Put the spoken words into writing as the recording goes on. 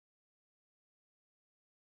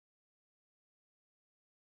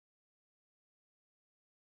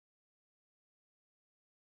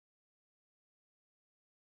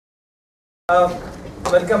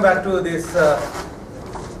Welcome back to this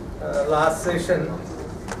last session.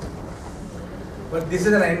 But this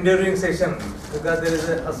is an enduring session because there is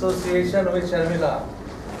an association with Sharmila.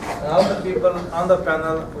 All the people on the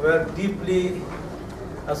panel were deeply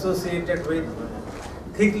associated with,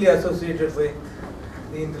 thickly associated with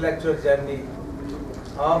the intellectual journey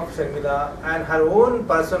of Sharmila and her own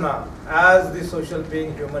persona as the social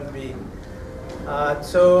being, human being. I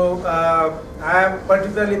am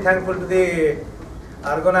particularly thankful to the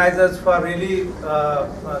organizers for really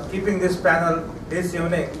keeping this panel this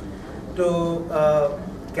evening to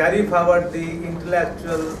carry forward the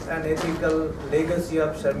intellectual and ethical legacy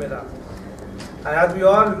of Sharmila. And as we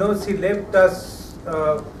all know, she left us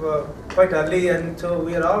quite early, and so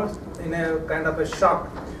we are all in a kind of a shock.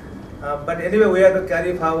 But anyway, we have to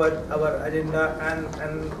carry forward our agenda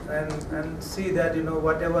and see that, you know,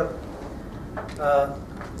 whatever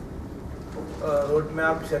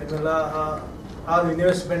roadmap Sharmila or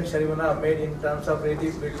investment Sharmila made in terms of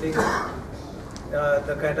really building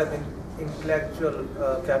the kind of intellectual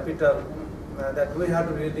capital that we have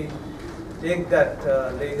to really take that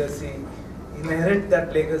legacy, inherit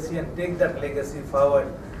that legacy and take that legacy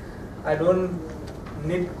forward. I don't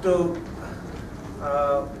need to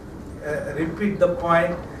repeat the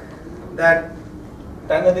point that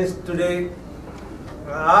panelists today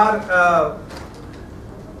are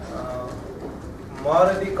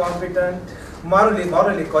morally competent,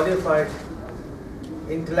 morally qualified,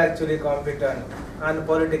 intellectually competent, and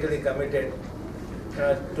politically committed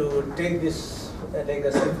to take this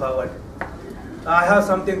legacy forward. I have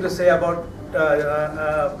something to say about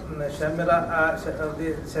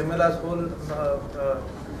Sharmila's whole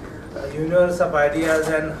universe of ideas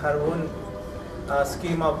and her own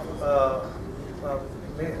scheme of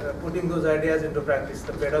putting those ideas into practice,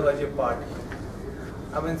 the pedagogy part.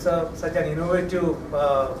 I mean, such an innovative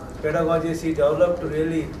pedagogy she developed to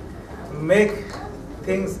really make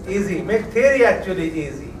things easy, make theory actually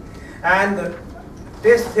easy. And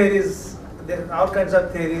test theories, all kinds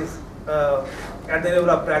of theories at the level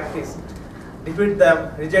of practice, defeat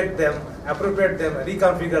them, reject them, appropriate them,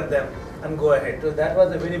 reconfigure them, and go ahead. So that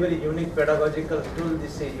was a very, very unique pedagogical tool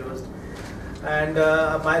this she used. And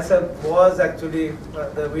myself was actually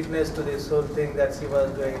the witness to this whole thing that she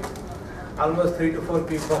was doing. Almost 3 to 4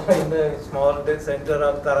 people in the small center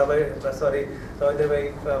of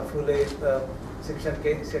Savitribai Phule section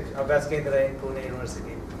Abhyas Kendra in Pune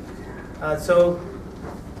University. So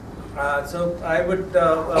I would,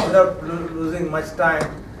 without losing much time,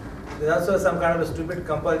 there's also some kind of a stupid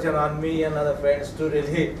compulsion on me and other friends to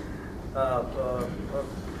really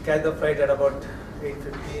catch the flight at about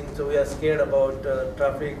 8:15. So we are scared about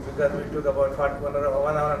traffic because we took about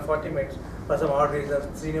 1 hour and 40 minutes for some odd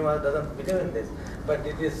reason. Cinema doesn't believe in this, but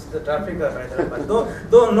it is the traffic of Hyderabad.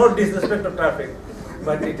 Though no disrespect to traffic,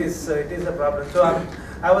 but it is a problem. So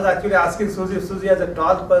I was actually asking Susie. Susie, as a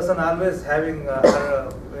tall person, always having her,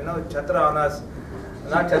 chhatra on us,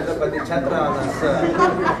 not chhatrapati, chhatra on us.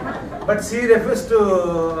 But she refused to,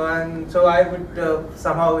 and so I would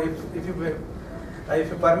somehow, if you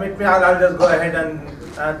permit me, I'll just go ahead and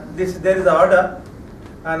there is an order,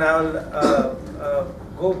 and I will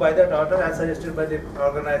go by that order as suggested by the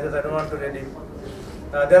organizers. I don't want to really.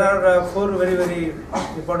 There are 4 very, very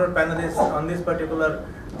important panelists on this particular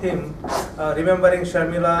theme, remembering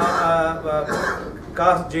Sharmila,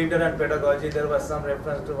 caste, gender, and pedagogy. There was some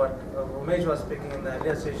reference to what Umesh was speaking in the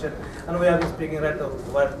earlier session, and we have been speaking right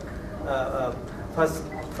over first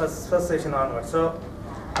session onwards. So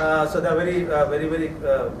they are very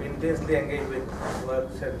intensely engaged with what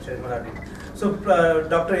Sharmila did. So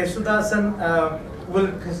Dr. Yesudasan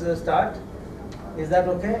will start. Is that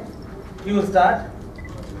okay? He will start.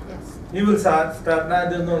 You will start now.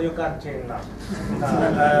 No, you can't change now.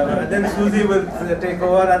 Then Susie will take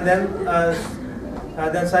over, and then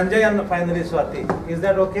Sanjay, and finally Swathy. Is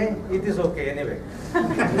that okay? It is okay anyway.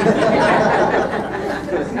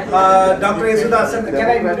 Dr. Yesudasan, can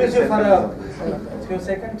I introduce you for a few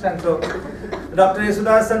seconds? And so, Dr.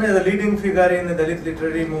 Yesudasan is a leading figure in the Dalit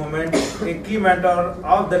literary movement, a key mentor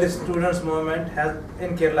of the Dalit students movement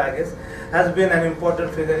in Kerala, I guess, has been an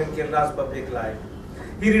important figure in Kerala's public life.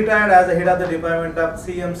 He retired as the head of the department of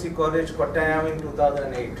CMC College, Kottayam in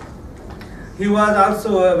 2008. He was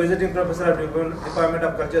also a visiting professor of Department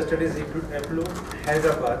of Cultural Studies, EFLU,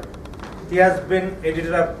 Hyderabad. He has been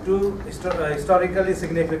editor of 2 historically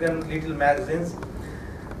significant little magazines,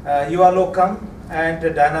 Yuva Lokam and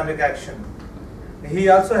Dynamic Action. He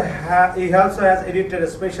also has edited a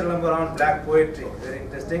special number on black poetry, very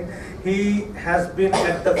interesting. He has been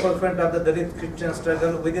at the forefront of the Dalit Christian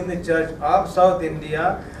struggle within the Church of South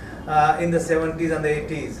India in the 70s and the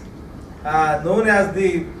 80s. known as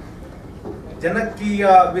the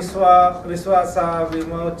Janakiya Viswasa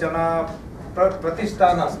Vimochana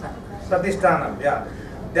Pratishtanam, yeah,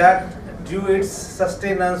 that drew its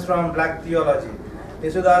sustenance from black theology.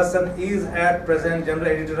 Yesudasan is at present general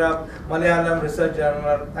editor of Malayalam Research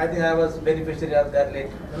Journal. I think I was beneficiary of that late,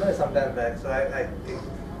 some time back, so I think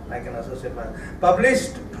I can associate my.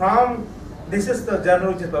 Published from, this is the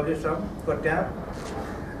journal which is published from Kottayam.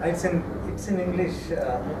 It's in English,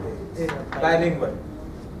 bilingual.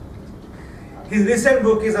 His recent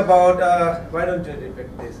book is about, why don't you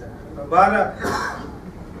repeat this? Bala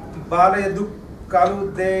Yadu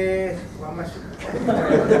Kalu de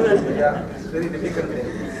yeah, it's very difficult thing.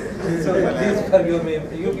 So please forgive me.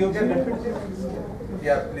 You can repeat it?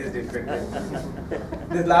 Yeah, please repeat it.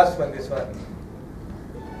 This last one, this one.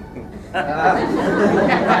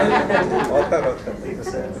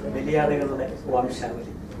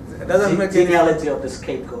 It doesn't make genealogy of the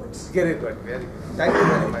scapegoats. Very good, very good. Thank you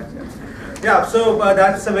very much. Yeah, so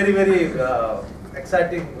that's a very, very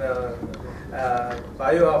exciting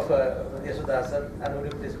bio of Yesudasan, and would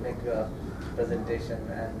you please make a presentation,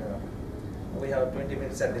 and we have 20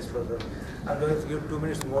 minutes at disposal. I'm going to give 2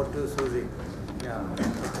 minutes more to Susie. Yeah.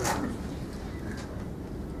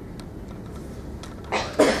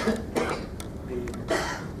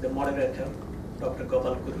 The moderator, Dr.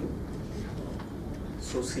 Gopal Guru,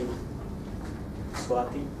 Susie,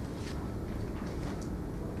 Swathy,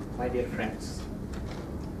 my dear friends.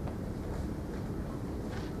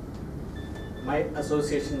 My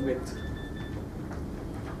association with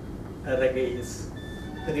Rege is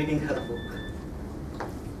reading her book,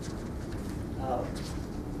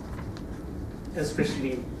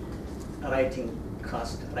 especially Writing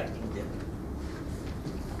Caste, Writing Gender.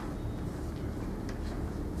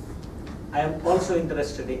 I am also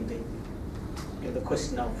interested in the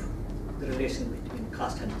question of the relation between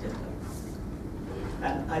caste and gender.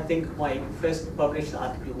 And I think my first published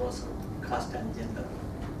article was on caste and gender.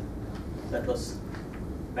 That was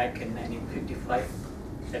back in 1955.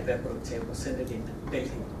 A paper which I presented in Delhi.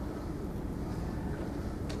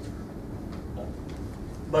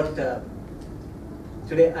 But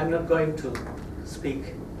today I'm not going to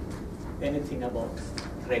speak anything about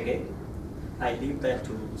Rege. I leave that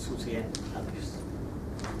to Susie and others.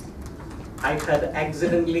 I had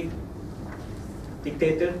accidentally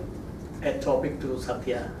dictated a topic to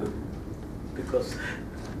Satya because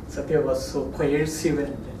Satya was so coercive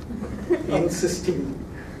and insisting.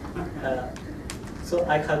 So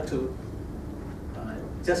I had to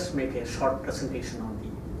just make a short presentation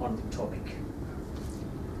on the topic.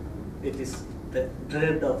 It is the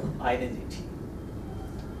dread of identity,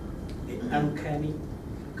 the uncanny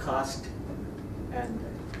caste and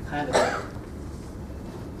hierarchy.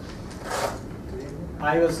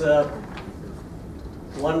 I was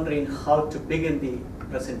wondering how to begin the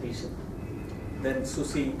presentation. Then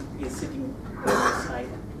Susie is sitting by my side.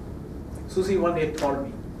 Susie one day told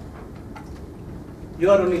me, "You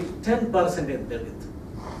are only 10% in Dalit."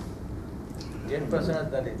 10% of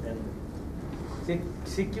Dalit.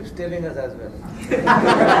 She keeps telling us as well.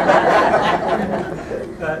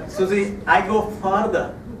 Susie, I go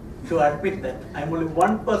further to admit that I'm only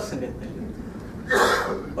 1% in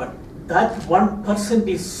Dalit. But that 1%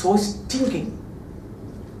 is so stinking,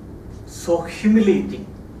 so humiliating,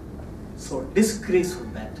 so disgraceful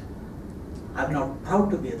that I'm not proud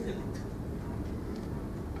to be a Dalit.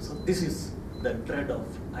 So this is the dread of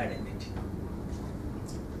identity.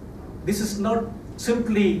 This is not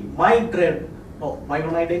simply my dread of my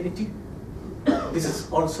own identity. This is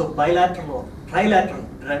also bilateral or trilateral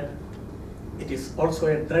dread. It is also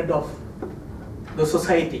a dread of the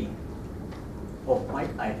society of my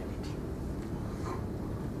identity.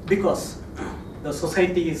 Because the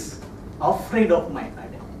society is afraid of my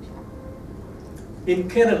identity. In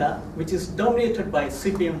Kerala, which is dominated by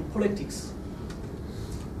CPM politics,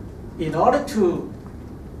 in order to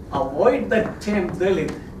avoid that term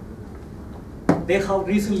Dalit, they have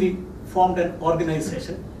recently formed an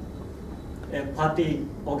organization, a party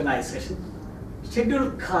organization,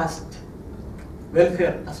 Scheduled Caste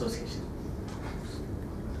Welfare Association.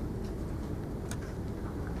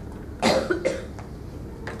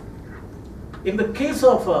 In the case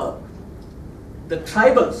of the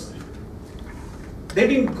tribals, they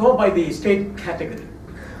didn't go by the state category.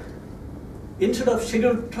 Instead of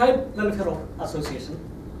Scheduled Tribe Welfare Association,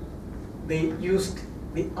 they used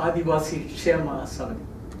the Adivasi Shema Samiti,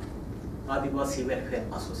 Adivasi Welfare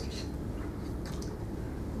Association.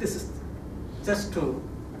 This is just to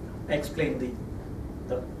explain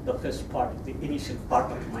the first part, the initial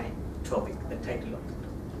part of my topic, the title of the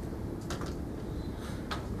topic.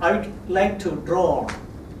 I would like to draw on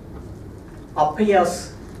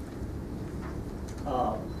Appiah's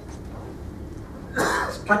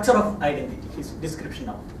structure of identity, his description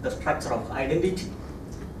of the structure of identity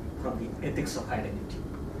from the ethics of identity.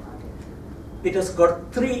 It has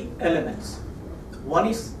got three elements. One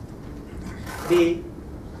is the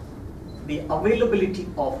availability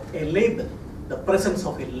of a label, the presence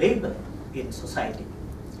of a label in society,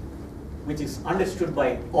 which is understood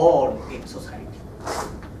by all in society.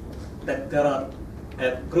 That there are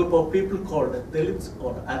a group of people called Dalits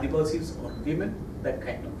or Adivasis or women, that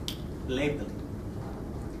kind of labeling.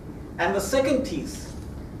 And the second is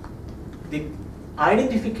the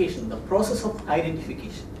identification, the process of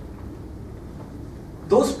identification.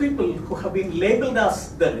 Those people who have been labeled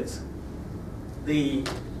as Dalits, they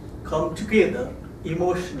come together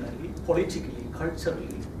emotionally, politically,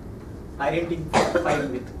 culturally,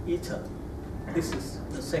 identifying with each other. This is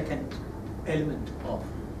the second element of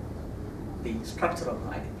the structure of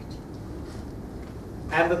identity.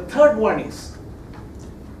 And the third one is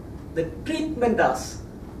the treatment as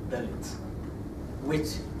Dalits,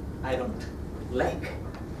 which I don't like,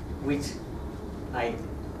 which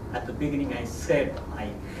at the beginning I said I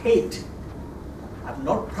hate. I'm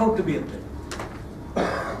not proud to be a Dalit.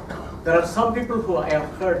 There are some people who I have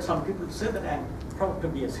heard some people say that I'm proud to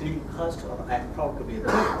be a scheduled caste or I'm proud to be a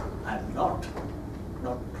Dalit. I'm not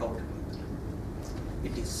proud to be a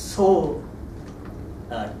Dalit. It is so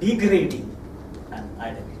degrading an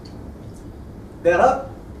identity. There are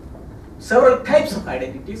several types of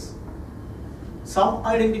identities. Some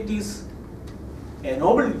identities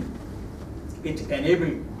ennoble you. It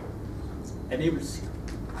enables you.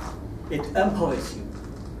 It empowers you.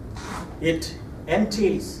 It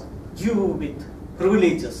entails you with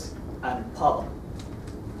privileges and power.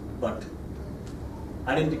 But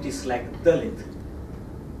identities like Dalit,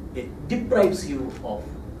 it deprives you of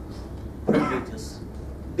privileges,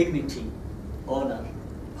 dignity, honor,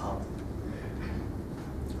 power.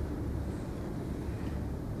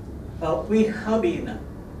 We have been,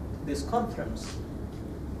 this conference,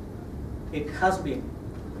 it has been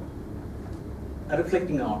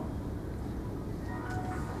reflecting on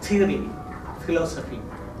theory, philosophy,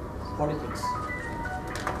 politics,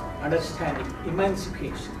 understanding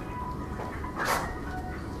emancipation.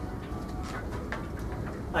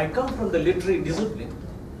 I come from the literary discipline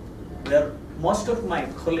where most of my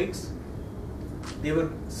colleagues, they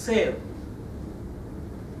would say,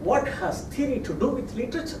 what has theory to do with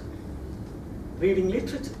literature? Reading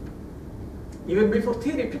literature. Even before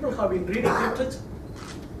theory, people have been reading literature.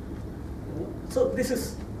 So this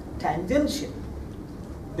is tangential,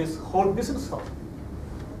 this whole business of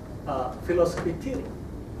philosophy theory.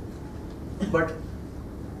 But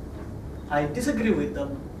I disagree with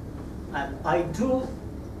them, and I do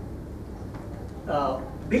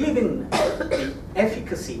believe in the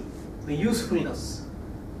efficacy, the usefulness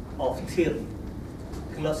of theory,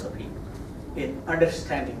 philosophy in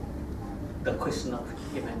understanding the question of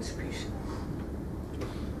emancipation.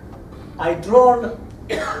 I drawn,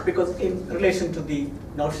 because in relation to the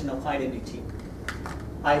notion of identity,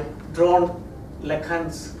 I drawn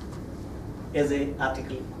Lacan's essay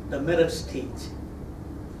article, The Mirror Stage,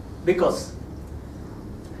 because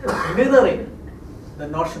mirroring, the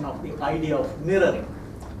notion of the idea of mirroring,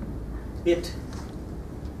 it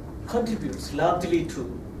contributes largely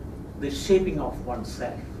to the shaping of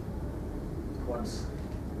oneself, one's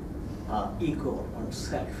ego,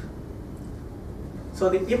 oneself. So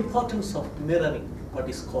the importance of mirroring, what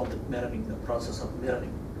is called mirroring, the process of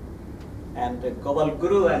mirroring. And Gopal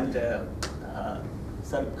Guru and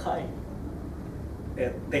Sarkai,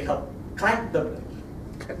 they have cracked the mirror.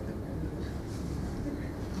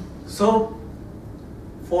 So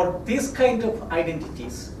for these kind of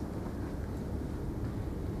identities,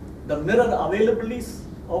 the mirror available is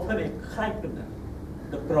often a cracked mirror,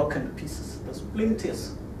 the broken pieces, the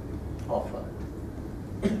splinters of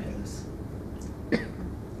mirrors.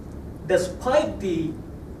 Despite the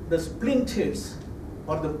splinters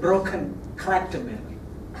or the broken, cracked mirror,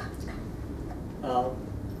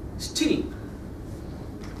 still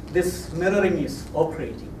this mirroring is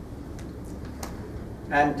operating.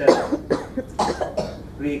 And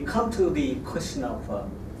we come to the question of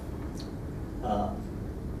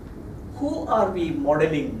who are we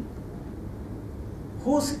modeling,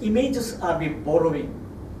 whose images are we borrowing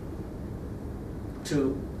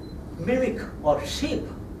to mimic or shape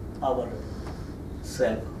our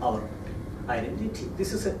self, our identity?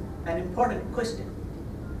 This is an important question.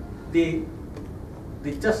 The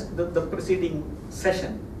preceding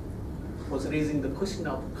session was raising the question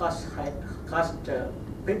of caste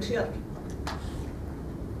patriarchy.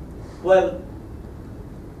 Well,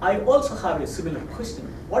 I also have a similar question.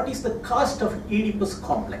 what is the cost of Oedipus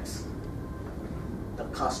complex? The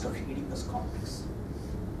cost of Oedipus complex.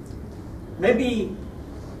 Maybe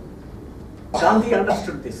Gandhi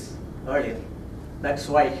understood this earlier. That's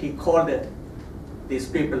why he called these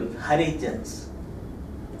people Harijans,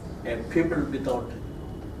 people without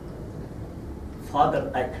father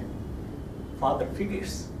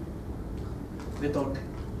figures, without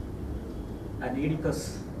an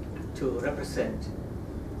Oedipus to represent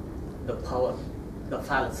the power, the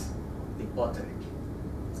phallus, the authority,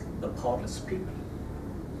 the powerless people.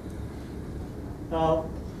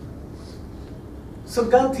 So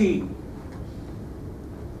Gandhi,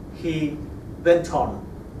 he went on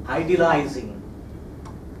idealizing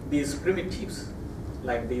these primitives,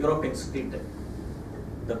 like the Europeans did,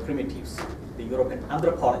 the primitives, the European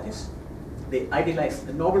anthropologists. They idealized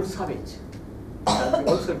the noble savage. Gandhi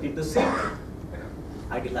also did the same thing,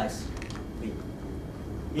 idealized the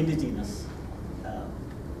indigenous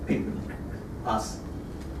people as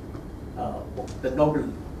the noble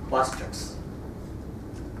bastards.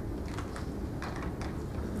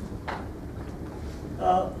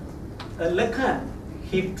 Lacan,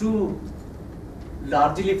 he drew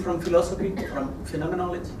largely from philosophy, from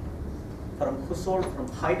phenomenology, from Husserl, from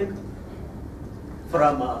Heidegger,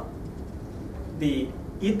 from the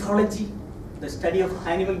ethology, the study of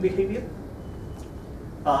animal behavior,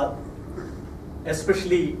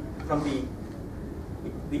 especially from the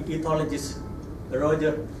ethologist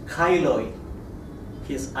Roger Cailloy,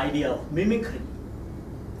 his idea of mimicry.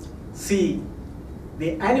 See,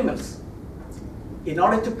 the animals, in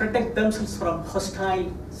order to protect themselves from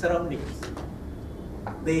hostile surroundings,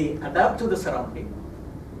 they adapt to the surrounding,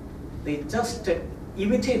 they just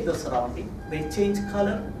imitate the surrounding, they change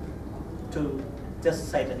color, to just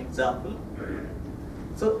cite an example.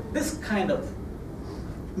 So this kind of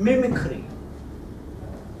mimicry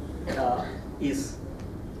is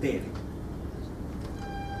there.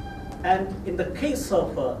 And in the case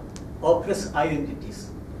of oppressed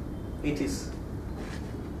identities, it is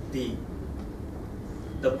the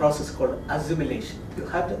process called assimilation. You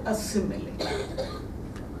have to assimilate.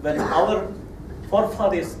 When our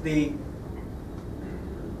forefathers, they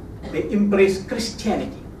embraced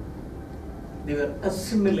Christianity, they were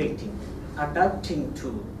assimilating, adapting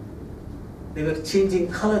to, they were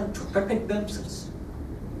changing color to protect themselves,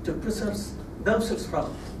 to preserve themselves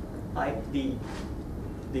from the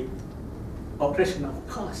oppression of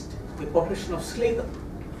caste, the oppression of slavery.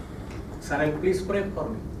 Sarai, please pray for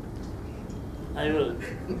me. I will.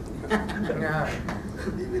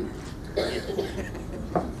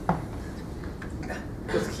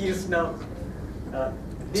 Because he is now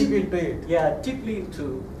deeply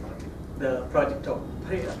into the project of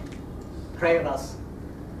prayer. Prayer as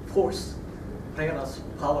force, prayer as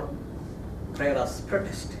power, prayer as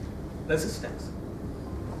protest, resistance.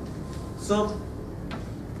 So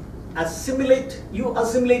you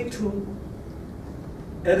assimilate to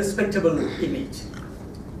a respectable image,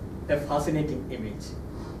 a fascinating image,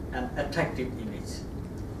 an attractive image.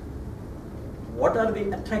 What are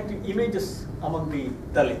the attractive images among the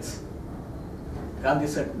Dalits? Gandhi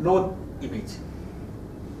said, no image,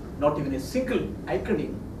 not even a single icon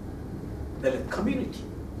in Dalit community.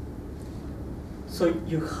 So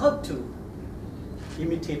you have to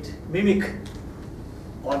imitate, mimic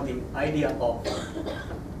on the idea of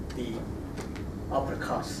the upper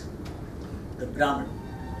caste, the Brahmin,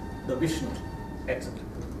 the Vishnu, etc.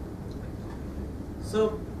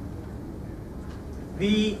 So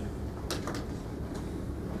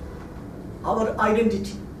our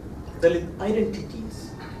identity, Dalit identity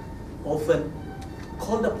is often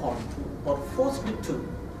called upon to or forced to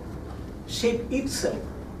shape itself,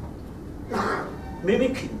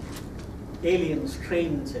 mimicking alien,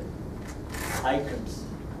 strange icons,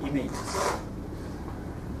 images.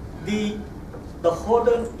 The whole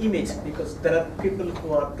image, because there are people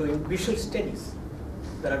who are doing visual studies,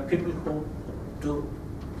 there are people who do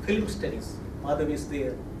film studies. Madhav is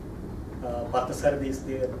there, Parthasarathi is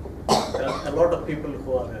there. There are a lot of people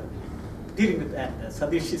who are dealing with that.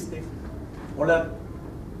 Sadish is there. All are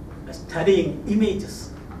studying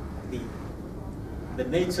images, the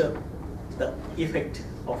nature, the effect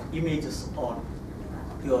of images on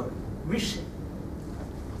your vision.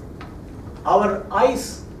 Our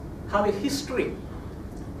eyes have a history.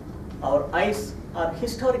 Our eyes are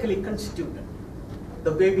historically constituted.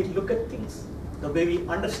 The way we look at things, the way we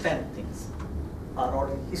understand things are all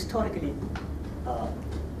historically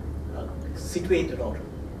situated or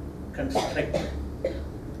constructed.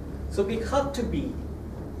 So we have to be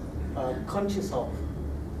conscious of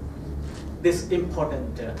this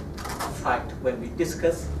important fact when we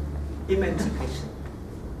discuss emancipation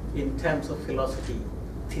in terms of philosophy,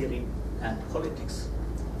 theory and politics.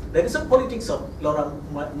 There is a politics of Laura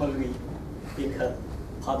Mulvey in her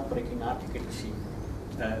path-breaking article. She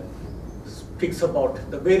speaks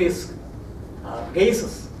about the various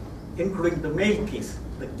gazes, including the male gaze,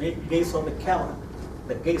 the gaze of the camera,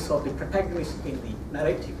 the gaze of the protagonist in the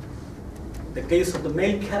narrative, the gaze of the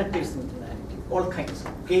male characters in the narrative, all kinds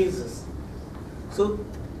of gazes. So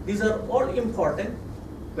these are all important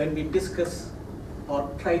when we discuss or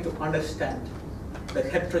try to understand the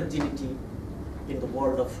heterogeneity in the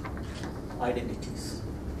world of identities.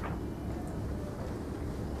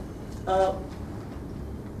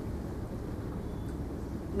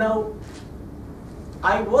 Now,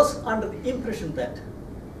 I was under the impression that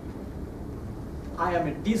I am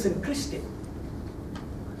a decent Christian.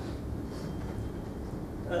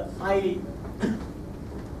 I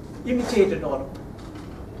imitated or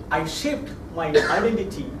I shaped my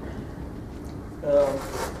identity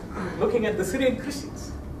looking at the Syrian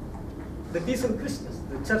Christians, the decent Christians,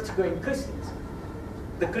 the church-going Christians,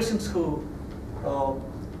 the Christians who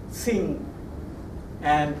sing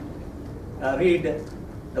and read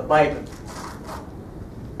the Bible.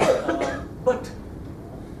 But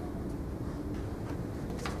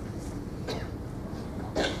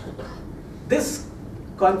this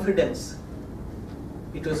confidence,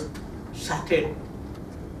 it was shattered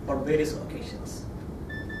on various occasions.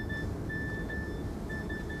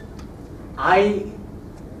 I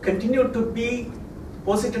continued to be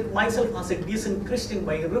posited myself as a decent Christian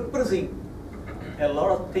by repressing a lot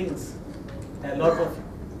of things, a lot of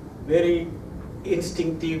very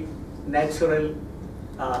instinctive, natural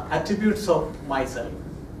attributes of myself.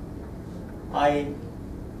 I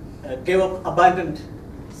abandoned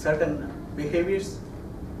certain behaviors.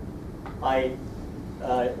 I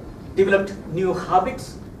developed new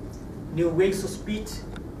habits, new ways of speech,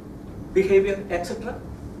 behavior, etc.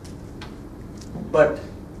 But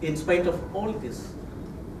in spite of all this,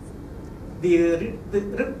 the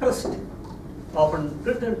repressed often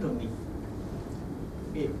return to me.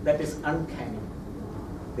 That is uncanny,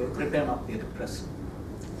 the return of the repressed.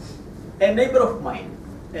 A neighbor of mine,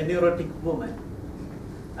 a neurotic woman,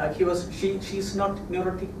 she's not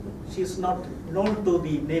neurotic, she's not known to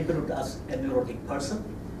the neighborhood as a neurotic person.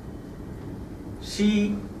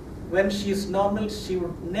 When she is normal, she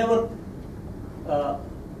would never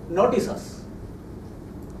notice us.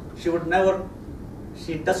 She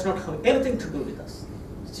does not have anything to do with us.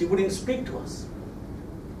 She wouldn't speak to us.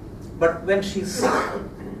 But when she's sick,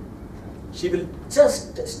 she will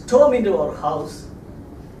just storm into our house.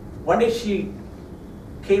 One day she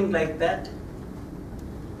came like that.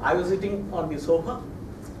 I was sitting on the sofa.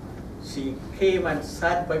 She came and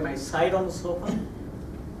sat by my side on the sofa.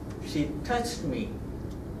 She touched me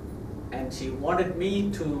and she wanted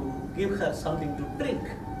me to give her something to drink.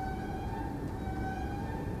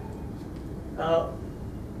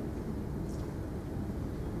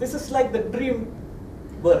 This is like the dream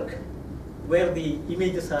work where the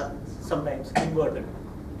images are sometimes inverted.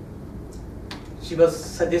 She was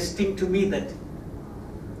suggesting to me that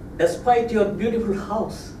despite your beautiful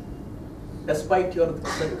house, despite your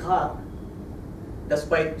car,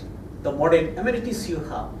 despite the modern amenities you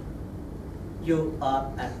have, you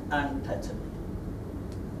are an untouchable.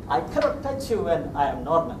 I cannot touch you when I am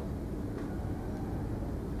normal.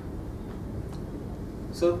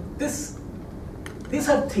 So these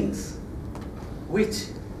are things which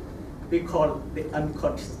we call the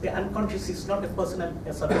unconscious. The unconscious is not a personal,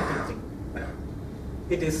 a subjective thing.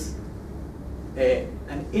 It is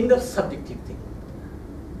an inner subjective thing,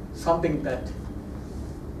 something that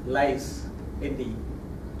lies in the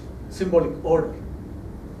symbolic order,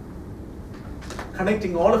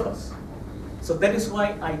 connecting all of us. So that is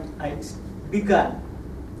why I began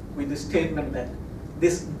with the statement that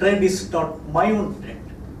this dread is not my own dread.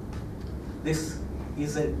 This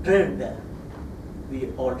is a dread that we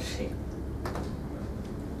all share.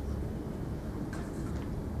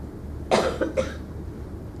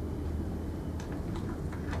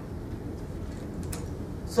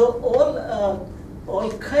 So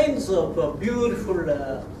all kinds of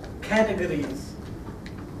beautiful categories,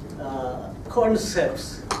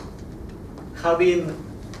 concepts have been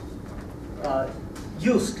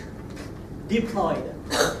used, deployed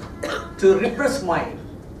to repress my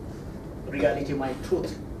reality, my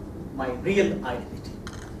truth, my real identity.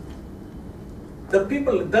 The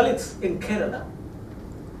people, Dalits in Kerala,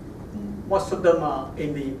 most of them are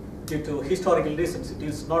due to historical reasons. It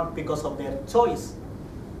is not because of their choice.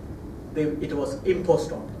 It was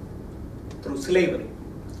imposed on them through slavery.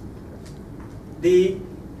 The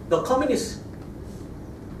communists,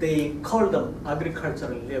 they call them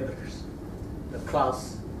agricultural laborers, the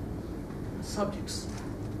class subjects.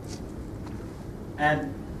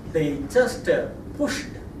 and they just pushed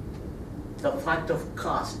the fact of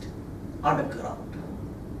caste underground.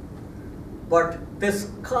 But this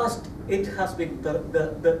caste, it has been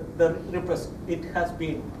the repressed, it has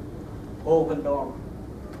been over and on,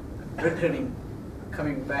 returning,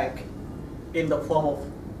 coming back in the form of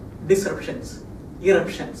disruptions,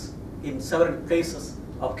 eruptions in several places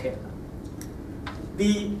of Kerala.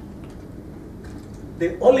 The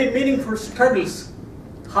only meaningful struggles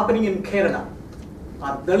happening in Kerala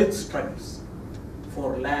are Dalit struggles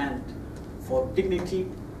for land, for dignity,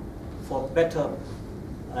 for better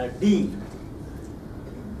deal.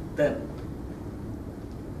 Then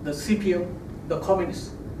the CPM, the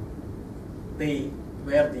communists, they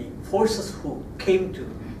were the forces who came to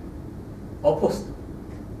oppose them.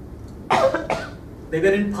 They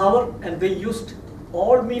were in power and they used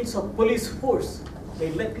all means of police force.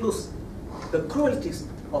 They let loose the cruelties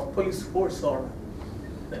of police force on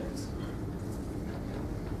Dalits.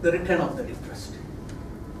 The return of the repressed.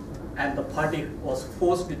 And the party was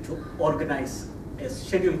forced to organize a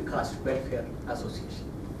scheduled caste welfare association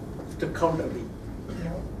to counter the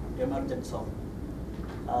emergence of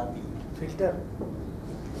the Filter.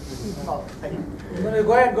 Oh, thank you. No,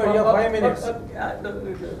 go ahead, you have 5 minutes.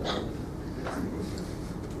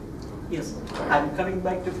 Yes, I'm coming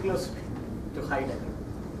back to philosophy, to Heidegger.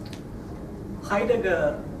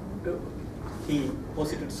 Heidegger, he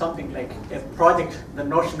posited something like a project, the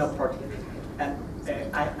notion of project. And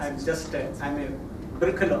I'm a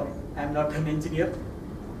bricklayer, I'm not an engineer.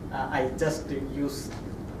 I just use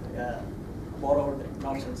borrowed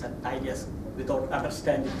notions and ideas without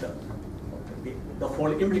understanding the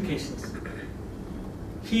whole implications.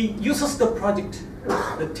 He uses the project,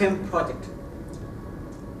 the term project.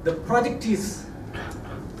 The project is,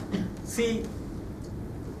 see,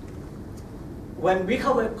 when we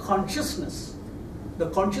have a consciousness, the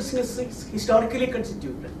consciousness is historically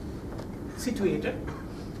constituted, situated.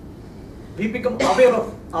 We become aware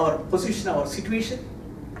of our position, our situation,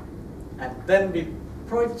 and then we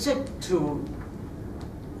project to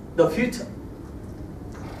the future.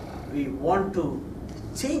 We want to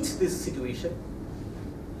change this situation,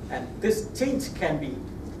 and this change can be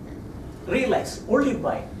realized only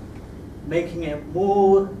by making a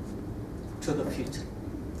move to the future.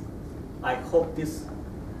 I hope this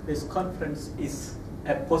conference is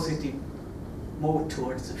a positive move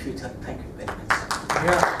towards the future. Thank you very much.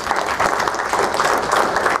 Yeah.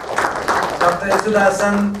 Dr.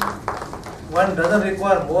 Yesudasan, one doesn't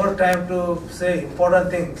require more time to say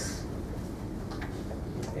important things.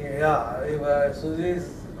 Yeah, if Susie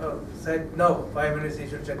said no, 5 minutes he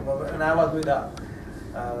should check more, and I was with the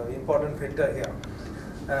important filter here.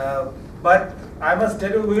 But I must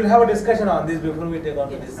tell you, we will have a discussion on this before we take on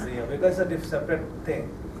to this here, because it's a separate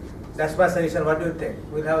thing. That's my suggestion. What do you think?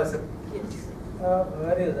 We'll have a separate. Yes.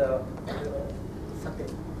 Where is Sanjay.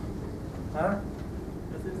 Huh?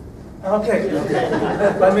 Okay.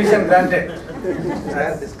 Permission granted.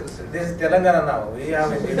 This is Telangana now. We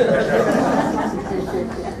have it.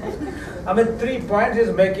 I mean, 3 points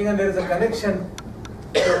is making, and there is a connection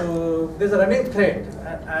to, there's a running thread.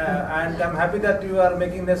 And I'm happy that you are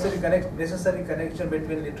making necessary connection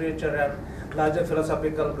between literature and larger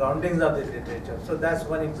philosophical groundings of this literature. So that's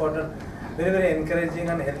one important, very, very encouraging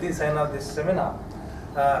and healthy sign of this seminar,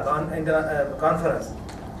 conference.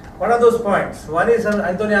 What are those points? One is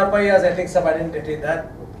Antonio Appiah's ethics of identity,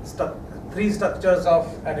 that 3 structures of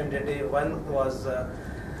identity. One was,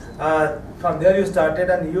 from there you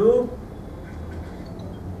started, and you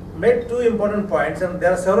made 2 important points, and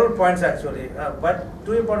there are several points actually, but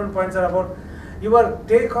 2 important points are about your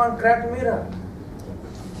take on cracked mirror.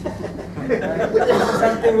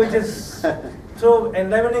 Something which is so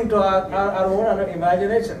enlivening to our own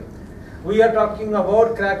imagination. We are talking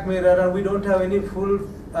about cracked mirror, and we don't have any full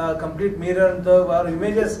complete mirror, and our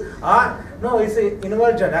images are, no, it's an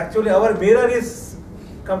inversion. Actually our mirror is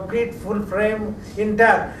complete, full frame,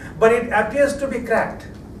 intact, but it appears to be cracked.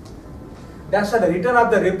 That's why the return of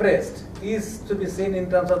the repressed is to be seen in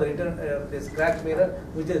terms of the return this cracked mirror,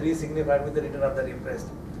 which is re-signified with the return of the repressed.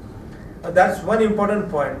 That's one important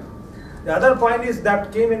point. The other point is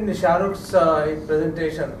that came in Shah Rukh's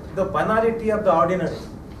presentation, the banality of the ordinary.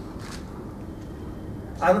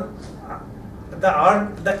 And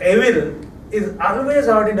the evil is always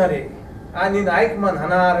ordinary. And in Eichmann,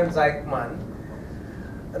 Hannah Arendt's Eichmann,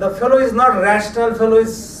 the fellow is not rational, fellow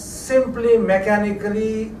is simply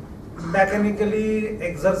mechanically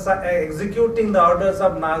executing the orders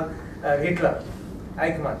of Hitler,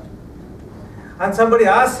 Eichmann. And somebody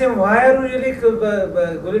asked him, why are you really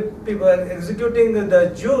executing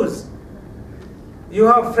the Jews? You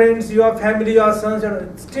have friends, you have family, you have sons,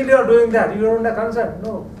 and still you are doing that. You don't have concern.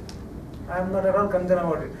 No, I am not at all concerned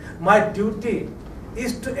about it. My duty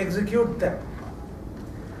is to execute them.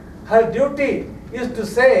 Her duty is to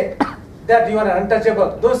say that you are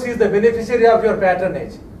untouchable. Though she is the beneficiary of your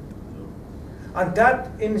patronage. And that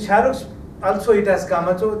in Shahruk's also it has come.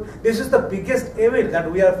 And so this is the biggest evil that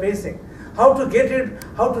we are facing. How to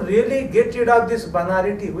really get rid of this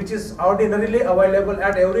banality which is ordinarily available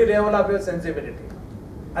at every level of your sensibility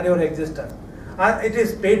and your existence. And it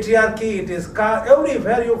is patriarchy, it is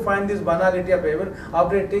everywhere you find this banality of evil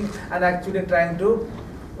operating and actually trying to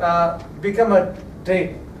become a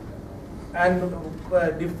trait and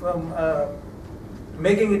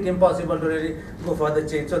making it impossible to really go for the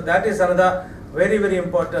change. So that is another very, very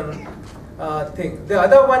important thing. The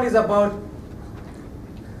other one is about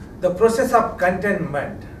the process of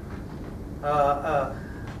contentment,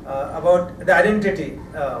 about the identity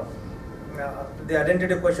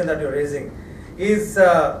question that you're raising is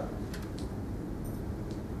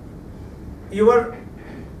your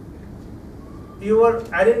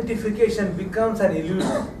identification becomes an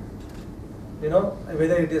illusion. You know,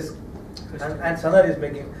 whether it is, and Sanar is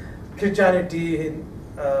making Christianity,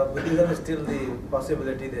 Buddhism is still the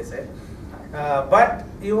possibility, they say. But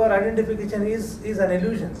your identification is an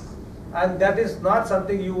illusion. And that is not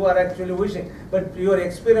something you are actually wishing. But your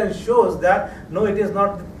experience shows that, no, it is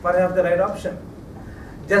not perhaps the right option.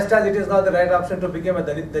 Just as it is not the right option to become a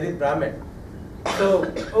Dalit Brahmin. So,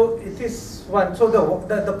 it is one. So,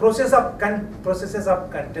 the processes of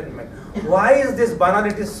contentment. Why is this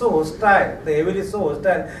banality so hostile? The evil is so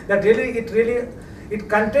hostile that it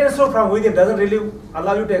contains you from within, doesn't really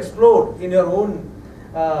allow you to explode in your own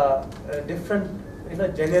different,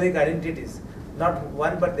 generic identities. Not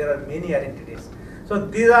one, but there are many identities. So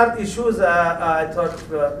these are issues I thought.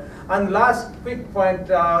 And last quick point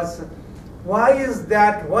was, why is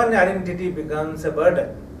that one identity becomes a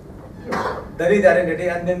burden? Dalit identity,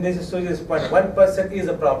 and then this is Susie's point. 1% is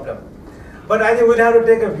a problem. But I think we'll have to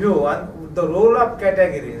take a view on the role of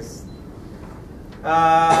categories,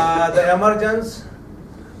 the emergence,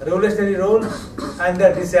 revolutionary role, and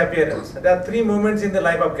the disappearance. There are three moments in the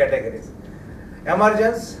life of categories: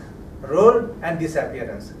 emergence, role, and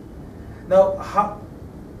disappearance. Now,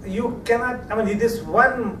 you cannot, it is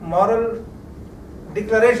one moral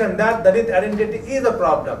declaration that Dalit identity is a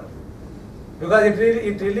problem, because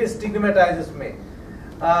it really stigmatizes me.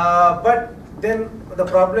 But then the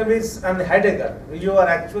problem is, and Heidegger, you are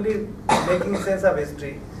actually making sense of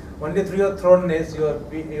history. Only through your thrownness you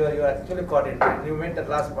are actually caught into it. You made that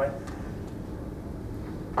last point.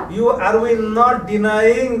 Are we not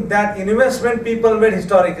denying that investment people made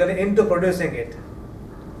historically into producing it?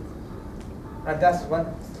 And that's one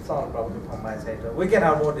small problem from my side. We can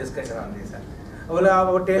have more discussion on this. We'll have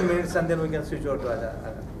about 10 minutes and then we can switch over to other.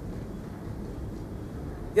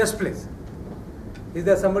 Yes, please. Is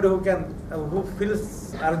there somebody who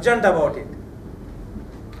feels urgent about it?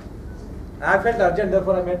 I felt urgent,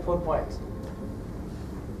 therefore I made 4 points.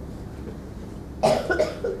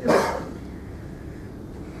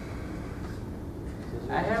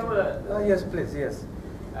 I have a... yes, please, yes.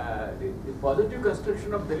 The positive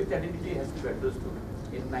construction of Dalit identity has to be understood.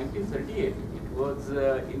 In 1938, it was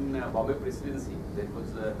in Bombay Presidency. That was...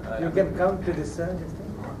 you can come to this, sir.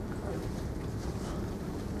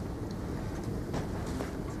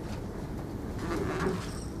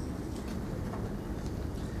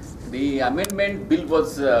 The amendment bill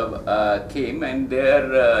was came, and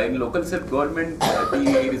there in local self-government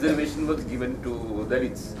the reservation was given to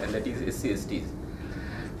Dalits, and that is SC/STs.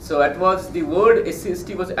 So that was the word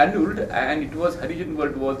SC/ST was annulled, and it was Harijan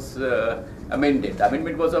word was amended. The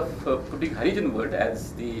amendment was of putting Harijan word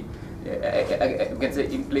as the you can say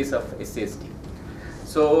in place of SC/ST.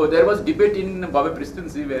 So there was debate in Bombay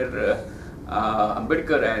Presidency where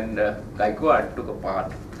Ambedkar and Gaikwad took a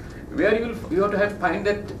part, where you have to find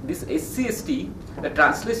that this SC/ST, the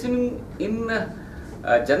translation in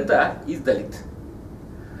Janta is Dalit.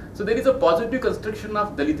 So there is a positive construction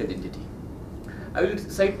of Dalit identity. I will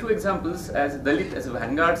cite 2 examples as Dalit as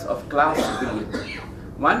vanguards of class rebellion.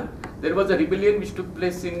 One, there was a rebellion which took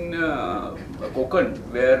place in Konkan,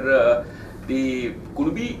 where the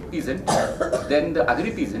Kunubi peasant, then the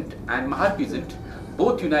Agri peasant and Mahar peasant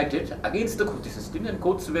both united against the Khoti system, and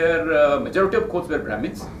courts were majority of courts were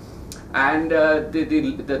Brahmins. And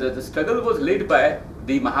the struggle was led by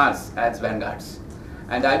the Mahars as vanguards,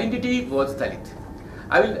 and the identity was Dalit.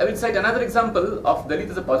 I will cite another example of Dalit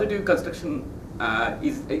as a positive construction.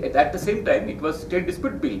 Is at the same time it was state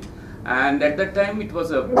dispute bill, and at that time it was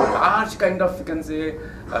a large kind of, you can say,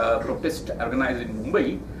 protest organized in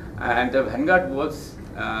Mumbai, and the vanguard was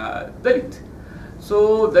Dalit.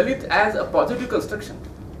 So Dalit as a positive construction,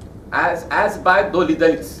 as by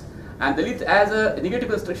Dalits, and Dalit as a negative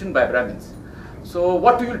construction by Brahmins. So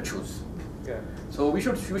what we will choose? Yeah. So we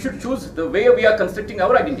should choose the way we are constructing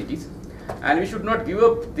our identities, and we should not give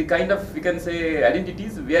up the kind of, we can say,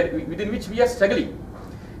 identities within which we are struggling.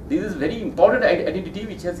 This is very important identity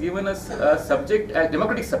which has given us a subject, a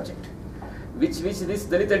democratic subject, which this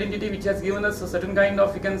Dalit identity which has given us a certain kind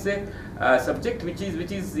of, we can say, subject which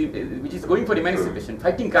is going for emancipation,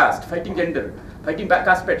 fighting caste, fighting gender, fighting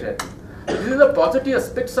caste patriarchy. This is the positive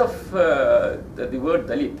aspects of the word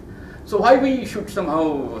Dalit. So why we should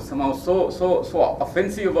somehow so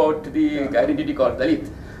offensive about the identity called Dalit?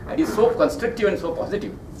 It is so constructive and so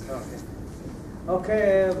positive.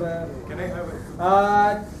 Okay. Can I have it?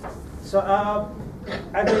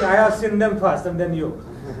 I think I have seen them first and then you.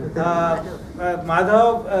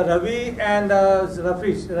 Madhav, Ravi and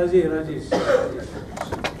Rajesh.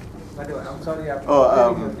 I'm sorry.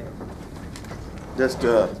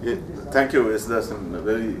 Thank you, Yesudasan,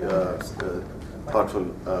 very thoughtful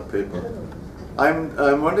paper.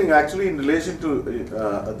 I'm wondering, actually, in relation to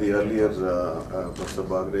the earlier Professor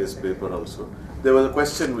Bagre's paper also, there was a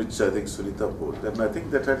question which I think Sunita put, and I think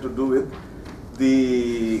that had to do with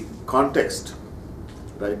the context,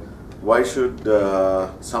 right? Why should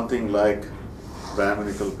something like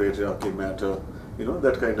Brahminical patriarchy matter? You know,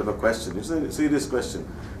 that kind of a question. It's a serious question.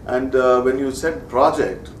 And when you said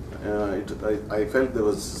project, I felt there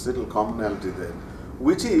was a little commonality there,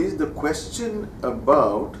 which is the question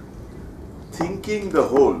about thinking the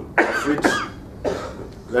whole, which,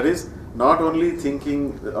 that is, not only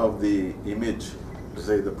thinking of the image,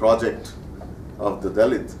 say the project of the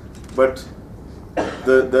Dalit, but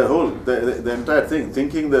the whole, the entire thing,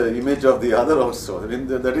 thinking the image of the other also. I mean,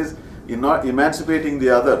 that is, not emancipating the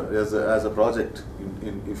other as a project,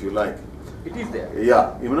 if you like. It is there.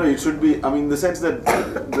 Yeah, you know, it should be, I mean, in the sense that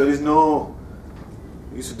there is no,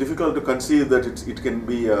 it's difficult to conceive that it can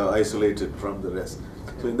be isolated from the rest.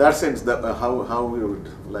 So in that sense, that, how we would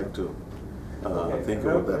like to think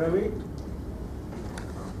about that. Ravi?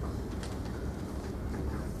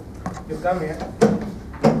 You come here.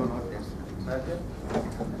 Sanjay?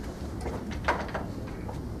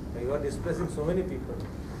 You are displacing so many people.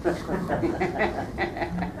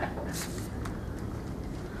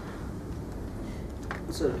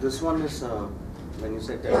 So this one is when you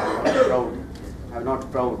said I'm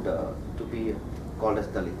not proud to be called as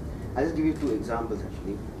Dalit. I'll just give you two examples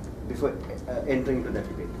actually before entering into that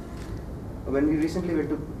debate. When we recently went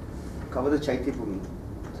to cover the Chaitya Bhumi,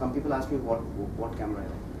 some people asked me what camera I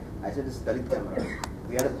like. I said it's Dalit camera.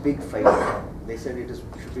 We had a big fight. They said it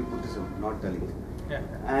should be Buddhism, not Dalit. Yeah.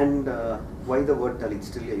 And why the word Dalit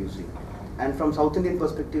still you're using? And from South Indian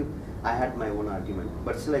perspective, I had my own argument,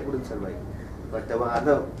 but still I couldn't survive. But there were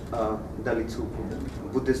other Dalits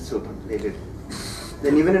Buddhists who they did.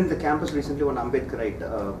 Then even in the campus recently, one Ambedkarite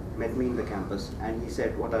met me in the campus and he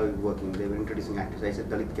said, what are you working? They were introducing actors. I said,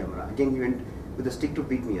 Dalit camera. Again, he went with a stick to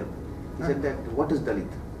beat me up. He said that, what is Dalit?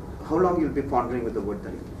 How long you'll be pondering with the word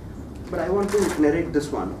Dalit? But I want to narrate this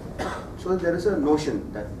one. So there is a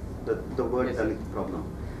notion that the word Dalit problem.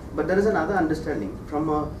 But there is another understanding from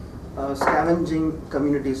a scavenging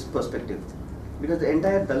community's perspective. Because the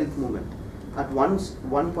entire Dalit movement, at one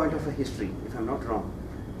point of a history, if I'm not wrong,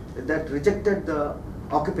 that rejected the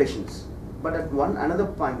occupations. But at another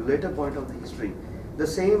point, later point of the history, the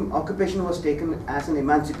same occupation was taken as an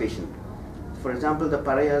emancipation. For example, the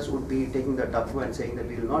pariahs would be taking the dafu and saying that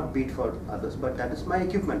we will not beat for others, but that is my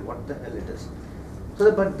equipment, what the hell it is.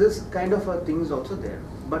 So, but this kind of a thing is also there.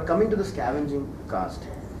 But coming to the scavenging caste,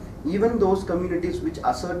 even those communities which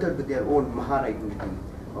asserted with their own Mahar identity,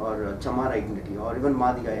 or Chamar identity, or even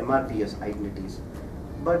Madiga, MRPS identities,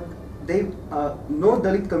 but they no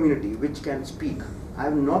Dalit community which can speak. I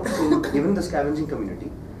have not seen, even the scavenging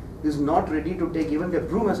community is not ready to take even their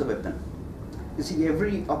broom as a weapon. You see,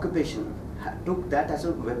 every occupation took that as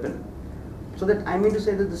a weapon. So that I mean to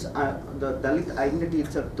say that this the Dalit identity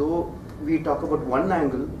itself, though we talk about one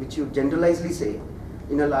angle, which you generalizely say,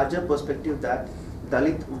 in a larger perspective that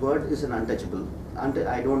Dalit word is an untouchable.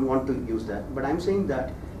 I don't want to use that, but I'm saying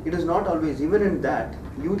that it is not always, even in that,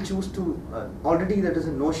 you choose to, already there is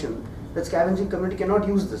a notion that scavenging community cannot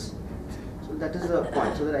use this. So that is the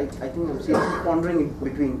point. So that I think I'm seriously pondering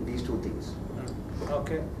between these two things.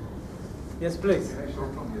 Okay. Yes, please. Can I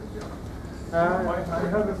show from here? I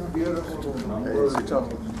have a fear about the numbers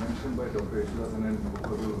mentioned by Dr. Yesudasan and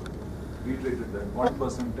Guru reiterated that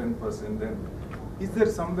 1%, 10%, then is there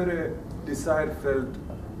somewhere a desire felt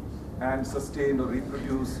and sustained or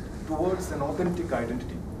reproduced towards an authentic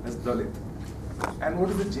identity as Dalit? And what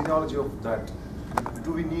is the genealogy of that?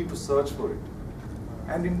 Do we need to search for it?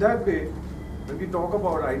 And in that way, when we talk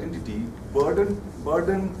about identity, burden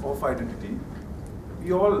of identity,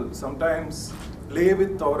 we all sometimes play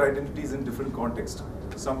with our identities in different contexts.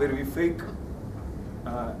 Somewhere we fake,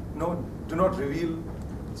 do not reveal.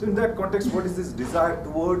 So in that context, what is this desire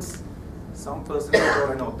towards some percentage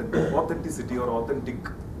or an authenticity or authentic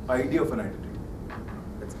idea of an identity?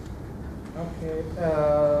 That's it. Okay.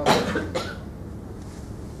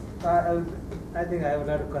 I think I would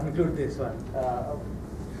have to conclude this one.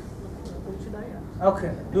 Should I answer?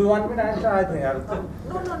 Okay. Do you want me to answer? I think I'll.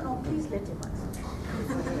 No, please let him answer.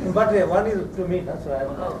 But one is to me, so I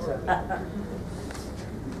will answer.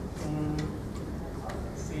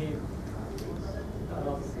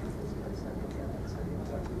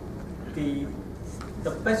 See,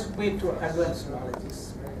 the best way to advance knowledge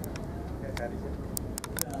is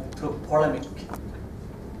through polemic.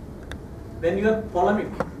 When you are polemic,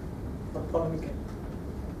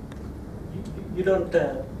 you don't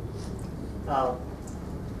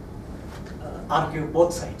argue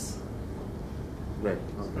both sides. Right.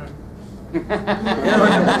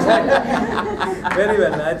 Very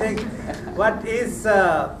well. I think what is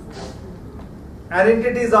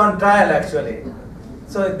identity is on trial actually.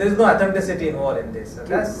 So there is no authenticity involved in this.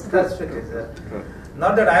 That's what it is.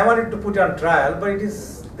 Not that I wanted to put it on trial, but it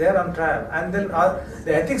is there on trial. And then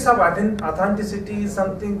the ethics of authenticity is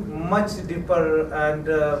something much deeper and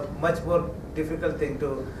much more difficult thing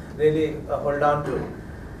to really hold on to.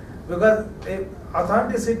 Because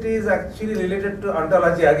authenticity is actually related to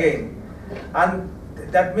ontology again. And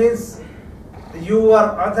that means you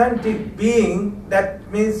are authentic being, that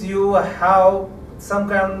means you have some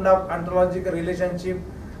kind of ontological relationship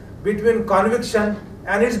between conviction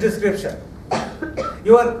and its description.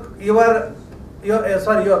 Your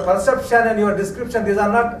perception and your description, these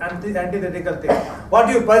are not antithetical things. What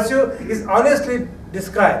you pursue is honestly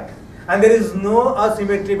described, and there is no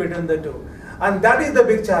asymmetry between the two. And that is the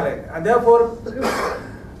big challenge. And therefore,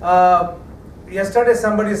 yesterday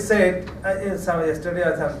somebody said, yesterday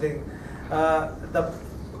or something, the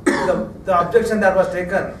objection that was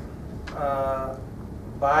taken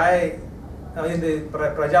by in the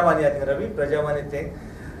Prajavani, I think Ravi, Prajavani thing,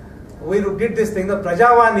 we did this thing, the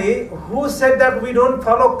Prajavani, who said that we don't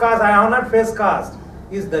follow caste, I have not faced caste,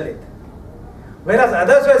 is Dalit. Whereas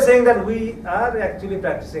others were saying that we are actually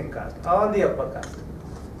practicing caste, all the upper caste.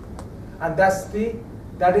 And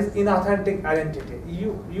that is inauthentic identity.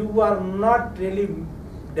 You are not really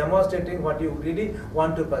demonstrating what you really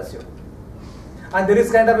want to pursue. And there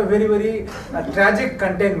is kind of a very, very tragic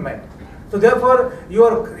containment. So therefore,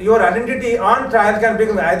 your identity on trial can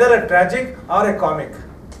become either a tragic or a comic.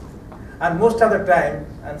 And most of the time,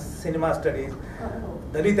 and cinema studies,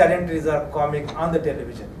 Dalit identities are comic on the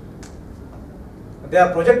television. They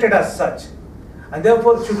are projected as such. And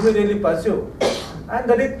therefore, should we really pursue? And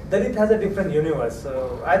Dalit has a different universe.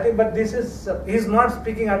 So I think, but this is, he is not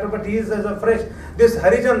speaking out, but he is as a fresh, this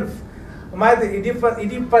Harijan,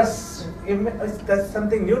 Oedipus, that's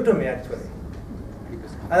something new to me actually.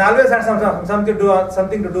 And I always had something to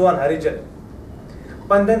do on Harijan.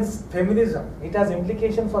 But then feminism, it has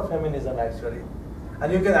implication for feminism actually.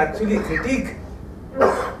 And you can actually critique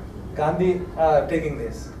Gandhi taking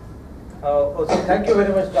this. So thank you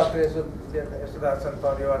very much, Dr. Yesudasan,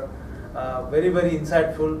 for your very, very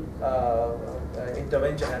insightful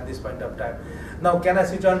intervention at this point of time. Now, can I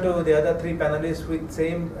switch on to the other three panelists with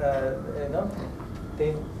same,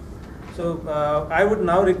 theme? So I would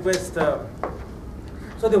now request.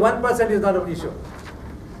 So the 1% is not an issue.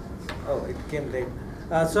 Oh, it came late.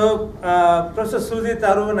 Professor Susie,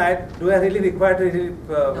 Tharu, and do I really require to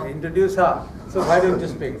No. introduce her? So why don't you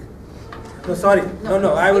speak? No, sorry.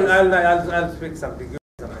 No. I'll speak something.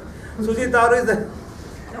 Susie Tharu is the.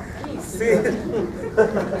 No, please. See,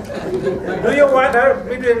 do you want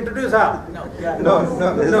me to introduce her? No. No.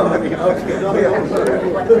 Okay.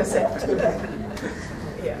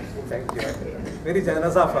 1%. Yeah. Thank you. Very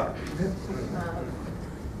generous of her.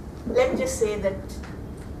 Let me just say that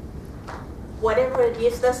whatever it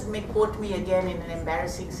is, Yesudasan may quote me again in an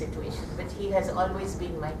embarrassing situation, but he has always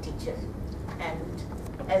been my teacher. And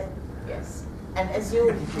as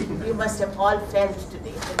you must have all felt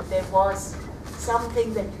today, that there was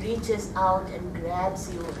something that reaches out and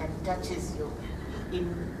grabs you and touches you in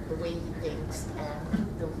the way he thinks.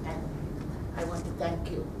 And I want to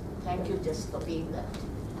thank you. Thank you just for being that.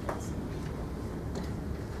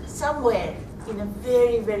 Somewhere, in a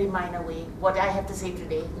very, very minor way, what I have to say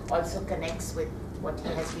today also connects with what he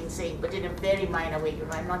has been saying, but in a very minor way.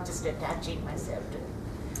 I'm not just attaching myself to it.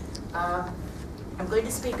 I'm going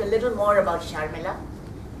to speak a little more about Sharmila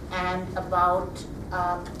and about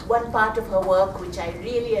one part of her work which I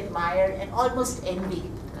really admire and almost envy,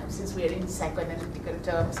 since we are in psychoanalytical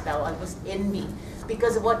terms now, almost envy,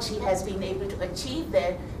 because of what she has been able to achieve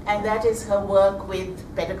there, and that is her work with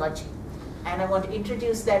pedagogy. And I want to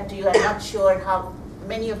introduce that to you. I'm not sure how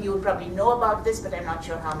many of you probably know about this, but I'm not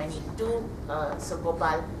sure how many do. So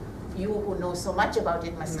Gopal, you who know so much about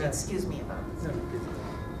it must excuse me about this.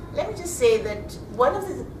 Let me just say that one of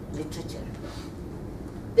the literature,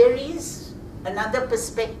 there is another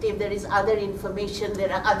perspective, there is other information,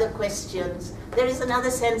 there are other questions, there is another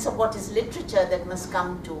sense of what is literature that must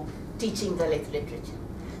come to teaching Dalit literature.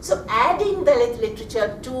 So adding Dalit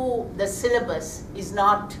literature to the syllabus is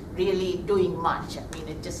not really doing much. I mean,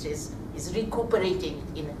 it just is recuperating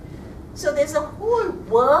in it. So there's a whole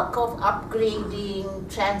work of upgrading,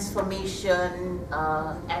 transformation,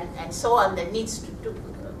 and so on that needs to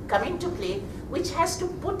come into play, which has to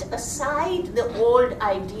put aside the old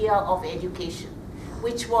idea of education,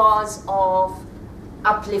 which was of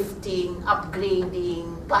uplifting,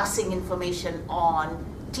 upgrading, passing information on,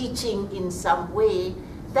 teaching in some way.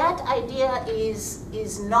 That idea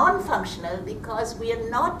is non-functional because we are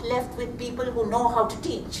not left with people who know how to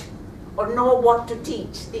teach or know what to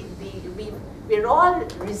teach. We're all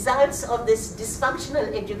results of this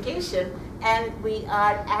dysfunctional education, and we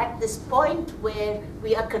are at this point where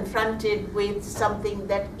we are confronted with something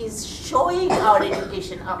that is showing our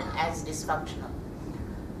education up as dysfunctional.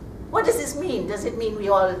 What does this mean? Does it mean we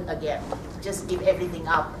all, again, just give everything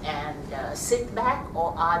up and sit back,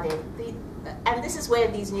 or are there, and this is where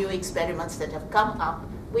these new experiments that have come up,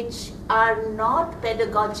 which are not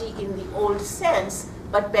pedagogy in the old sense,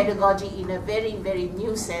 but pedagogy in a very, very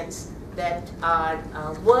new sense, that are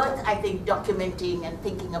worth, I think, documenting and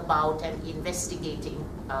thinking about and investigating,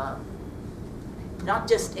 not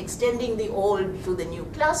just extending the old to the new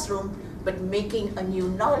classroom, but making a new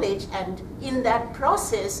knowledge, and in that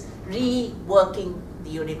process, reworking the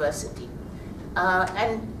university.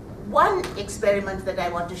 And one experiment that I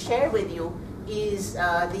want to share with you is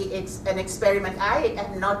an experiment. I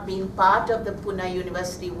have not been part of the Pune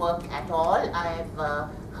University work at all. I've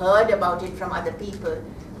heard about it from other people.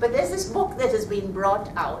 But there's this book that has been brought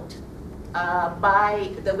out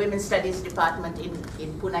by the Women's Studies Department in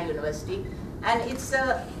Pune University. And it's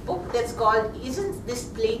a book that's called Isn't This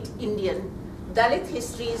Plate Indian? Dalit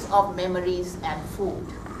Histories of Memories and Food.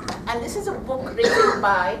 And this is a book written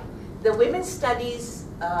by the Women's Studies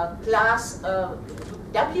class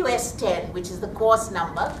WS10, which is the course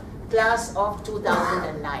number, class of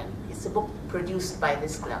 2009. It's a book produced by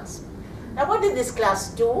this class. Now, what did this class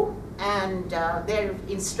do? And their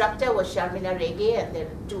instructor was Sharmila Rege, and there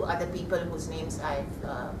are two other people whose names I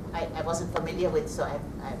wasn't familiar with, so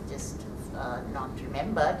I've just not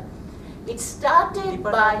remembered. It started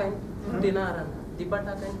by...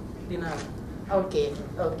 Okay,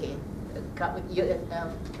 okay.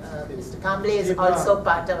 Mr. Kamble is also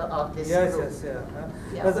part of this group.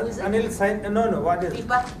 What is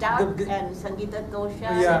Deepak Tak and Sangeeta Tosha.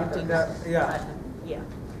 Yeah.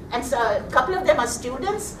 And so a couple of them are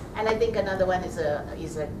students, and I think another one is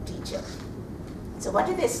a teacher. So what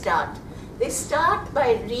do they start? They start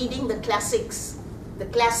by reading the classics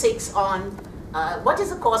on, what is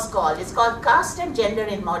the course called? It's called Caste and Gender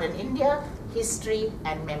in Modern India, History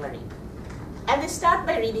and Memory. And they start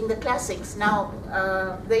by reading the classics. Now,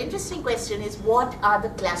 the interesting question is, what are the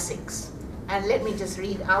classics? And let me just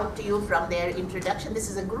read out to you from their introduction. This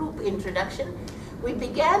is a group introduction. We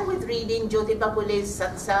began with reading Jyotiba Phule's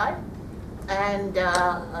Satsar, and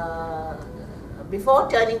before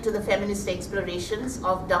turning to the feminist explorations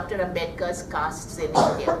of Dr. Ambedkar's Castes in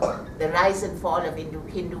India, the rise and fall of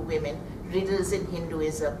Hindu women, riddles in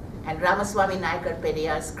Hinduism, and Ramaswamy Nayakar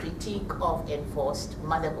Periyar's critique of enforced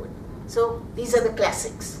motherhood. So these are the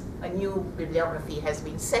classics. A new bibliography has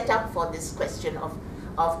been set up for this question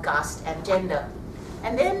of caste and gender.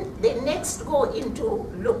 And then they next go into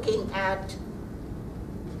looking at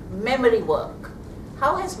memory work.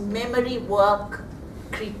 How has memory work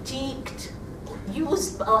critiqued,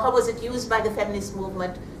 how was it used by the feminist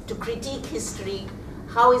movement to critique history?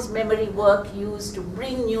 How is memory work used to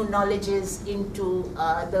bring new knowledges into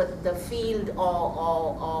the field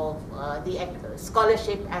of the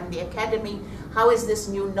scholarship and the academy? How is this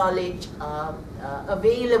new knowledge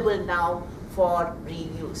available now for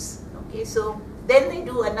reuse? Okay, so then they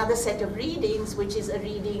do another set of readings, which is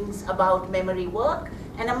readings about memory work.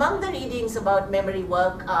 And among the readings about memory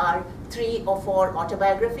work are 3 or 4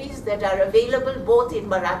 autobiographies that are available both in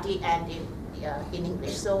Marathi and in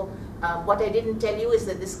English. So What I didn't tell you is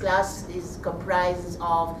that this class is comprised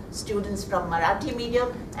of students from Marathi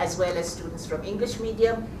medium as well as students from English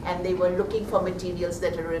medium, and they were looking for materials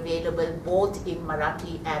that are available both in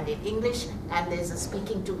Marathi and in English, and there's a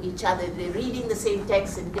speaking to each other. They're reading the same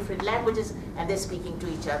texts in different languages and they're speaking to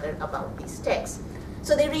each other about these texts.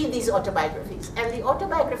 So they read these autobiographies, and the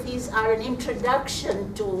autobiographies are an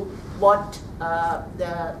introduction to what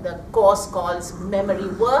the course calls memory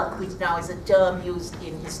work, which now is a term used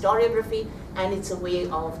in historiography, and it's a way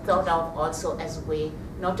of thought of also as a way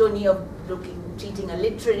not only of treating a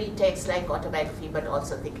literary text like autobiography, but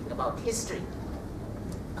also thinking about history.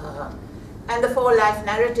 And the 4 life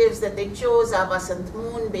narratives that they chose are Vasant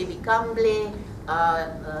Moon, Baby Kamble,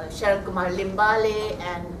 Sharad Kumar Limbale,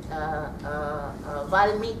 and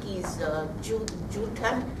Valmiki's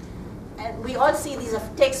Juthan. And we all see these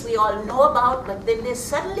texts we all know about, but then they're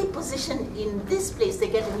suddenly positioned in this place. They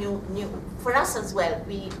get a new for us as well.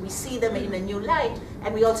 We see them in a new light,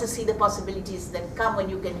 and we also see the possibilities that come when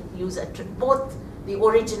you can use both the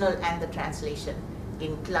original and the translation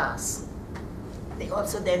in class. They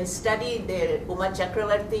also then studied their Uma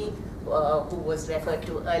Chakravarti, who was referred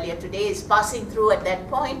to earlier today, is passing through at that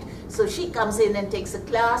point. So she comes in and takes a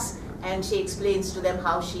class, and she explains to them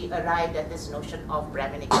how she arrived at this notion of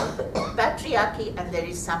Brahminical patriarchy, and there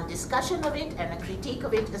is some discussion of it and a critique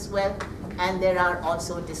of it as well. And there are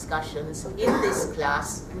also discussions in this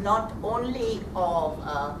class, not only of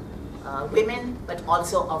women, but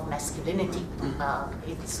also of masculinity.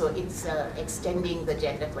 So it's extending the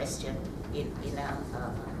gender question in a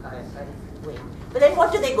way. But then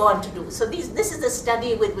what do they go on to do? So this is the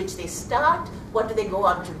study with which they start. What do they go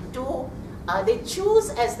on to do? They choose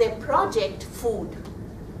as their project food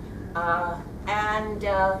and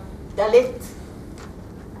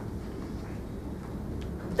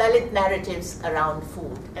Dalit narratives around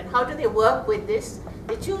food. And how do they work with this?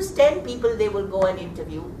 They choose 10 people they will go and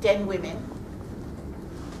interview, 10 women.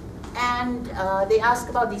 And they ask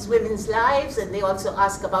about these women's lives, and they also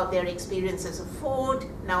ask about their experiences of food.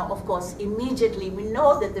 Now, of course, immediately we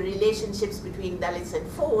know that the relationships between Dalits and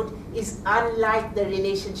food is unlike the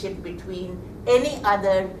relationship between any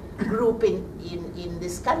other group in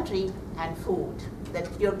this country and food. That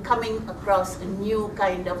you're coming across a new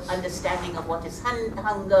kind of understanding of what is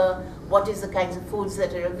hunger, what is the kinds of foods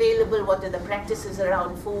that are available, what are the practices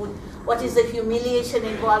around food, what is the humiliation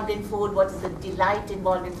involved in food, what is the delight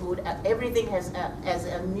involved in food. Everything has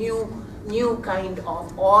a new kind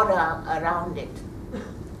of aura around it.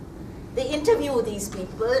 They interview these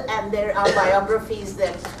people, and there are biographies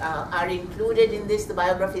that are included in this. The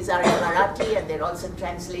biographies are in Marathi, and they're also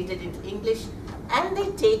translated into English. And they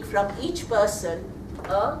take from each person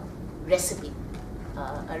a recipe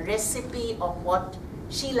of what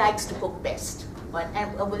she likes to cook best.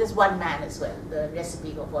 And there's one man as well, the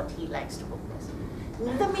recipe of what he likes to cook best.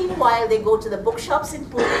 In the meanwhile, they go to the bookshops in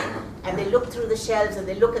Pune, and they look through the shelves, and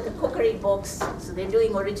they look at the cookery books. So they're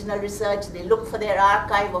doing original research. They look for their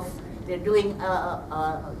archive of, they're doing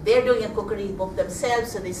a cookery book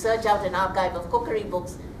themselves, so they search out an archive of cookery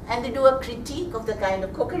books, and they do a critique of the kind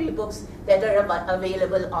of cookery books that are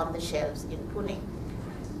available on the shelves in Pune.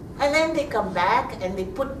 And then they come back and they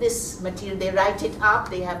put this material, they write it up,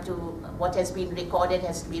 they have to, what has been recorded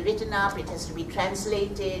has to be written up, it has to be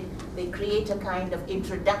translated, they create a kind of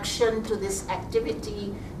introduction to this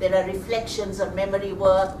activity. There are reflections on memory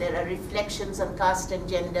work, there are reflections on caste and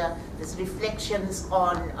gender, there's reflections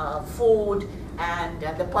on food and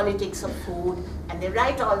the politics of food, and they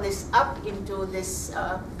write all this up into this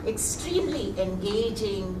extremely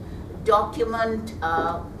engaging document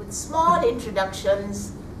with small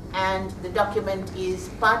introductions, and the document is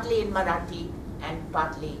partly in Marathi and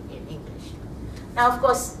partly in English. Now, of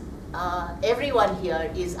course, everyone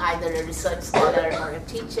here is either a research scholar or a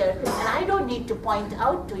teacher, and I don't need to point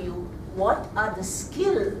out to you what are the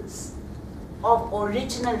skills of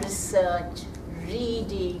original research,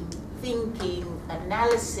 reading, thinking,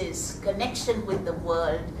 analysis, connection with the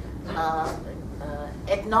world,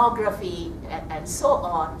 ethnography, and so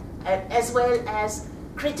on, as well as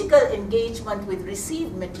critical engagement with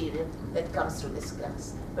received material that comes through this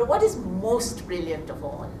class. But what is most brilliant of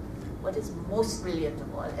all,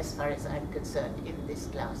 as far as I'm concerned in this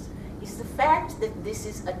class, is the fact that this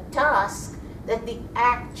is a task that the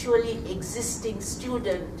actually existing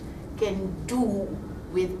student can do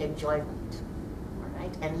with enjoyment, all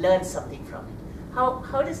right, and learn something from it.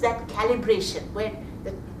 How does that calibration, where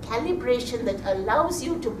the calibration that allows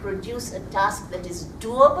you to produce a task that is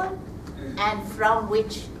doable and from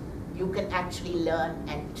which you can actually learn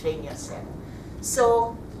and train yourself.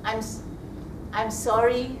 So I'm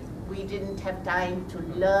sorry, we didn't have time to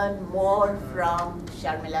learn more from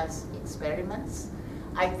Sharmila's experiments.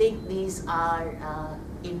 I think these are,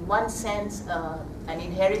 in one sense, an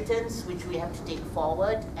inheritance which we have to take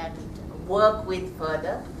forward and work with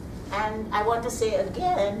further. And I want to say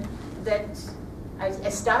again that I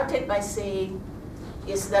started by saying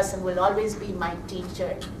Yesudasan will always be my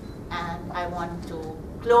teacher, and I want to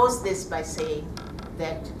close this by saying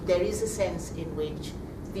that there is a sense in which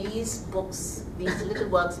these books, these little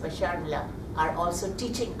works by Sharmila, are also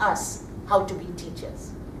teaching us how to be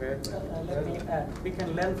teachers. Let me add, we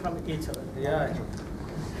can learn from each other. Yeah.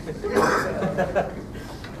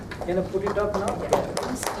 Can I put it up now?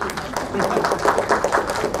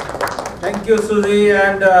 Thank you, Susie,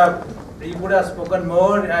 and you could have spoken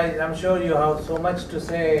more. I'm sure you have so much to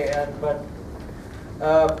say, and but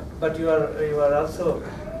you are also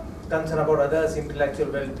concerned about others'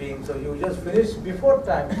 intellectual well-being. So you just finished before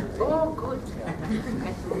time, Susie. Oh, good.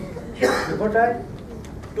 Before time?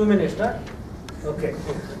 2 minutes, huh? Okay.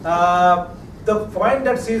 The point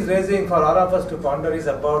that she is raising for all of us to ponder is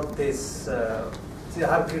about this,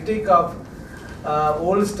 her critique of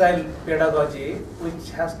old-style pedagogy,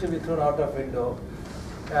 which has to be thrown out of window.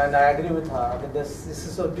 And I agree with her. I mean, this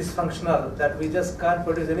is so dysfunctional that we just can't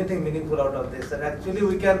produce anything meaningful out of this. And actually,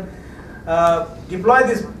 we can deploy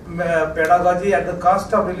this pedagogy at the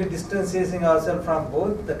cost of really distancing ourselves from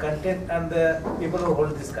both the content and the people who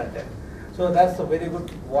hold this content. So that's a very good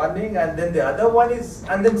warning. And then the other one is,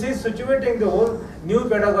 and then she is situating the whole new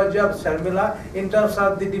pedagogy of Sharmila in terms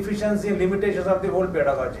of the deficiency and limitations of the old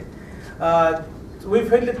pedagogy. We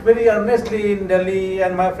feel it very earnestly in Delhi,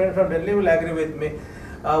 and my friend from Delhi will agree with me.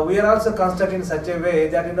 We are also constructed in such a way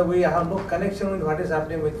that we have no connection with what is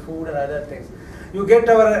happening with food and other things. You get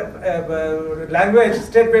our language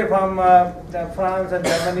straight away from France and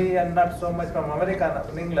Germany, and not so much from America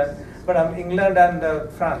and England, but England and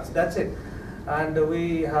France. That's it. And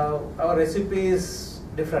we have our recipe is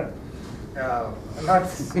different. Not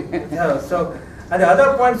yeah, so. And the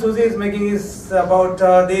other point Susie is making is about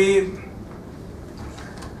the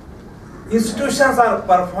institutions are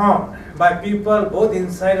performed by people both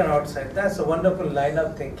inside and outside. That's a wonderful line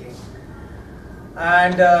of thinking.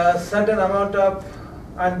 And certain amount of,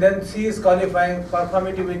 and then she is qualifying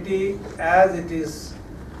performativity as it is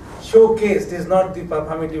showcased is not the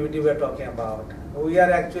performativity we are talking about. We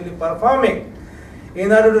are actually performing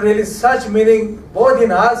in order to really search meaning both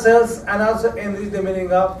in ourselves and also enrich the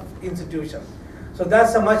meaning of institutions. So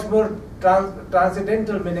that's a much more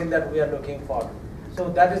transcendental meaning that we are looking for. So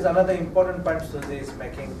that is another important point Susie is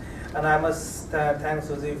making. And I must thank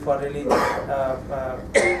Susie for really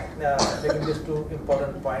making these two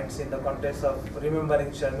important points in the context of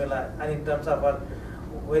remembering Sharmila and in terms of her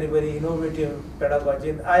very, very innovative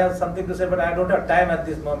pedagogy. I have something to say, but I don't have time at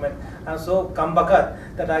this moment. I'm so kambakat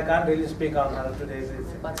that I can't really speak on her today.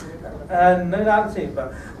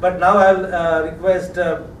 But now I'll request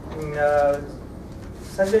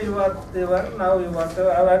Sanjay, you are now you want to.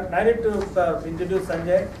 I need to introduce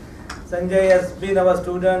Sanjay. Sanjay has been our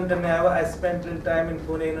student, and I spent little time in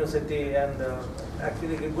Pune University, and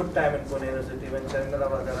actually a good time in Pune University when Sharmila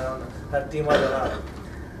was around, her team was around.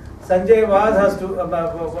 Sanjay was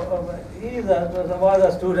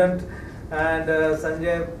a student, and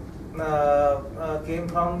Sanjay came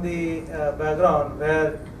from the background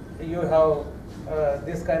where you have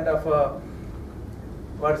this kind of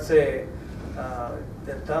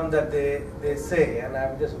the term that they say, and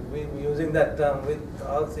I'm just using that term with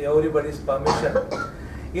everybody's permission.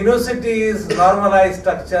 University is normalized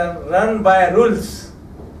structure run by rules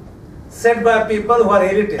set by people who are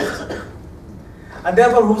elitist. And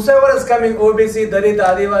therefore, whosoever is coming, OBC, Dalit,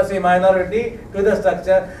 Adivasi, minority, to the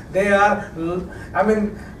structure, they are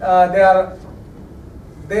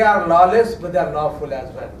lawless, but they are lawful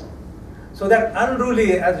as well. So that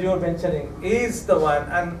unruly, as you were mentioning, is the one,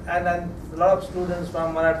 and a lot of students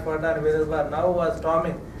from Marathwada and Vedasva now are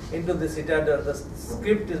storming into the citadel. The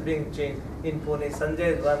script is being changed in Pune.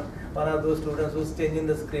 Sanjay is one of those students who's changing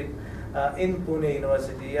the script in Pune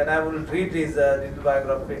University, and I will read his little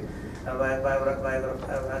biography,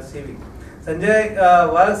 CV. Sanjay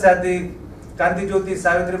works at the Krantijyoti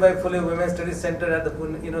Savitribai Phule Women's Studies Center at the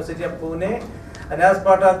University of Pune, and as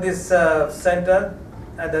part of this center,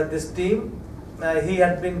 this team, he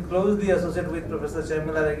had been closely associated with Professor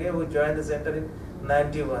Sharmila Rege, who joined the center in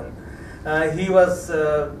 '91.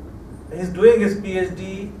 He's doing his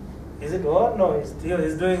PhD. Is it over? No, he's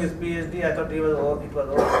doing his PhD. I thought it was over.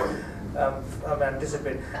 I'm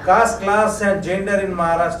anticipating. Caste, class, and gender in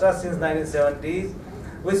Maharashtra since 1970s,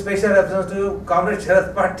 with special reference to Comrade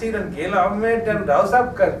Sharad Patil and Gail Ahmed and Rao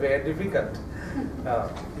Saab, very difficult.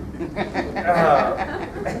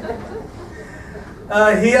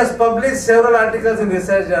 He has published several articles in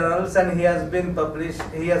research journals, and he has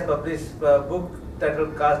published a book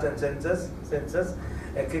titled Caste and Census,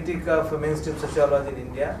 a critique of mainstream sociology in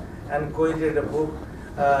India, and co-edited a book,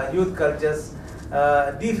 Youth Cultures,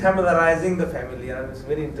 Defamiliarizing the Family, and it's a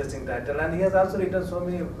very interesting title. And he has also written so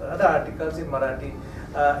many other articles in Marathi,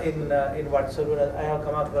 in WhatsApp. I have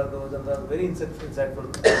come across those, and they are very insightful.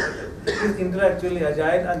 He is intellectually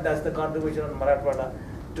agile, and that's the contribution of Marathwada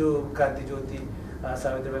to Krantijyoti,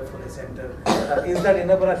 Savitribai Phule Center. Is that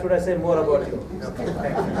enough, or should I say more about you? Okay,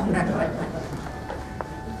 thank you.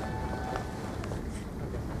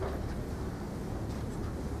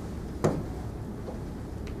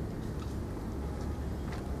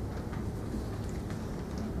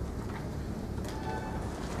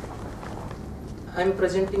 I am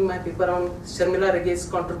presenting my paper on Sharmila Rege's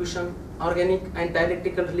contribution, organic and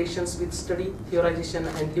dialectical relations with study, theorization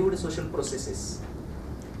and lived social processes.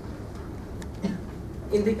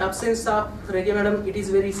 In the absence of Rege Madam, it is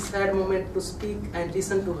a very sad moment to speak and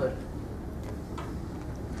listen to her.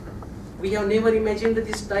 We have never imagined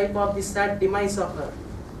this type of the sad demise of her.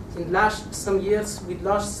 In last some years, we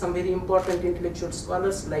lost some very important intellectual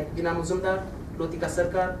scholars like Bina Muzumdar, Lotika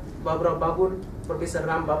Sarkar, Baburao Babul, Professor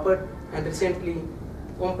Ram Bapat, and recently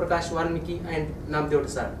Om Prakash Valmiki and Namdev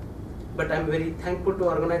Desai. But I am very thankful to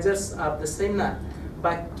organizers of the seminar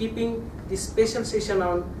by keeping this special session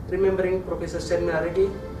on remembering Professor Sharmila Rege,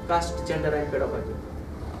 Caste, Gender and Pedagogy.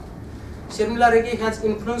 Sharmila Rege has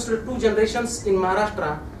influenced 2 generations in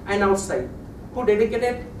Maharashtra and outside, who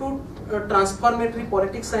dedicated to transformatory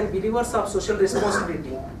politics and believers of social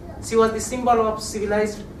responsibility. She was the symbol of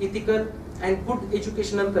civilized, ethical and good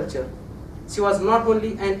educational culture. She was not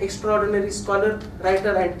only an extraordinary scholar,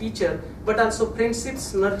 writer and teacher, but also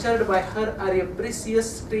friendships nurtured by her are a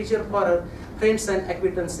precious treasure for her friends and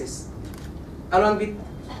acquaintances. Along with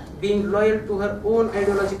being loyal to her own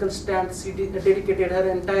ideological stand, she dedicated her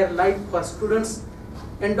entire life for students,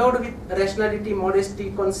 endowed with rationality,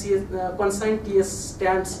 modesty, conscientious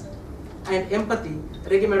stance and empathy.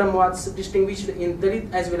 Rege Madam was distinguished in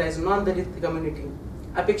Dalit as well as non-Dalit community.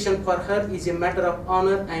 Affection for her is a matter of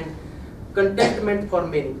honor and contentment for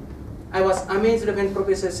many. I was amazed when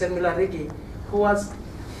Professor Sharmila Rege, who was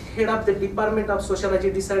head of the Department of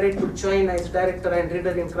Sociology, decided to join as director and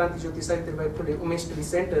reader in Krantijyoti Savitribai Phule Women's Studies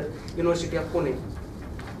Center, University of Pune.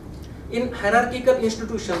 In hierarchical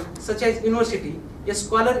institutions such as university, a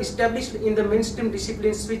scholar established in the mainstream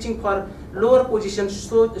discipline switching for lower positions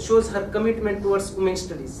shows her commitment towards women's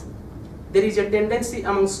studies. There is a tendency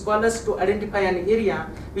among scholars to identify an area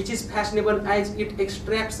which is fashionable as it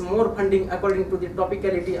extracts more funding according to the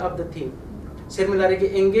topicality of the theme. Sharmila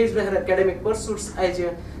Rege engaged her academic pursuits as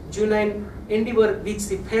a genuine endeavor which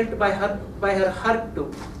she felt by her heart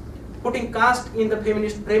to, putting caste in the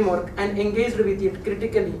feminist framework and engaged with it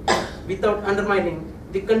critically without undermining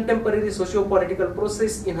the contemporary socio-political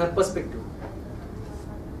process in her perspective.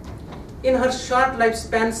 In her short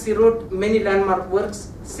lifespan, she wrote many landmark works.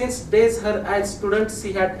 Since days her as student,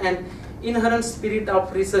 she had an inherent spirit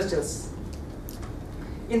of researchers.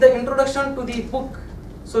 In the introduction to the book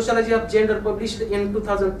Sociology of Gender, published in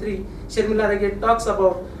 2003, Sharmila Rege talks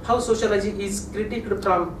about how sociology is critiqued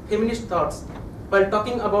from feminist thoughts. While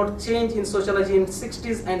talking about change in sociology in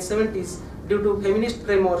 60s and 70s due to feminist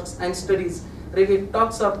frameworks and studies, Rege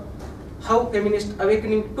talks of how feminist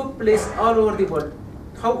awakening took place all over the world,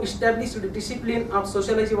 how established the discipline of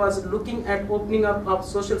sociology was looking at opening up of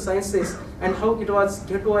social sciences, and how it was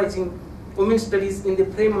ghettoizing women's studies in the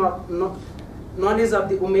framework knowledge of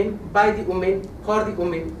the women, by the women, for the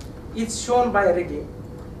women, is shown by Rege.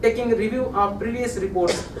 Taking a review of previous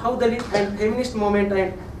reports, how the Dalit and feminist movement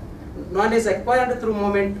and knowledge acquired through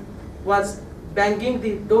movement was banging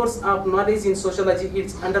the doors of knowledge in sociology,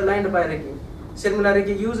 it's underlined by Rege. Sharmila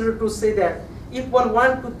Rege used to say that if one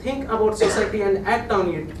wants to think about society and act on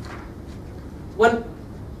it, one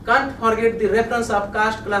can't forget the reference of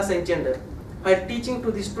caste, class and gender. While teaching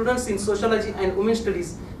to the students in sociology and women's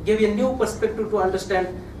studies, gave a new perspective to understand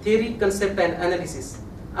theory, concept and analysis,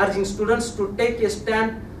 urging students to take a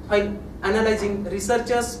stand while analyzing.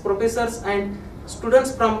 Researchers, professors and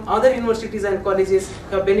students from other universities and colleges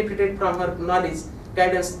have benefited from her knowledge,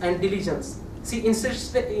 guidance and diligence. She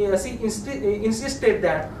insisted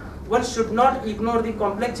that one should not ignore the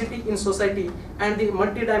complexity in society and the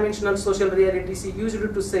multidimensional social reality. She used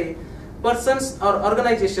to say, persons or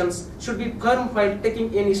organizations should be firm while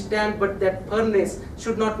taking any stand, but that firmness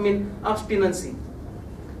should not mean obstinacy.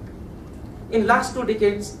 In last 2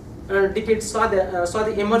 decades saw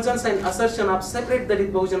the emergence and assertion of separate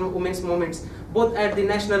Dalit Bahujan women's movements, both at the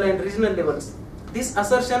national and regional levels. This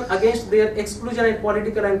assertion against their exclusion in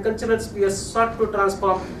political and cultural spheres sought to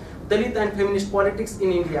transform Dalit and feminist politics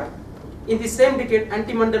in India. In the same decade,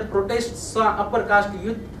 anti-Mandal protests saw upper caste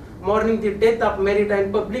youth mourning the death of merit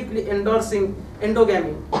and publicly endorsing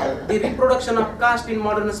endogamy. The reproduction of caste in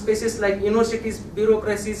modern spaces like universities,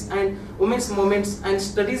 bureaucracies, and women's movements and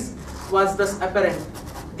studies was thus apparent.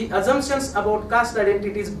 The assumptions about caste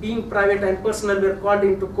identities being private and personal were called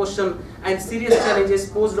into question, and serious challenges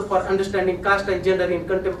posed for understanding caste and gender in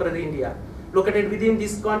contemporary India. Located within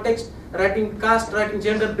this context, Writing Caste, Writing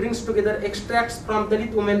Gender brings together extracts from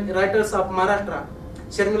Dalit women writers of Maharashtra.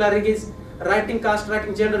 Sharmila Rege's Writing Caste,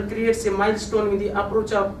 Writing Gender creates a milestone in the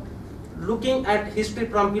approach of looking at history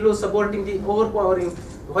from below, subverting the overpowering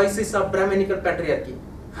voices of Brahmanical patriarchy.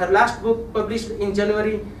 Her last book, published in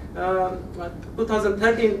January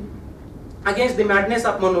 2013, Against the Madness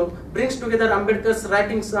of Manu, brings together Ambedkar's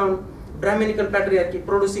writings on Brahmanical patriarchy,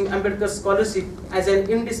 producing Ambedkar's scholarship as an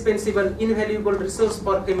indispensable, invaluable resource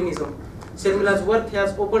for feminism. Sharmila's work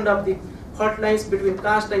has opened up the hot lines between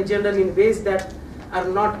caste and gender in ways that are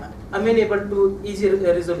not amenable to easy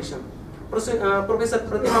resolution. Professor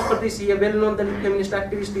Pratima Pardesi, a well-known feminist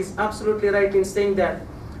activist, is absolutely right in saying that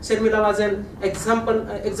Sharmila was an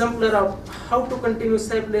exemplar of how to continue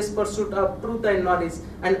selfless pursuit of truth and knowledge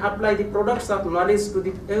and apply the products of knowledge to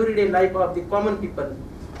the everyday life of the common people.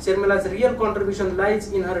 Sharmila's real contribution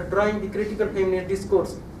lies in her drawing the critical feminist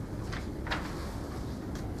discourse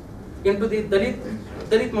into the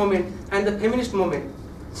Dalit movement and the feminist movement.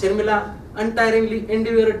 Sharmila untiringly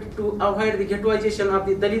endeavored to avoid the ghettoization of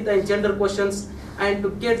the Dalit and gender questions and to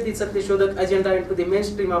get the Satyashodak agenda into the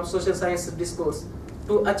mainstream of social science discourse.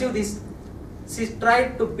 To achieve this, she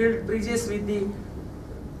tried to build bridges with the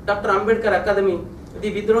Dr. Ambedkar Academy,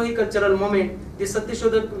 the Vidrohi cultural movement, the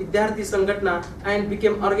Satyashodak Vidyarthi Sangatna, and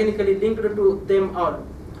became organically linked to them all,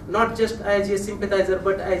 not just as a sympathizer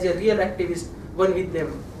but as a real activist, one with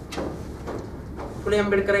them. Phule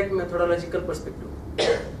Ambedkarite methodological perspective.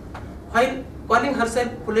 While calling herself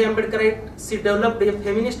Phule Ambedkarite, she developed a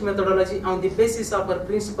feminist methodology on the basis of her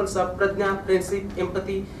principles of prajna, friendship,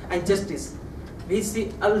 empathy, and justice, which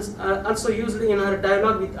she also used in her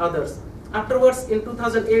dialogue with others. Afterwards, in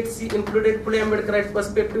 2008, she included Phule Ambedkarite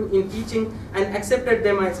perspective in teaching and accepted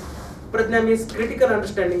them as prajna means critical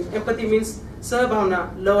understanding, empathy means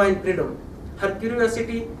sahabhavna, love and freedom. Her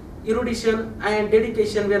curiosity, erudition, and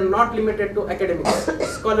dedication were not limited to academics.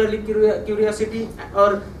 Scholarly curiosity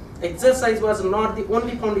or exercise was not the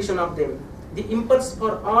only foundation of them. The impulse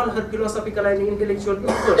for all her philosophical and intellectual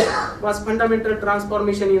efforts was fundamental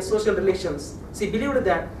transformation in social relations. She believed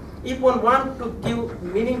that if one wants to give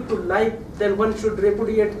meaning to life, then one should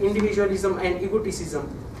repudiate individualism and egoticism.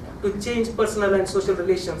 To change personal and social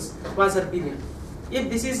relations was her belief.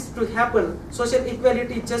 If this is to happen, social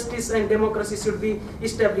equality, justice, and democracy should be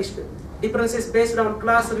established. Differences based on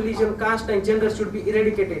class, religion, caste, and gender should be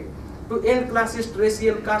eradicated. To end classist,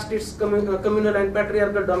 racial, casteist, communal, and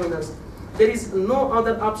patriarchal dominance, there is no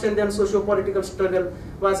other option than socio-political struggle,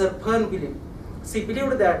 was her firm belief. She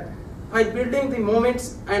believed that while building the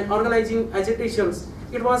movements and organizing agitations,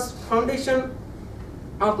 it was foundation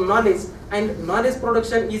of knowledge, and knowledge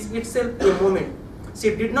production is itself a movement.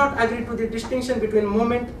 She did not agree to the distinction between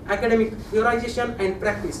movement, academic theorization, and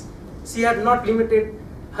practice. She had not limited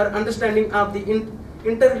her understanding of the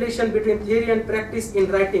interrelation between theory and practice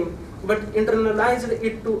in writing, but internalized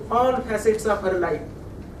it to all facets of her life.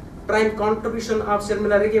 Prime contribution of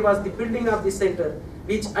Sharmila Rege was the building of the center,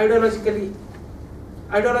 which ideological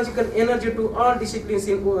energy to all disciplines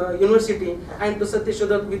in university and to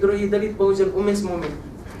Satyashodak Vidrohi Dalit Bahujan women's movement.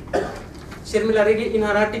 Sharmila Rege, in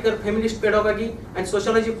her article Feminist Pedagogy and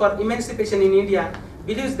Sociology for Emancipation in India,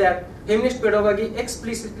 believes that feminist pedagogy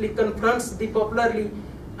explicitly confronts the popularly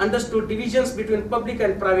understood divisions between public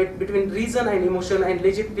and private, between reason and emotion, and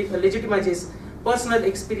legitimizes personal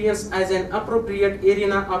experience as an appropriate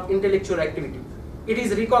arena of intellectual activity. It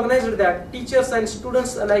is recognized that teachers and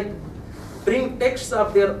students alike bring texts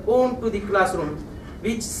of their own to the classroom,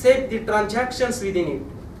 which shape the transactions within it.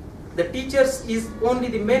 The teacher is only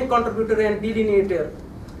the main contributor and delineator,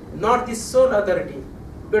 not the sole authority.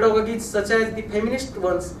 Pedagogies such as the feminist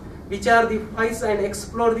ones, which are the voice and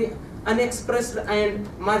explore the unexpressed and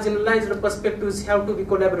marginalized perspectives, have to be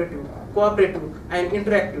collaborative, cooperative, and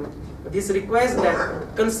interactive. This requires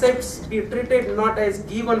that concepts be treated not as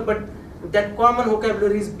given, but that common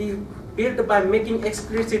vocabularies be built by making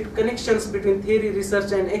explicit connections between theory,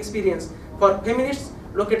 research, and experience. For feminists,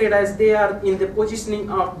 located as they are in the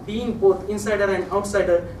positioning of being both insider and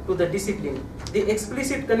outsider to the discipline, the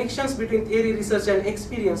explicit connections between theory, research, and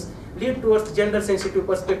experience lead towards gender-sensitive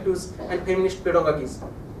perspectives and feminist pedagogies.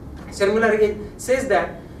 Sharmila Rege says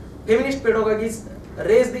that feminist pedagogies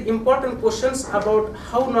raise the important questions about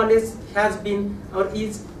how knowledge has been or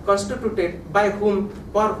is constituted, by whom,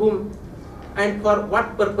 and for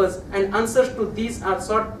what purpose, and answers to these are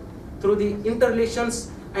sought through the interrelations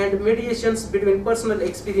and mediations between personal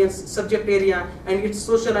experience, subject area, and its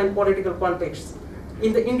social and political context.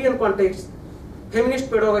 In the Indian context, feminist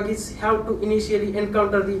pedagogies have to initially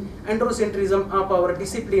encounter the androcentrism of our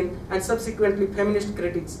discipline and subsequently feminist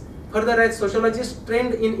critics. Further, as sociologists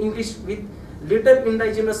trained in English with little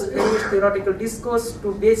indigenous feminist theoretical discourse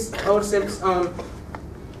to base ourselves on,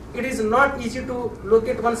 it is not easy to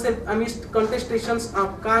locate oneself amidst contestations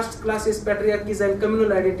of caste, classes, patriarchies, and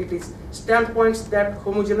communal identities. Standpoints that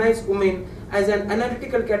homogenize women as an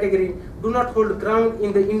analytical category do not hold ground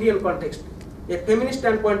in the Indian context. A feminist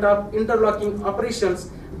standpoint of interlocking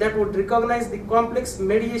operations that would recognize the complex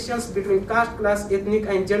mediations between caste, class, ethnic,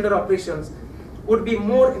 and gender operations would be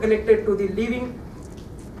more connected to the living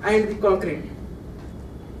and the concrete.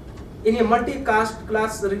 In a multi-caste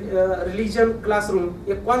class religion classroom,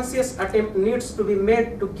 a conscious attempt needs to be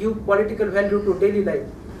made to give political value to daily life.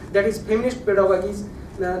 That is, feminist pedagogies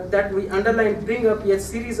that we underline bring up a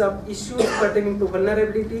series of issues pertaining to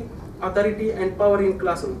vulnerability, authority, and power in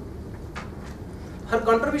classroom. Her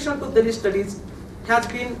contribution to Dalit studies has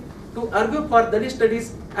been to argue for Dalit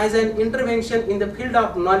studies as an intervention in the field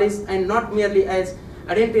of knowledge and not merely as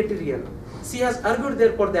identitarian. She has argued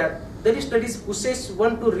therefore that Dalit studies pushes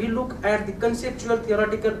one to relook at the conceptual,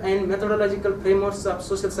 theoretical, and methodological frameworks of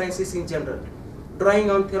social sciences in general, drawing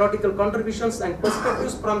on theoretical contributions and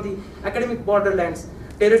perspectives from the academic borderlands,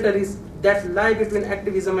 territories that lie between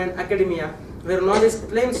activism and academia, where knowledge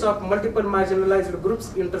claims of multiple marginalized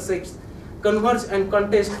groups intersect, converge, and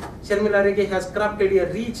contest. Sharmila Rege has crafted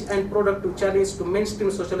a rich and productive challenge to mainstream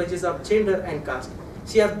sociologies of gender and caste.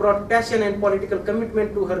 She has brought passion and political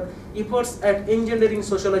commitment to her efforts at engendering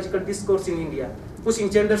sociological discourse in India, pushing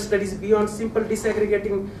gender studies beyond simple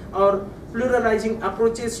disaggregating or pluralizing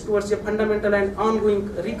approaches towards a fundamental and ongoing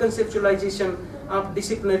reconceptualization of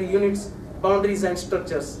disciplinary units, boundaries, and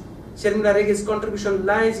structures. Sharmila Rege's contribution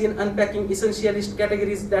lies in unpacking essentialist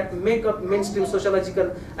categories that make up mainstream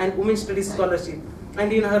sociological and women's studies scholarship,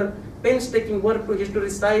 and in her painstaking work to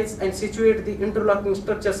historicize and situate the interlocking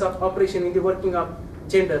structures of operation in the working of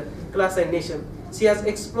gender, class, and nation. She has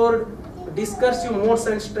explored discursive modes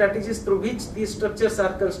and strategies through which these structures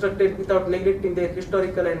are constructed without neglecting their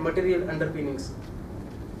historical and material underpinnings.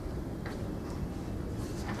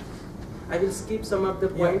 I will skip some of the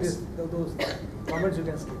points. Yeah, those comments you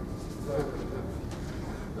can skip.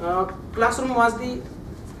 Classroom was the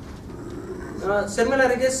Sharmila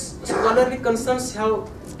Rege's scholarly concerns have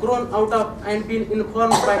grown out of and been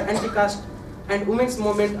informed by anti-caste and women's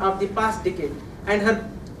movement of the past decade, and her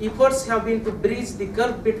efforts have been to bridge the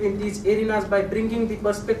gulf between these arenas by bringing the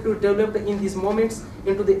perspective developed in these moments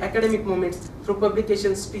into the academic moments through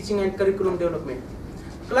publications, teaching, and curriculum development.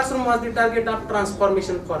 Classroom was the target of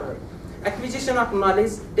transformation for her. Acquisition of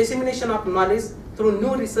knowledge, dissemination of knowledge through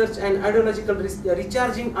new research, and ideological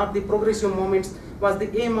recharging of the progressive movements was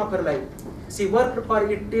the aim of her life. She worked for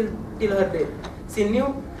it till her death. She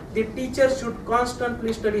knew the teacher should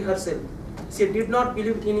constantly study herself. She did not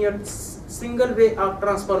believe in a single way of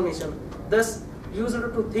transformation, thus used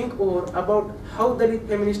to think over about how the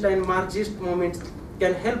feminist and Marxist movements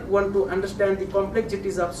can help one to understand the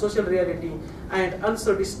complexities of social reality and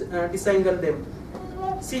also disentangle them.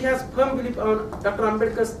 She has firm belief on Dr.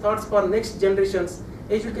 Ambedkar's thoughts for next generations.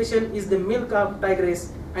 Education is the milk of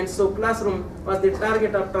tigress, and so classroom was the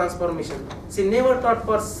target of transformation. She never taught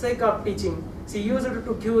for sake of teaching. She used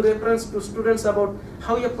to give reference to students about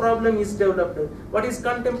how a problem is developed, what is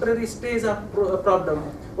contemporary stage of problem,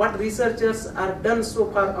 what researchers are done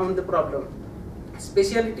so far on the problem.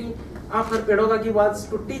 Speciality of her pedagogy was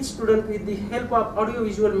to teach students with the help of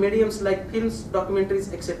audiovisual mediums like films,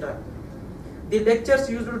 documentaries, etc. The lectures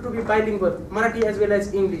used to be bilingual, Marathi as well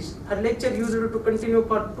as English. Her lecture used to continue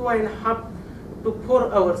for 2.5 to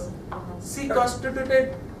 4 hours. She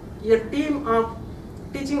constituted a team of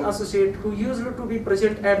teaching associate who used to be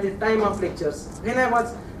present at the time of lectures. When I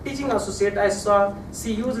was teaching associate, I saw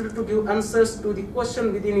she used to give answers to the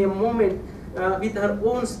question within a moment with her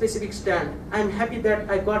own specific stand. I am happy that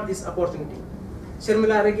I got this opportunity.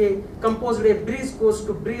 Sharmila Rege composed a bridge course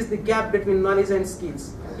to bridge the gap between knowledge and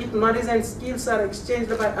skills. If knowledge and skills are exchanged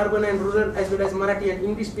by urban and rural as well as Marathi and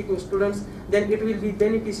English speaking students, then it will be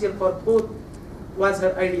beneficial for both, was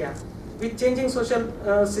her idea. With changing social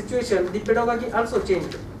situation, the pedagogy also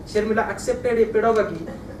changed. Sharmila accepted a pedagogy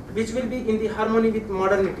which will be in the harmony with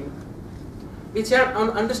modernity. which had an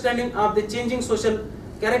understanding of the changing social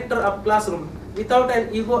character of classroom without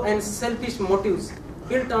an ego and selfish motives,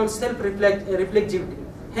 built on self-reflexivity.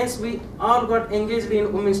 Hence, we all got engaged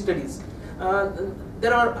in women's studies.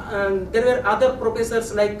 There were other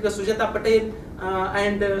professors like Sujata Patel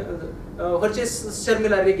and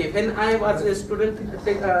Sharmila Rege. When I was a student,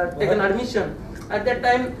 taken admission, at that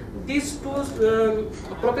time, these two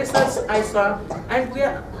professors I saw, and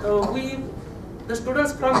the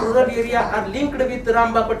students from rural area are linked with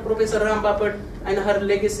Professor Ram Bapat and her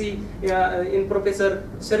legacy in Professor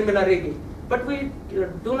Sharmila Rege. But we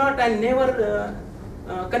do not and never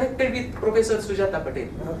connected with Professor Sujata Patel.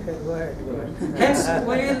 Okay, go ahead.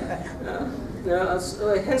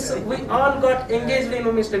 Hence, we all got engaged in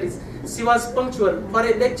women's studies. She was punctual. For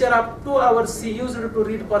a lecture of 2 hours, she used to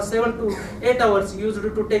read for 7 to 8 hours, used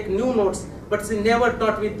to take new notes, but she never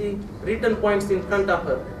taught with the written points in front of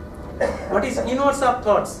her. What is inwards of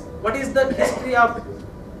thoughts? What is the history of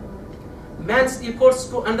man's efforts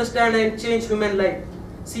to understand and change human life?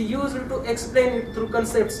 She used to explain it through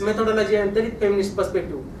concepts, methodology, and Dalit feminist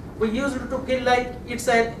perspective. We used to feel like it's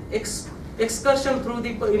an excursion through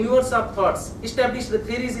the universe of thoughts. Established the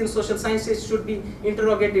theories in social sciences should be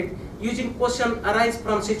interrogated using questions arise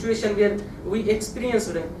from situation where we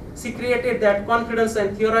experienced them. She created that confidence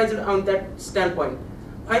and theorized on that standpoint.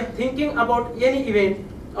 While thinking about any event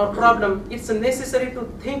or problem, it's necessary to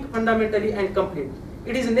think fundamentally and complete.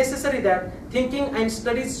 It is necessary that thinking and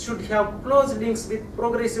studies should have close links with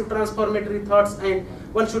progressive transformatory thoughts, and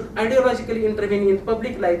one should ideologically intervene in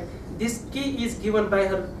public life. This key is given by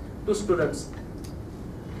her to students.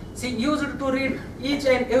 She used to read each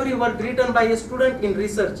and every word written by a student in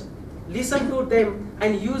research, listen to them,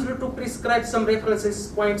 and used to prescribe some references,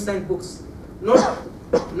 points, and books.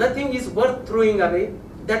 Nothing is worth throwing away,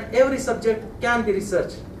 that every subject can be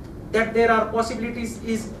researched, that there are possibilities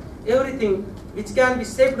is everything which can be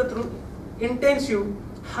saved through intensive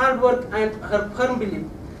hard work and her firm belief.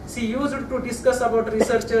 She used to discuss about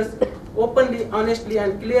researchers openly, honestly,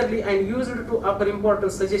 and clearly, and used to offer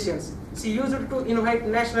important suggestions. She used to invite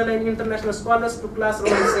national and international scholars to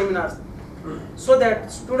classroom and seminars so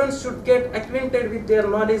that students should get acquainted with their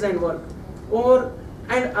knowledge and work. Over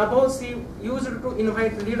and above, she used to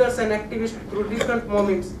invite leaders and activists through different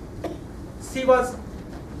moments. She was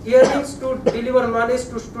yearnings to deliver knowledge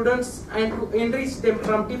to students and to enrich them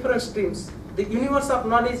from different streams. The universe of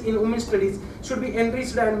knowledge in women's studies should be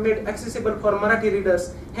enriched and made accessible for Marathi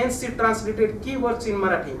readers. Hence, she translated key works in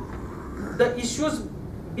Marathi. The issues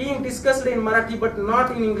being discussed in Marathi but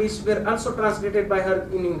not in English were also translated by her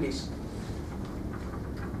in English.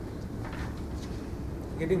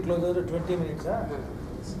 Getting closer to 20 minutes, huh?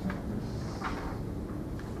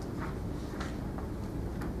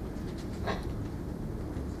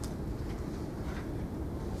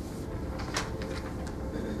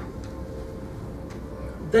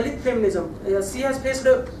 Dalit feminism, she has faced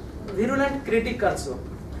a virulent critique also.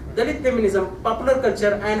 Dalit feminism, popular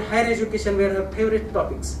culture, and higher education were her favorite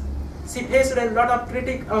topics. She faced a lot of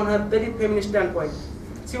critique on her Dalit feminist standpoint.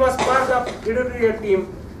 She was part of editorial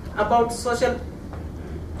team about social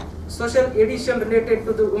edition related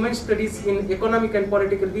to the women's studies in Economic and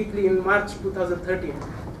Political Weekly in March 2013.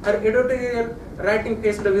 Her editorial writing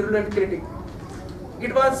faced a virulent critique.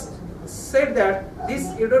 It was said that this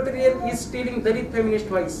editorial is stealing Dalit feminist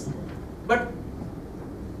voice, but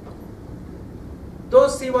though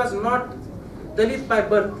she was not Dalit by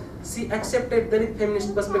birth, she accepted Dalit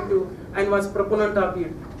feminist perspective and was proponent of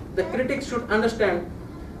it. The critics should understand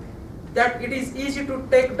that it is easy to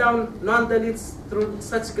take down non-Dalits through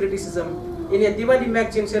such criticism. In a Diwali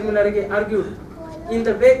magazine, Sharmila Rege argued, in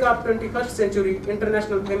the wake of 21st century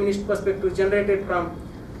international feminist perspective generated from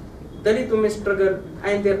Dalit women's struggle,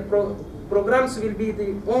 and their programs will be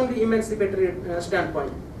the only emancipatory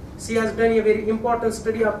standpoint. She has done a very important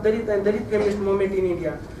study of Dalit and Dalit feminist movement in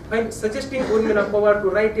India. By suggesting Urmila Pawar to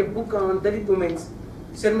write a book on Dalit women,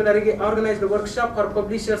 Sharmila Rege organized a workshop for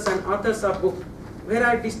publishers and authors of book, where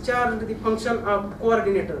I discharged the function of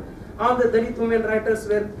coordinator. All the Dalit women writers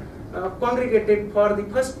were congregated for the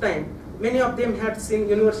first time. Many of them had seen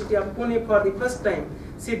University of Pune for the first time.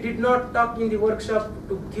 She did not talk in the workshop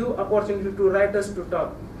to give opportunity to writers to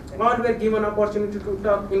talk. All were given opportunity to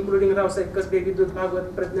talk, including Rao Said Kasbe, Vidut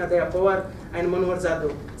Bhagwat, Pratnya Daya Pawar, and Manohar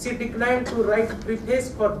Jadhav. She declined to write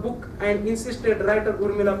preface for book and insisted writer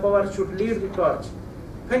Urmila Pawar should lead the torch.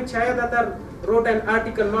 When Chaya Datar wrote an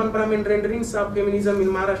article, Non-Brahmin Renderings of Feminism in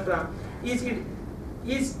Maharashtra, is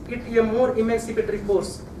it a more emancipatory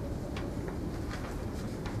force?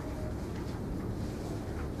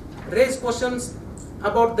 Raised questions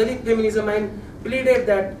about Dalit feminism and pleaded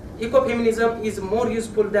that ecofeminism is more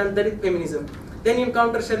useful than Dalit feminism. Then in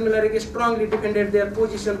counter, Sharmila Rege strongly defended their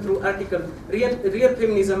position through article Real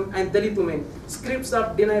Feminism and Dalit Women, Scripts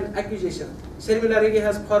of Denial Accusation. Sharmila Rege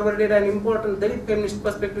has forwarded an important Dalit feminist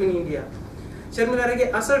perspective in India. Sharmila Rege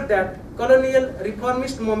asserted that colonial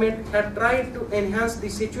reformist movement had tried to enhance the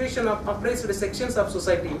situation of oppressed sections of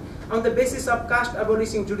society on the basis of caste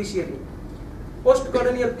abolishing judiciary.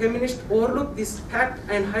 Post-colonial feminists overlooked this fact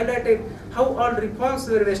and highlighted how all reforms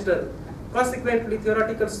were Western. Consequently,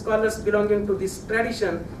 theoretical scholars belonging to this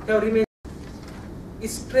tradition have remained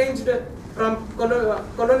estranged from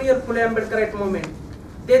colonial Phule Ambedkarite movement.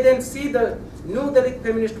 They then see the new Dalit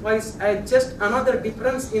feminist voice as just another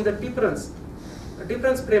difference in the difference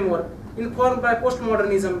framework informed by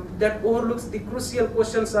postmodernism that overlooks the crucial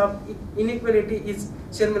questions of inequality is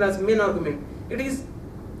Sharmila's main argument. It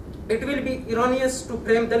will be erroneous to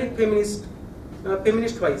frame Dalit feminist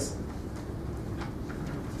voice.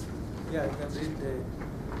 Yeah, you can read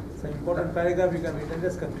some important paragraph, you can read and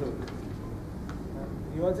just conclude.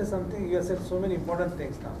 You want to say something? You have said so many important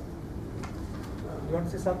things now. You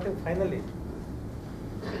want to say something finally?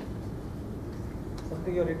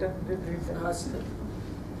 Something you written?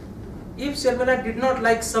 If Sharmila did not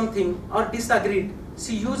like something or disagreed,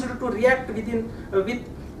 she used to react with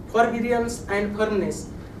forbearance and firmness.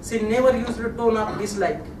 She never used a tone of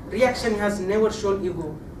dislike. Reaction has never shown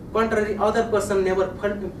ego. Contrary, other person never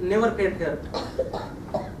felt hurt.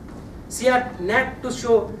 She had knack to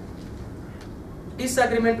show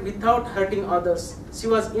disagreement without hurting others. She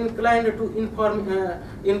was inclined to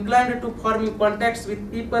forming contacts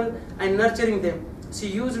with people and nurturing them. She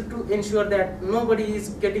used to ensure that nobody is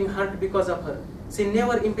getting hurt because of her. She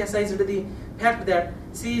never emphasized the fact that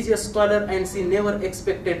she is a scholar and she never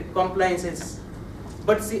expected compliances.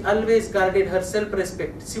 But she always guarded her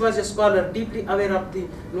self-respect. She was a scholar deeply aware of the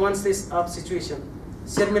nuances of situation.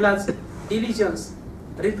 Sharmila's diligence,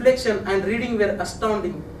 reflection and reading were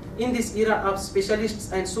astounding. In this era of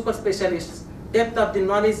specialists and super specialists, depth of the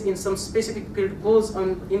knowledge in some specific field goes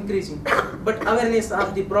on increasing, but awareness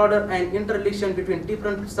of the broader and interrelation between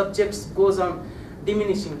different subjects goes on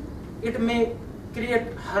diminishing. It may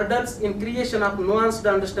create hurdles in creation of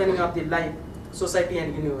nuanced understanding of the life, society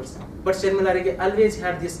and universe. But Sharmila Rege always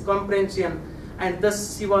had this comprehension, and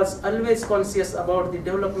thus she was always conscious about the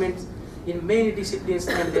developments in many disciplines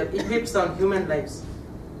and their effects on human lives.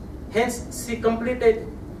 Hence, she contemplated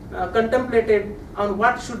on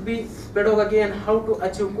what should be pedagogy and how to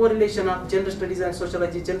achieve correlation of gender studies and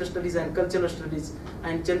sociology, gender studies and cultural studies,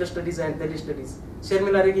 and gender studies and Dalit studies.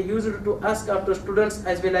 Sharmila Rege used to ask after students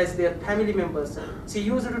as well as their family members. She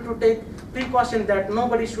used to take precaution that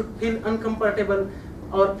nobody should feel uncomfortable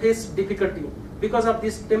or face difficulty. Because of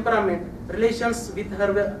this temperament, relations with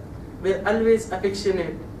her were always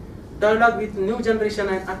affectionate. Dialogue with new generation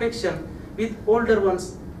and affection with older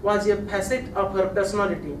ones was a facet of her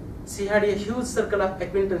personality. She had a huge circle of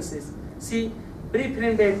acquaintances. She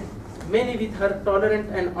befriended many with her tolerant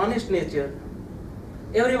and honest nature.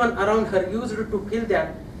 Everyone around her used to feel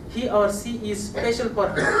that he or she is special for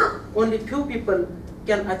her. Only few people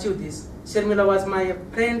can achieve this. Sharmila was my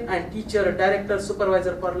friend and teacher, director,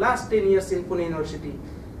 supervisor for last 10 years in Pune University.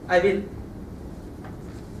 I will.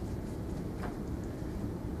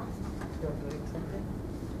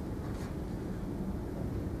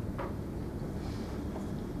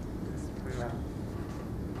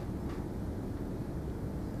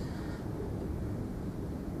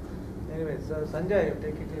 Anyway, so Sanjay, you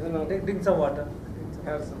take it. Drink some water.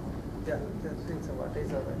 Have some. Yeah, just drink some water.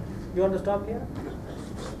 It's all right. You want to stop here?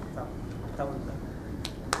 No. I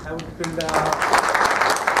would fill the.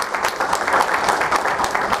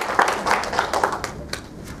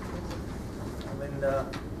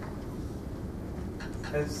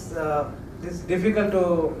 It's difficult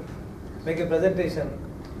to make a presentation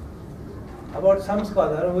about some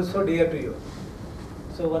scholar who is so dear to you.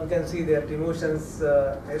 So one can see their emotions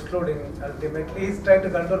exploding. Ultimately, he's trying to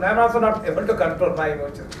control. I'm also not able to control my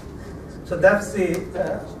emotions. So that's the.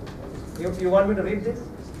 You want me to read this?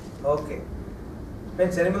 Okay. When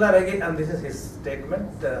Sharmila Rege, and this is his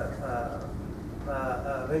statement.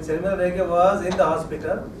 When Sharmila Rege was in the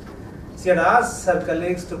hospital, she had asked her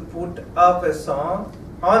colleagues to put up a song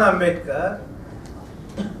on Ambedkar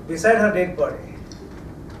beside her dead body.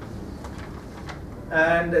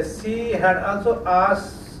 And she had also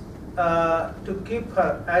asked to keep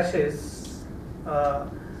her ashes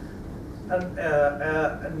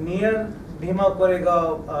near Bhima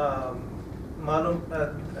Koregaon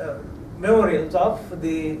memorials of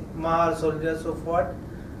the Mahar soldiers who fought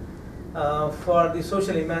for the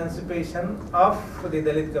social emancipation of the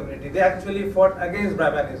Dalit community. They actually fought against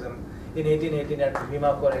Brahmanism in 1818 at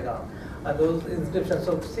Bhima Koregaon. those inscriptions.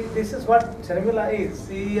 So see, this is what Sharmila is.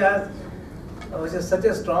 She has which is such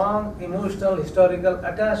a strong emotional, historical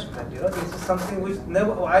attachment. This is something which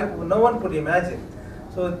no one could imagine.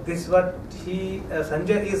 So this is what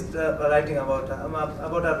Sanjay is writing about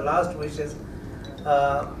our last wishes.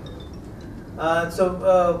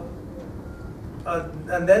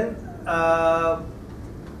 And then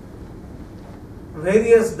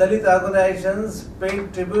various Dalit organizations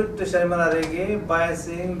paid tribute to Sharmila Rege by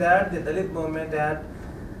saying that the Dalit movement had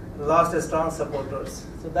lost a strong supporters.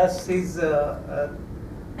 So that's his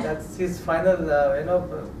final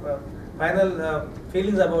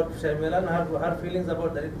feelings about Sharmila and her feelings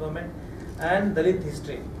about Dalit movement and Dalit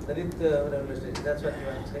history, Dalit revolution. That's what you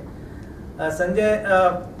want to say.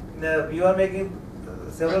 Sanjay, you are making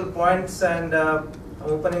several points and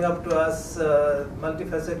opening up to us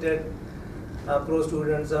multifaceted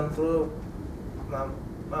pro-students and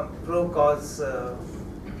pro-cause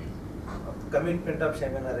commitment of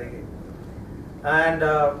Sharmila Rege. And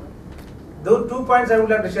those 2 points I would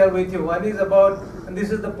like to share with you. One is about, and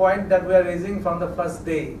this is the point that we are raising from the first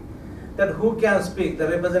day, that who can speak, the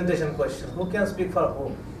representation question, who can speak for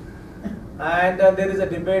whom? And there is a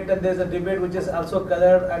debate, and there is a debate which is also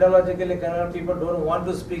colored, ideologically colored. People don't want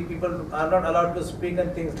to speak, people are not allowed to speak,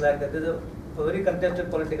 and things like that. There is a very contested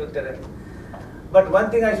political terrain. But one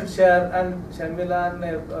thing I should share, and Sharmila and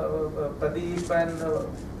Pradeep and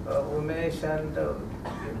Umesh and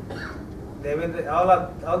Devendra,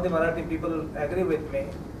 all the Marathi people agree with me.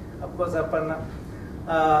 Of course, Aparna,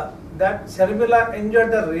 that Sharmila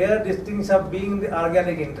enjoyed the rare distinction of being the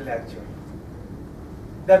organic intellectual.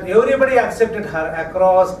 That everybody accepted her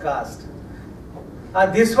across caste.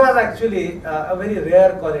 And this was actually a very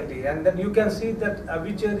rare quality. And then you can see that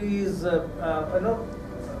obituary is,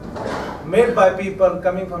 made by people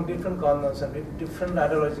coming from different corners and with different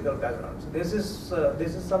ideological backgrounds. This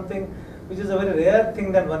is something which is a very rare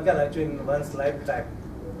thing that one can achieve in one's lifetime.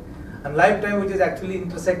 And lifetime which is actually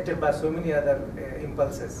intersected by so many other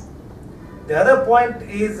impulses. The other point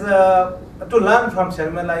is to learn from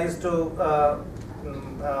Sharmila is to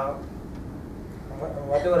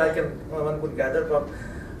whatever one could gather from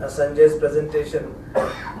Sanjay's presentation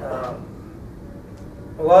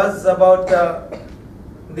was about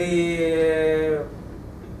the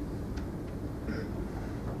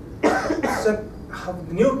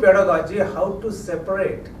new pedagogy, how to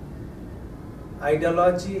separate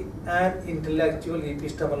ideology and intellectual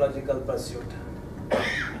epistemological pursuit.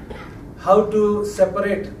 How to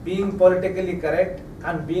separate being politically correct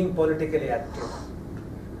and being politically active.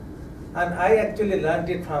 And I actually learned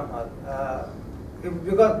it from her.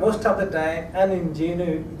 Because most of the time, and in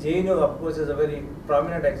JNU of course is a very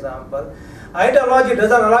prominent example, ideology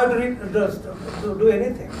doesn't allow you to do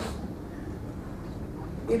anything.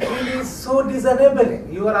 It really is so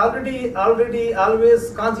disabling. You are already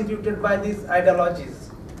always constituted by these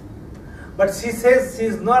ideologies. But she says she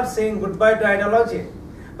is not saying goodbye to ideology.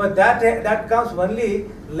 But that comes only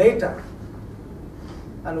later.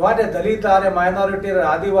 And what a Dalit or a minority or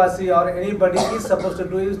Adivasi or anybody is supposed to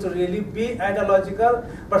do is to really be ideological,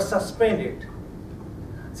 but suspend it.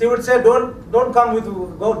 She would say, don't come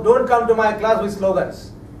to my class with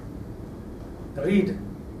slogans. Read.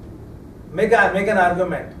 Make an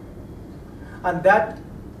argument. And that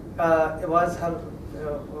was her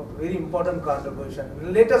very important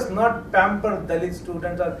contribution. Let us not pamper Dalit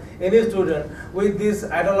students or any student with these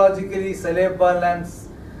ideologically syllable and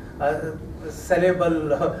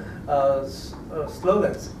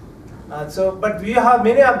slogans. But we have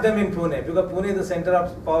many of them in Pune, because Pune is the center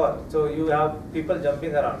of power. So you have people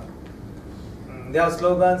jumping around. They have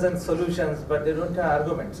slogans and solutions, but they don't have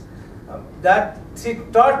arguments. That she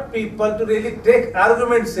taught people to really take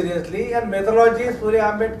arguments seriously, and methodology is Phule,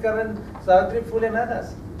 Ambedkar and Savitribai, Phule and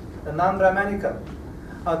others, the non-Brahmanical.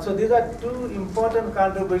 So these are two important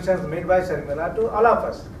contributions made by Sharmila to all of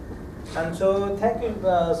us. And so thank you,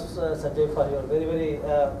 Sanjay, for your very, very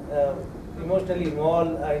emotionally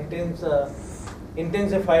involved,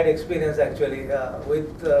 intensified experience actually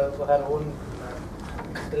with her own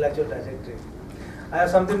intellectual trajectory. I have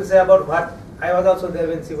something to say about what I was also there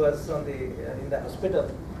when she was in the hospital.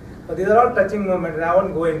 But these are all touching moments, and I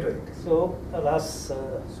won't go into it. So last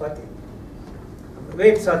Swathy.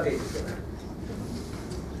 Wait, Swathy.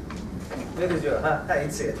 Where is your?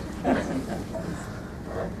 It's here.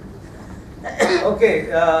 Okay,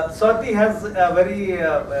 Swathy has a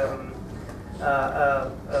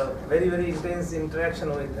very intense interaction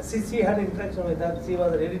with her. She had interaction with her. She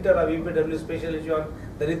was the editor of EPW special issue on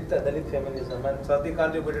Dalit feminism, and Swathy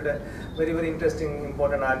contributed a very interesting,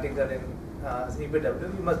 important article in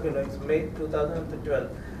EPW. You must be knowing, it's May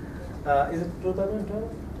 2012. Is it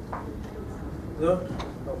 2012? Good?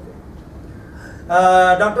 Okay.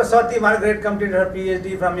 Dr. Swathy Margaret completed her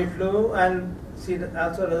PhD from EFLU, and she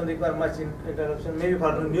also doesn't require much introduction. Maybe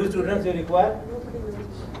for new students you require?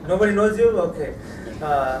 Nobody knows you? Okay.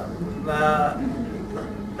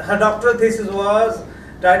 Her doctoral thesis was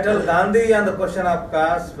titled Gandhi and the Question of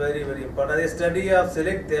Caste, very, very important. A study of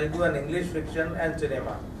select Telugu and English fiction and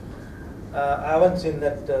cinema. I haven't seen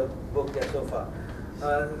that book yet so far.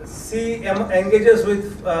 She engages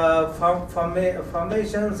with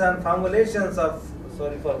formations and formulations of,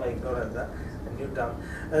 sorry for my ignorance, new term.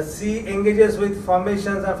 She engages with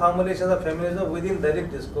formations and formulations of feminism within Dalit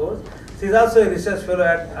discourse. She is also a research fellow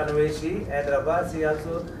at Anveshi, Hyderabad. She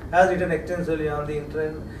also has written extensively on the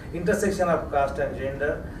intersection of caste and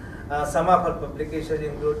gender. Some of her publications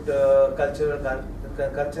include cultural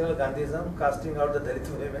Gandhism, casting out the Dalit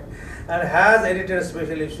women, and has edited a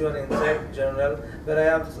special issue on Insight Journal,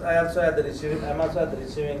 where I also at the receiving. I'm also at the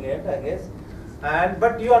receiving end, I guess.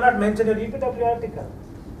 But you are not mentioned your EPW article.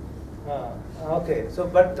 Okay, so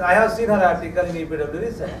but I have seen her article in EPW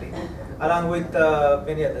recently, along with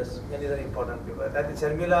many other important people. That is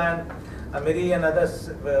Sharmila and Mary and others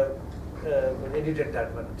edited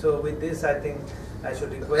that one. So with this, I think I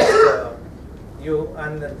should request you,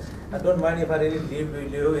 and I don't mind if I really leave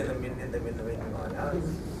with you in the meanwhile.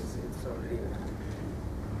 It's already.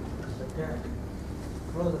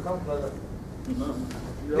 Closer, come closer. No,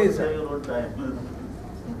 please, have your own time.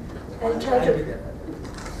 I'll try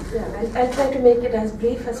to make it as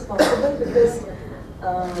brief as possible, because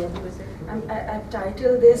I've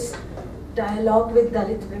titled this Dialogue with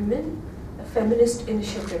Dalit Women, a Feminist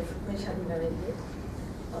Initiative by Sharmila Rege.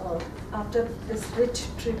 After this rich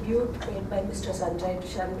tribute paid by Mr. Sanjay to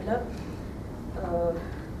Sharmila,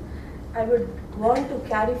 I would want to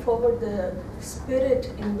carry forward the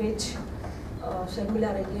spirit in which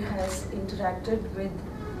Sharmila Rege has interacted with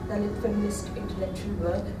Dalit feminist intellectual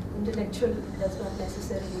work. Intellectual does not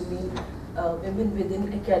necessarily mean women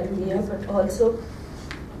within academia, but also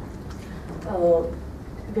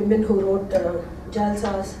women who wrote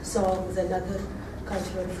jalsas, songs, and other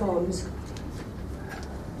cultural forms.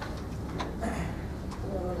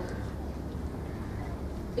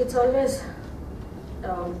 It's always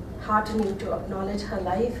heartening to acknowledge her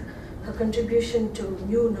life, her contribution to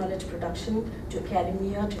new knowledge production, to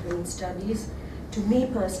academia, to women's studies, to me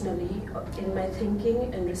personally, in my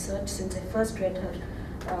thinking and research since I first read her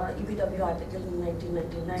EPW article in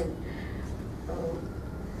 1999.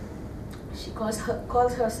 She calls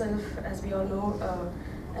herself, as we all know,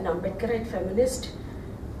 an Ambedkarite feminist,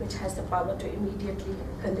 which has the power to immediately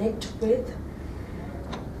connect with.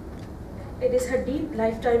 It is her deep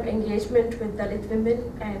lifetime engagement with Dalit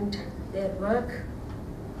women and their work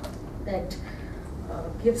that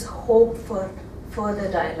gives hope for further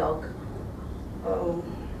dialogue.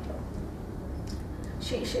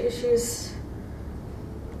 She's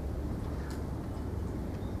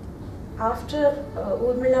after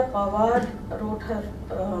Urmila Pawar wrote her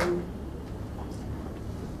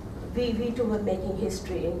we too were making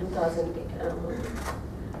history in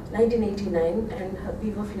 1989, and her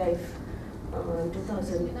Weave of Life in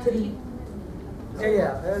 2003.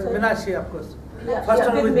 Minashi, of course. First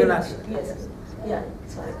one with Minashi. Yes. Yeah,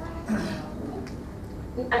 sorry.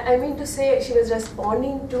 I mean to say, she was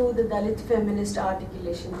responding to the Dalit feminist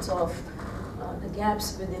articulations of the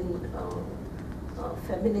gaps within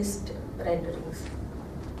feminist renderings.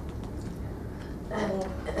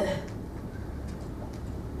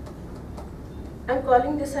 I'm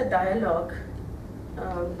calling this a dialogue,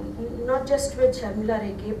 not just with Sharmila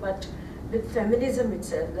Rege, but with feminism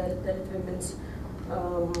itself, Dalit women's.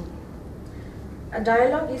 A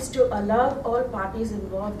dialogue is to allow all parties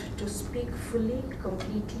involved to speak fully,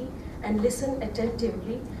 completely, and listen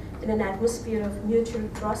attentively in an atmosphere of mutual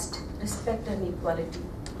trust, respect, and equality.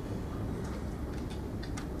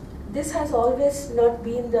 This has always not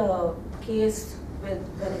been the case when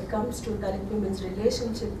it comes to Dalit women's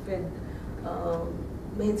relationship with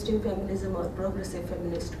mainstream feminism or progressive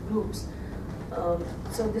feminist groups.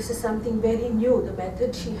 So this is something very new. The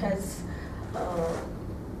method she has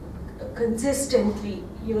consistently,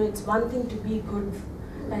 it's one thing to be good,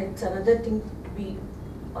 and it's another thing to be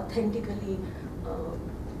authentically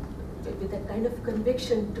with that kind of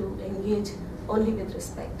conviction to engage only with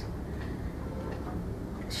respect.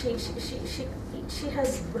 She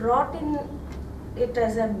has brought in it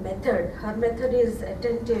as a method. Her method is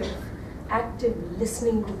attentive, active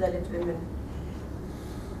listening to Dalit women.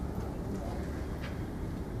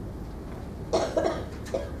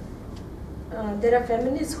 There are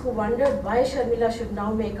feminists who wondered why Sharmila should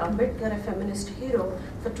now make Ambedkar a feminist hero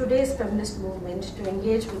for today's feminist movement to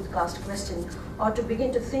engage with caste question, or to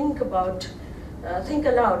begin to think about think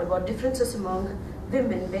aloud about differences among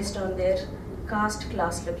women based on their caste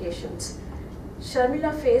class locations.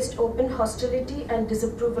 Sharmila faced open hostility and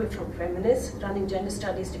disapproval from feminists running gender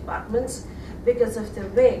studies departments because of the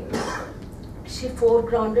way she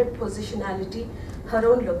foregrounded positionality, her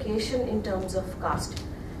own location in terms of caste.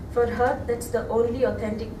 For her, that's the only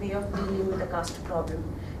authentic way of dealing with the caste problem.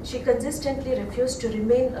 She consistently refused to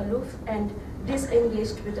remain aloof and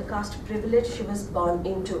disengaged with the caste privilege she was born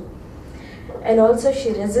into. And also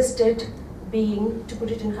she resisted being, to put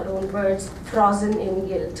it in her own words, frozen in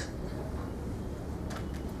guilt.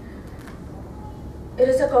 It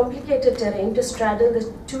is a complicated terrain to straddle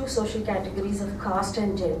the two social categories of caste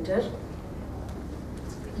and gender.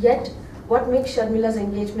 Yet, what makes Sharmila's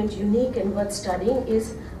engagement unique and worth studying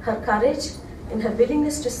is her courage and her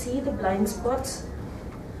willingness to see the blind spots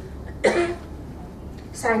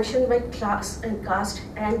sanctioned by class and caste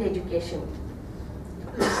and education.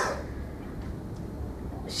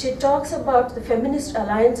 She talks about the feminist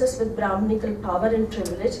alliances with Brahminical power and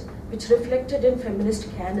privilege, which reflected in feminist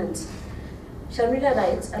canons. Sharmila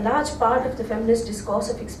writes, a large part of the feminist discourse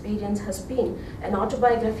of experience has been an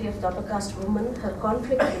autobiography of the upper caste woman, her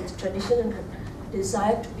conflict with tradition and her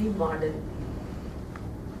desire to be modern.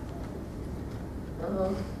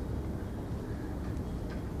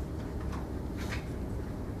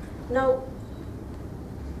 Now,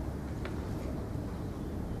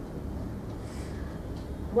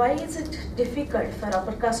 why is it difficult for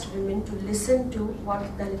upper caste women to listen to what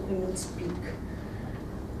Dalit women speak?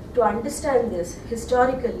 To understand this,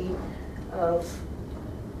 historically,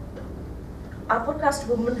 upper caste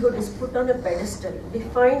womanhood is put on a pedestal,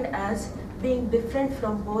 defined as being different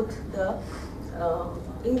from both the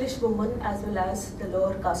English woman as well as the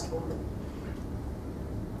lower caste woman.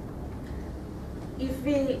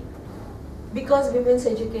 Because women's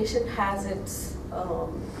education has its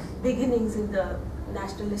beginnings in the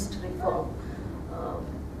nationalist reform,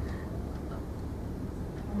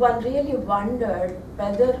 one really wondered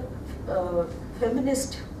whether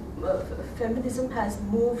feminism has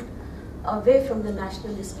moved away from the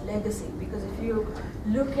nationalist legacy. Because if you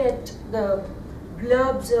look at the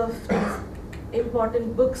blurbs of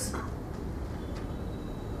important books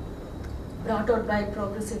brought out by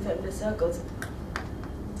progressive feminist circles,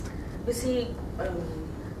 we see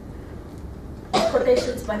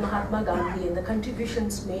quotations by Mahatma Gandhi and the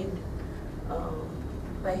contributions made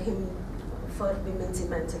by him for women's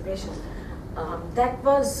emancipation. That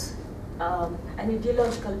was an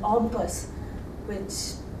ideological compass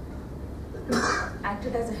which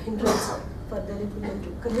acted as a hindrance for Dalit women to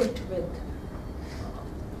connect with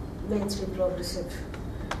mainstream progressive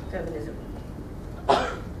feminism.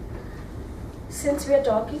 Since we are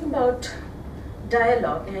talking about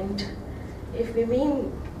dialogue, and if we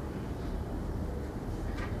mean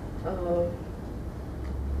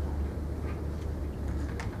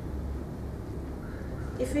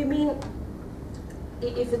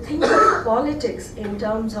if we think of politics in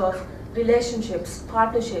terms of relationships,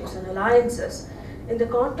 partnerships, and alliances, in the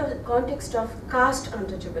context of caste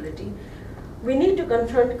untouchability, we need to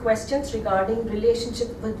confront questions regarding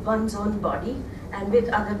relationship with one's own body and with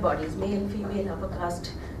other bodies, male, female, upper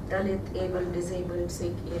caste, Dalit, able, disabled,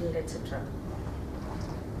 sick, ill, etc.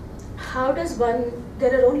 How does one,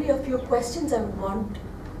 there are only a few questions I would want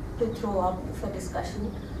to throw up for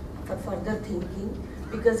discussion, for further thinking,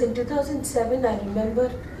 because in 2007 I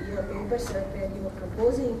remember your paper, sir, where you were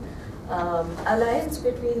proposing alliance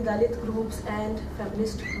between Dalit groups and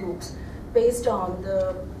feminist groups based on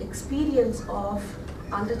the experience of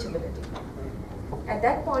untouchability. At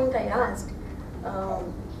that point I asked,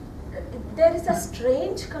 there is a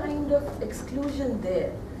strange kind of exclusion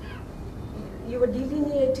there. You were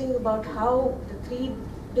delineating about how the 3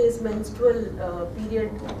 days menstrual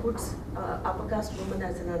period puts upper caste woman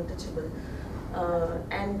as an untouchable,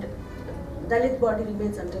 and Dalit body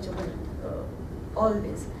remains untouchable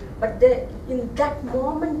always. But in that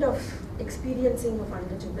moment of experiencing of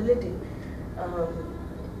untouchability,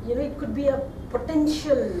 it could be a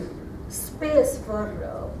potential space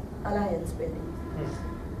for alliance building.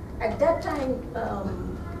 At that time,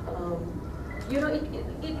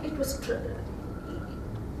 it was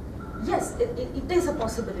yes, it is a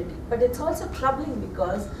possibility, but it's also troubling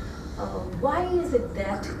because why is it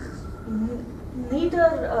that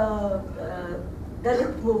neither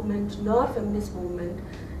Dalit movement nor feminist movement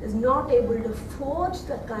is not able to forge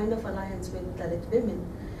that kind of alliance with Dalit women?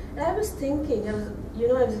 And I was thinking, I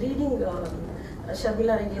was reading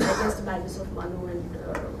Sharmila Rege against the Madras of Manu and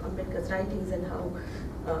Ambedkar's writings, and how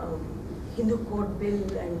Hindu Code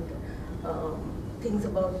Bill and things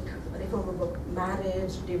about reform about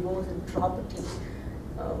marriage, divorce, and property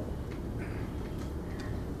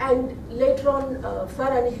And later on, for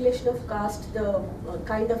annihilation of caste, the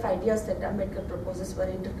kind of ideas that Ambedkar proposes were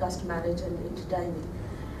intercaste marriage and intertwining.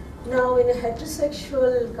 Now, in a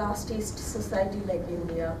heterosexual casteist society like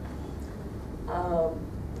India,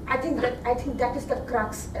 I think that is the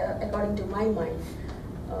crux, according to my mind.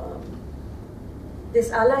 This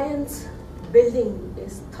alliance building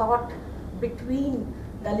is thought between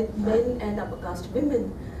Dalit men and upper caste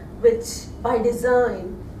women, which by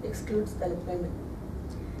design excludes Dalit women.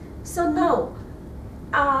 So now,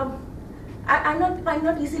 I'm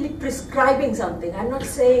not easily prescribing something. I'm not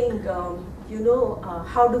saying,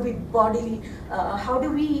 how do we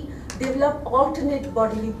develop alternate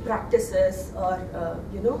bodily practices, or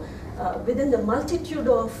within the multitude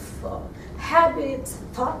of habits,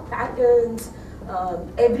 thought patterns,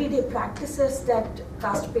 everyday practices that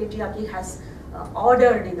caste patriarchy has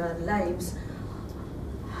ordered in our lives.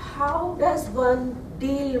 How does one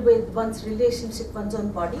deal with one's relationship, one's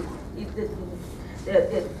own body?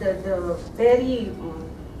 The very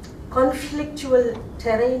conflictual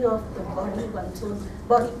terrain of the body, one's own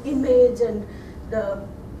body image, and the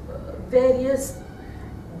various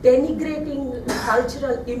denigrating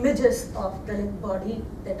cultural images of the body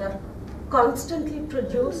that are constantly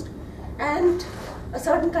produced, and a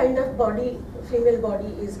certain kind of body, female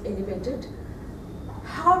body, is elevated.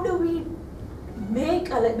 How do we make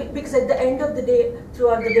a life? Because at the end of the day,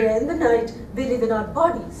 throughout the day and the night, we live in our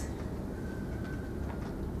bodies.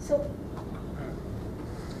 So,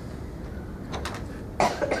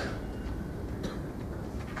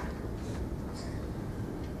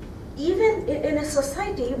 even in a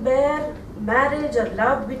society where marriage or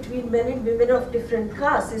love between men and women of different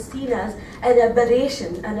castes is seen as an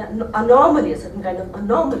aberration, an anomaly, a certain kind of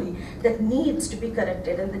anomaly that needs to be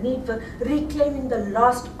corrected, and the need for reclaiming the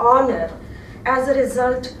lost honor as a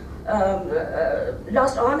result,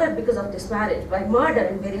 lost honor because of this marriage by murder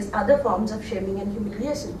and various other forms of shaming and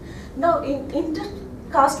humiliation. Now, in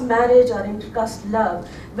intercaste marriage or intercaste love,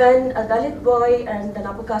 when a Dalit boy and an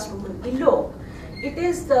upper caste woman elope, it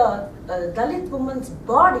is the Dalit woman's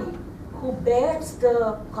body who bears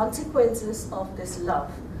the consequences of this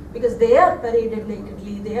love, because they are paraded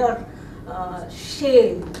nakedly, they are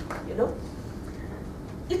shamed,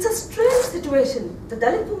 It's a strange situation. The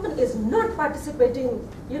Dalit woman is not participating,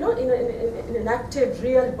 in an active,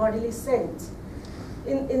 real bodily sense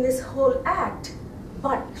in this whole act,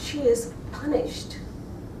 but she is punished.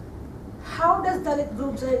 How does Dalit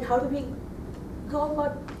groups, and how do we go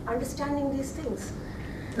about understanding these things?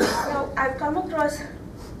 Now, I've come across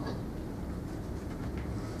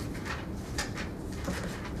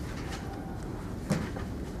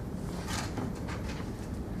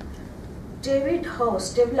David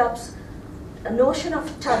House develops a notion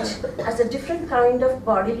of touch as a different kind of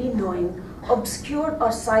bodily knowing, obscured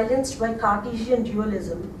or silenced by Cartesian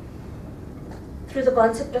dualism through the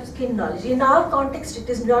concept of skin knowledge. In our context, it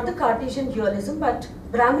is not the Cartesian dualism, but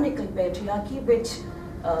Brahminical patriarchy, which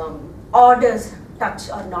orders touch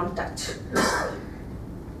or non-touch.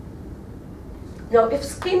 Now, if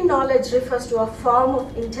skin knowledge refers to a form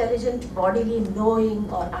of intelligent bodily knowing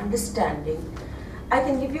or understanding, I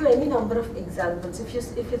can give you any number of examples. If you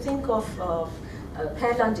think of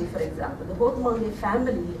Khailanji, for example, the Bhotmange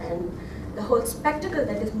family and the whole spectacle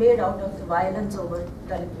that is made out of the violence over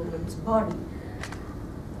Dalit women's body.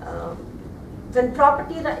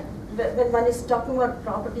 When one is talking about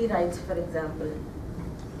property rights, for example,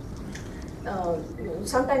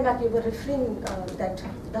 some time back you were referring that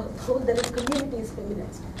the whole Dalit community is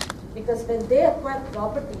feminist, because when they acquire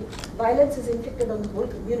property, violence is inflicted on the whole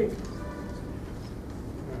community.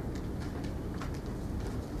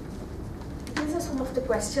 These are some of the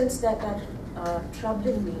questions that are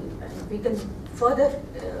troubling me, and we can further,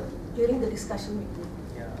 during the discussion, we can.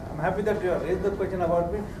 Yeah, I'm happy that you have raised the question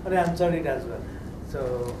about me, and I answered it as well.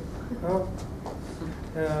 So,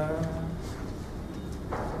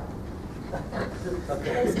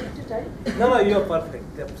 okay. I stick to time? No, you are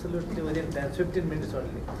perfect. Absolutely within 15 minutes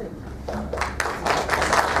only.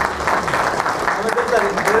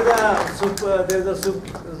 There is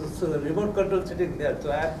a remote control sitting there.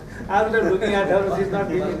 So I'm not looking at her. She's not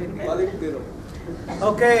doing anything.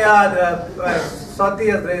 Okay, Swathy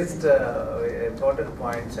has raised important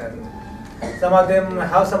points, and some of them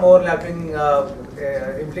have some overlapping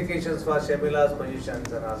implications for Sharmila's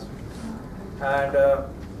positions and us. And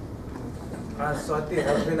Swathy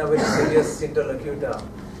has been a very serious interlocutor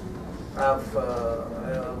of,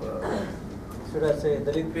 should I say,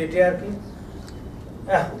 Dalit patriarchy?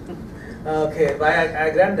 Okay, I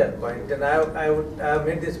grant that point, and I have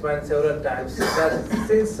made this point several times. That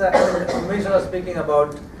since Umesh was speaking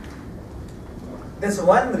about There's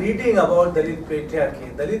one reading about Dalit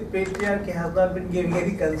patriarchy. Dalit patriarchy has not been giving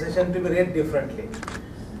any concession to be read differently.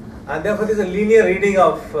 And therefore there is a linear reading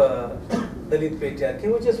of Dalit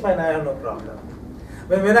patriarchy, which is fine, I have no problem.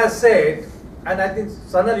 When I said, and I think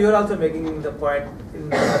Sanal, you are also making the point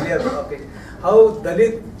in the earlier topic, how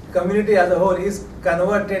Dalit community as a whole is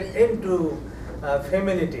converted into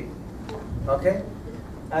femininity. Okay?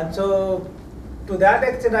 And so, to that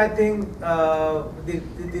extent, I think the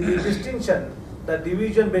distinction, the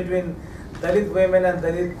division between Dalit women and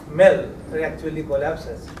Dalit male actually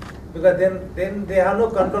collapses, because then they have no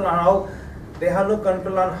control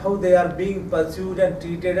on how they are being pursued and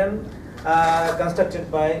treated and constructed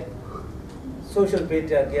by social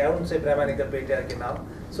patriarchy. I wouldn't say Brahmanical patriarchy now.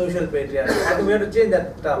 Social patriarchy. I think we have to change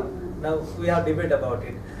that term. Now we have debate about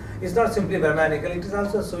it. It's not simply Brahmanical, it is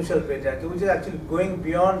also social patriarchy, which is actually going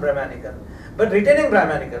beyond Brahmanical, but retaining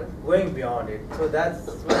Brahmanical, going beyond it. So that's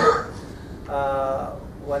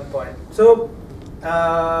one point. So,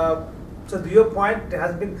 so your point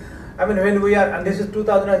has been, I mean, when we are, and this is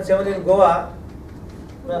 2007 in Goa,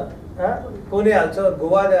 Pune also,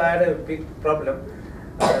 Goa, I had a big problem.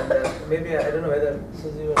 Maybe, I don't know whether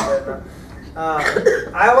Susie was there now.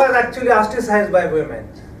 I was actually ostracized by women.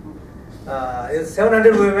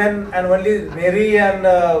 700 women, and only Mary and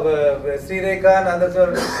Sri Rekha and others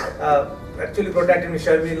were actually protecting me.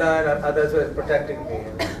 Sharmila and others were protecting me.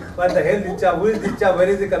 What the hell, Dicha? Who is Dicha? Where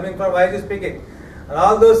is he coming from? Why is he speaking? And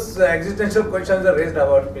all those existential questions are raised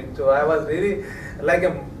about me. So I was really like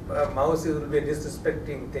a mouse. It will be a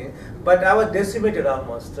disrespecting thing. But I was decimated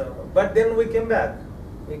almost. But then we came back.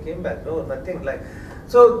 No, nothing like.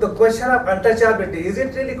 So the question of untouchability, is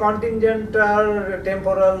it really contingent or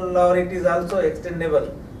temporal, or it is also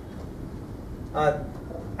extendable?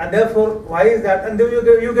 And therefore, why is that? And then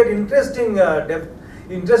you get interesting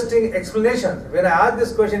explanations. When I asked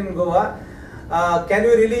this question in Goa, can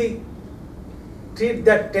you really treat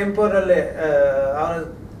that temporal or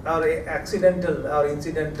accidental or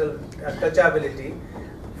incidental untouchability,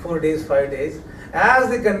 4 days, 5 days, as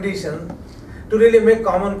the condition to really make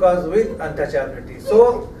common cause with untouchability?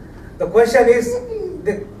 So the question is,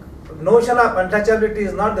 the notion of untouchability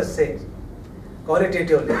is not the same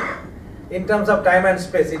qualitatively. In terms of time and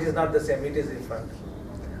space, it is not the same, it is different.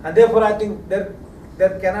 And therefore I think there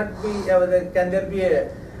cannot be, can there be a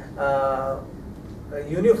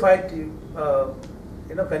unified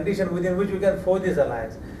condition within which we can forge this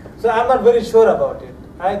alliance? So I'm not very sure about it.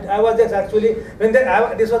 I was just actually, when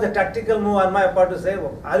this was a tactical move on my part to say,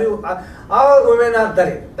 all women are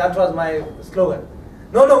Dalit. That was my slogan.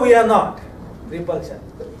 No, we are not. Repulsion.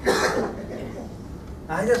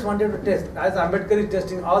 I just wanted to test, as Ambedkar is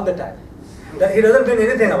testing all the time. He doesn't mean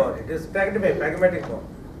anything about it. It's pragmatic move.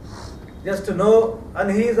 Just to know,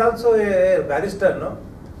 and he is also a barrister, no?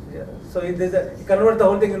 Yeah. So he converts the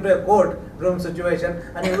whole thing into a courtroom situation,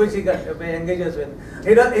 and in which he engages with.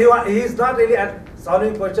 He is not really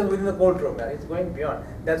solving questions within the courtroom. He's going beyond.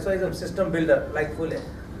 That's why he's a system builder, like Phule.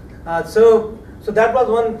 So that was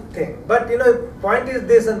one thing. But point is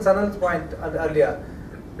this, and Sanal's point earlier.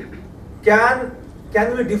 Can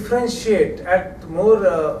we differentiate at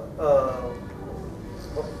more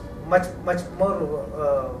much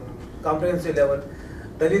more comprehensive level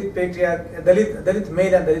Dalit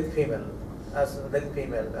male and Dalit female, as Dalit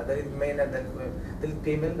female, Dalit male and Dalit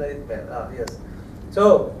female, Dalit male. Yes.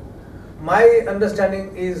 So my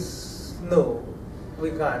understanding is no,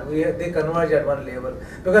 we can't. They converge at one level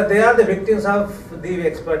because they are the victims of the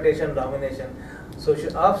exploitation, domination,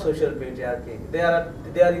 social patriarchy. They are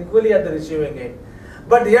equally at the receiving end,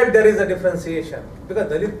 but yet there is a differentiation because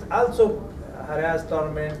Dalit also harass,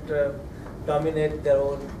 torment, dominate their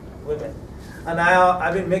own women. And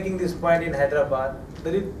I've been making this point in Hyderabad.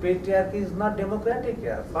 The patriarchy is not democratic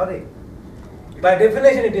here. Sorry. By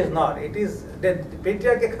definition, it is not. It is the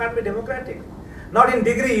patriarchy can't be democratic. Not in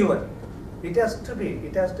degree even. It has to be.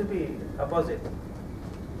 It has to be opposite.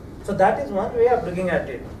 So that is one way of looking at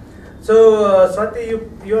it. So Swathy,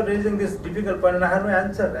 you are raising this difficult point, and I have no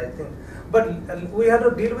answer, I think. But we have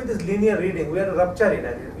to deal with this linear reading. We have to rupture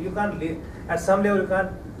it. You can't at some level you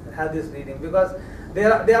can't have this reading because they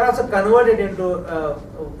are also converted into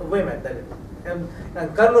women. And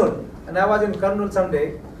Kurnool, and I was in Kurnool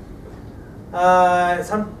someday,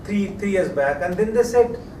 some three years back, and then they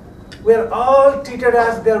said, we are all treated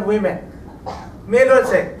as their women, male or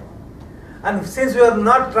sex. And since we are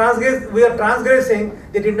transgressing,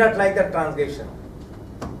 they did not like that transgression.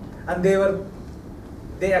 And they were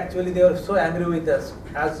so angry with us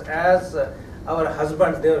as our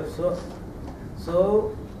husbands. They were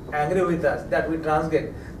so angry with us that we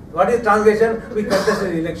transgress. What is transgression? We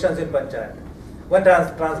contested elections in Panchayat. One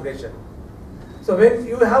transgression. So when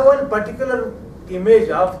you have one particular image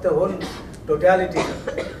of the whole totality,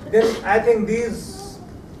 then I think these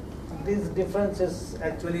differences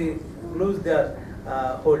actually lose their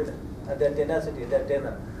hold, their tenacity, their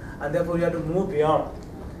tenor, and therefore you have to move beyond.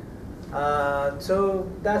 So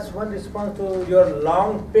that's one response to your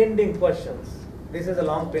long pending questions. This is a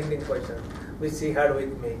long pending question which she had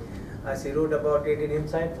with me. She wrote about it in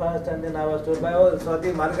Insight first, and then I was told by, oh,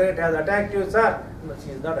 Swathy, Margaret has attacked you, sir. No, she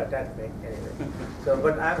has not attacked me anyway. So,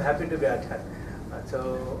 but I am happy to be attacked.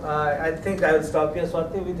 So I think I will stop here,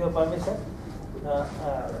 Swathy, with your permission.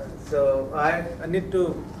 So I need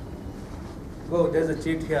to go. There's a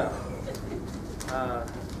cheat here.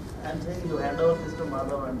 I'm saying you hand over this to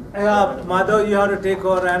Madhav and... Yeah, Madhav, you have to take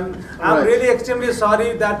over, and I'm really extremely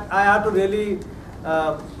sorry that I have to really,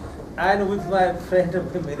 and with my friend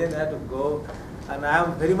Miren, I have to go, and I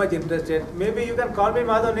am very much interested. Maybe you can call me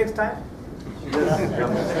Madhav next time.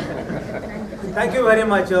 Thank you very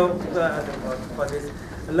much for this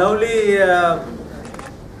lovely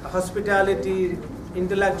hospitality,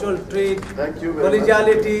 intellectual treat,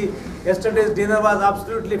 collegiality. Yesterday's dinner was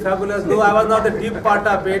absolutely fabulous, though I was not the deep part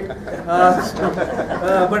of it.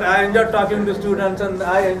 But I enjoyed talking to students, and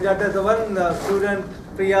I enjoyed as one student,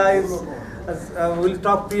 Priya, is will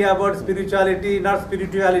talk Priya about spirituality, not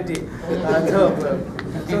spirituality. So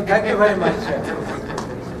thank you very much.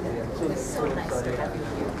 So nice to have you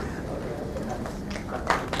here.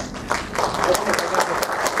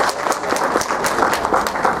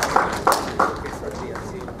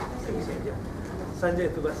 Sanjay,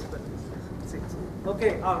 tu bas.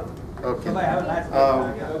 Okay. Okay. Bye. Have a nice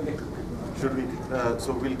day. Should we?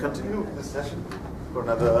 So we'll continue this session for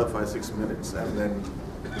another 5-6 minutes, and then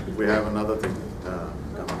we have another thing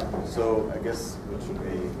coming. So I guess should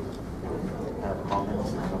we have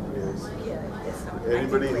comments?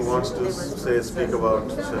 Anybody who wants to speak about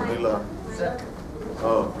Sharmila?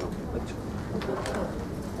 Oh,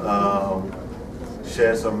 okay.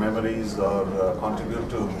 Share some memories or contribute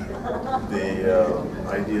to the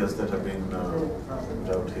ideas that have been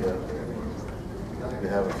out here. We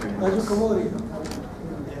have a few minutes.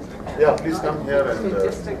 Yeah, please come here and...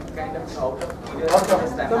 just a kind of out of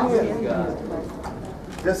curiosity, I'm asking...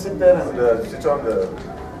 just sit there and switch on the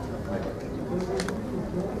mic.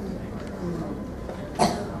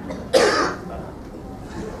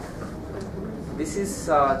 This is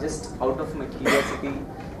just out of my curiosity.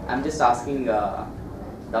 I'm just asking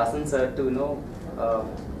Dasan sir to know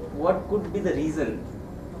what could be the reason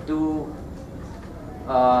to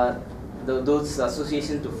those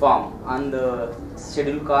associations to form on the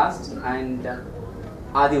scheduled caste and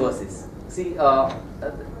Adivasis. See,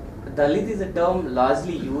 Dalit is a term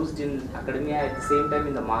largely used in academia, at the same time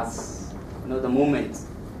in the mass, the movements.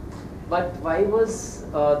 But why was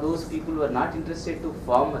those people who were not interested to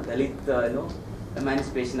form a Dalit,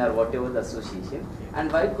 Emancipation or whatever the association,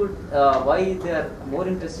 and why they are more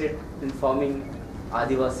interested in forming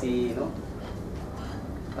Adivasi,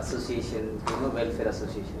 association, welfare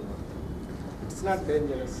association? It's not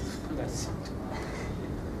dangerous. That's it.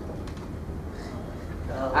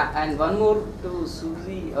 And one more to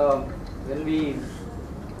Susie, when we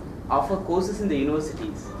offer courses in the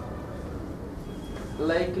universities,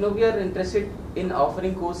 like we are interested in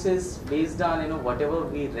offering courses based on whatever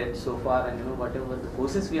we read so far, and whatever the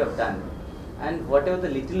courses we have done, and whatever the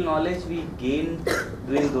little knowledge we gained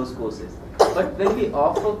during those courses. But when we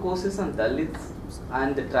offer courses on Dalits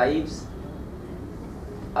and the tribes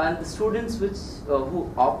and the students who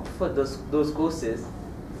opt for those courses,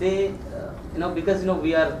 they because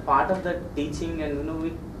we are part of the teaching, and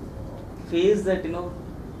we face that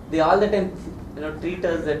they all the time treat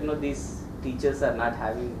us that these teachers are not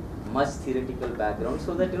having much theoretical background,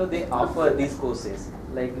 so that they offer these courses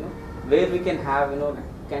like where we can have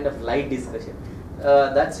kind of light discussion.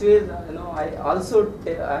 That's where I also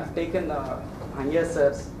I've taken Hanya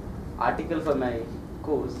sir's article for my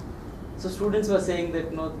course. So students were saying that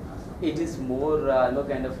it is more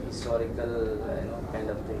kind of historical kind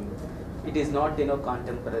of thing. It is not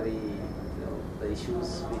contemporary the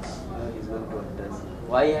issues which is going to address.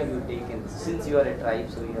 Why have you taken, since you are a tribe,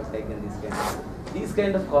 so you have taken these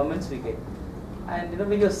kind of comments we get. And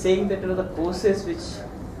when you're saying that the courses which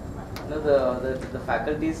the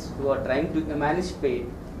faculties who are trying to emancipate,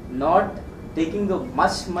 not taking the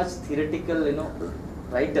much theoretical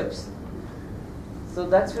write-ups. So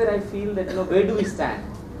that's where I feel that where do we stand?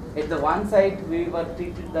 At the one side we were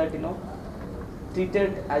treated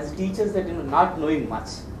as teachers that not knowing much.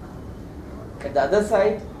 At the other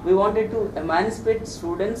side, we wanted to emancipate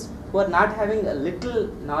students who are not having a little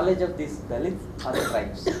knowledge of these Dalits or the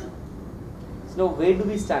tribes. So where do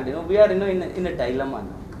we stand? We are in a dilemma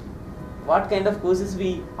now. what kind of courses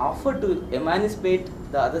we offer to emancipate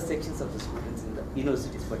the other sections of the students in the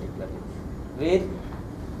universities particularly, where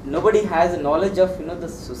nobody has a knowledge of the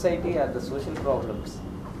society or the social problems,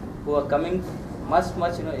 who are coming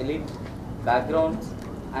much elite backgrounds,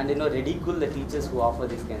 and ridicule the teachers who offer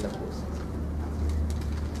this kind of courses.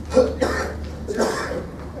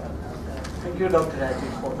 Thank you, Dr.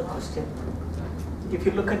 Rajesh, for the question. If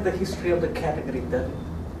you look at the history of the category, then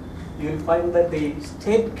you will find that the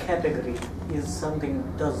state category is something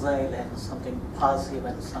docile and something passive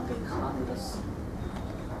and something harmless.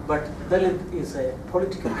 But Dalit is a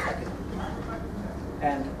political category,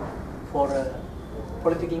 and for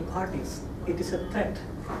political parties, it is a threat.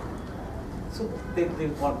 So they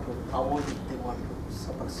want to avoid it, they want to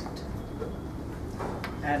suppress it.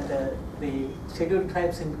 And the scheduled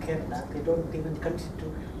tribes in Kerala, they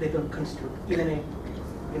don't constitute even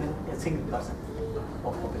a single person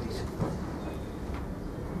of population.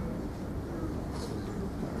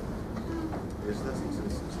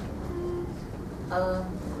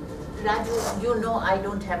 Raju, I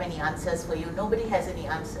don't have any answers for you. Nobody has any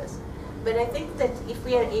answers. But I think that if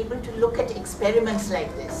we are able to look at experiments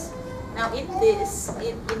like this, now in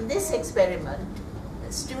this experiment,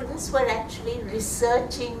 students were actually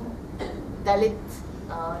researching Dalit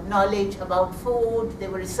knowledge about food, they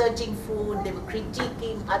were researching food, they were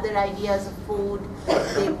critiquing other ideas of food,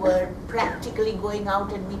 they were practically going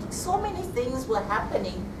out and meeting. So many things were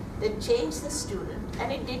happening that changed the student,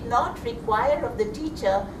 and it did not require of the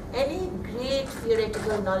teacher any great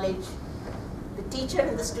theoretical knowledge. The teacher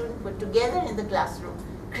and the student were together in the classroom,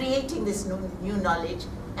 creating this new knowledge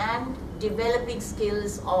and developing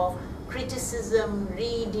skills of criticism,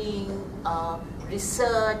 reading,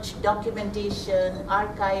 research, documentation,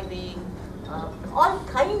 archiving, all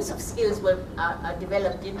kinds of skills were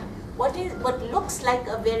developed in what looks like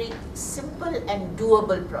a very simple and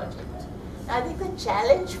doable project. I think the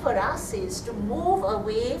challenge for us is to move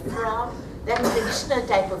away from that traditional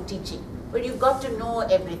type of teaching, where you've got to know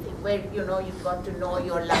everything, where you've got to know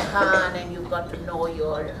your Lacan, and you've got to know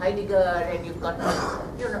your Heidegger, and you've got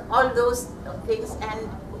to all those things, and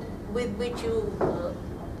with which you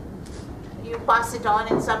pass it on,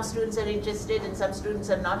 and some students are interested and some students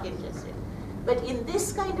are not interested. But in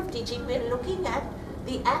this kind of teaching, we're looking at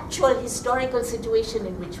the actual historical situation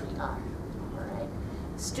in which we are.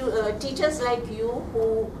 Teachers like you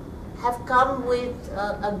who have come with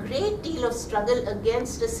a great deal of struggle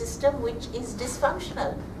against a system which is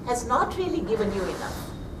dysfunctional, has not really given you enough,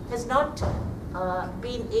 has not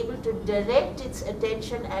been able to direct its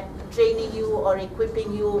attention at training you or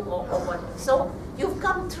equipping you or what. So you've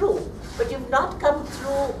come through, but you've not come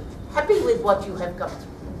through happy with what you have come through.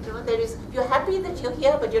 You're happy that you're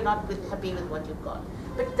here, but you're not happy with what you've got.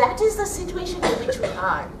 But that is the situation in which we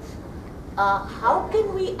are. How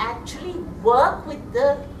can we actually work with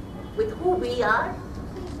who we are,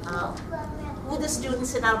 who the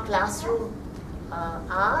students in our classroom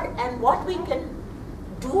are, and what we can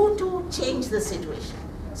do to change the situation?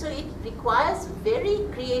 So it requires very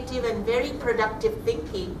creative and very productive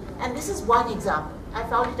thinking, and this is one example. I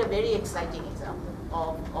found it a very exciting example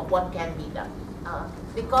of what can be done,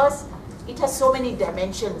 because it has so many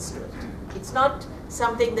dimensions to it. It's not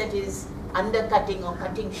something that is undercutting or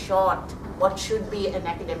cutting short what should be an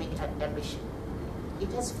academic ambition.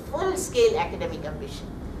 It has full-scale academic ambition,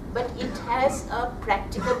 but it has a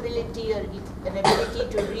practicability, or an ability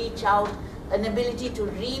to reach out, an ability to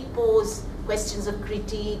repose questions of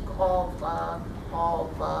critique, of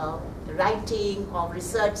writing, of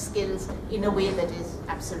research skills in a way that is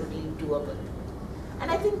absolutely doable. And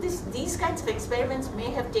I think these kinds of experiments may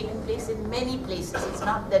have taken place in many places. It's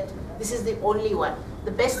not that this is the only one.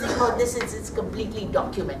 The best thing about this is it's completely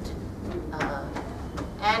documented.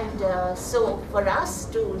 So for us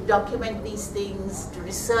to document these things, to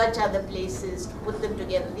research other places, to put them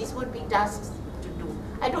together, these would be tasks to do.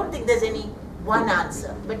 I don't think there's any one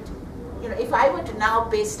answer, but if I were to now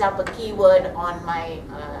paste up a keyword on my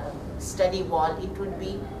study wall, it would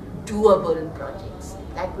be doable projects,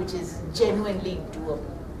 that which is genuinely doable.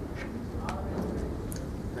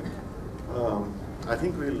 I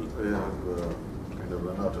think we'll have kind of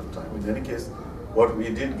run out of time. In any case, what we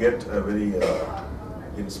did get a very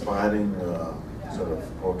inspiring sort of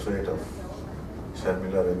portrait of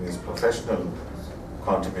Sharmila Rege's professional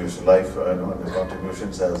contribution, the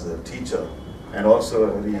contributions as a teacher, and also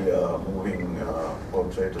a very moving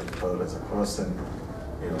portrait of her as a person,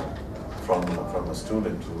 from a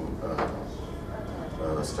student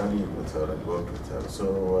who studied with her and worked with her.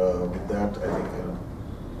 So with that, I think,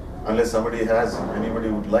 unless anybody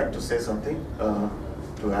would like to say something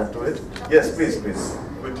to add to it. Yes, please,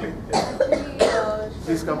 quickly. Yeah.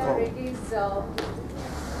 please come forward.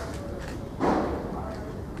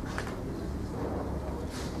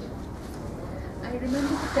 I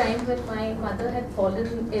remember the time when my mother had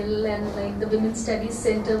fallen ill and like the Women's Studies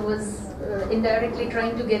Center was indirectly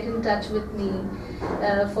trying to get in touch with me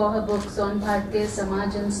for her books on Bharatiya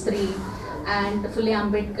Samaj and Stri and Phule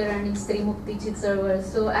Ambedkar and Stri Mukti Chitsavar.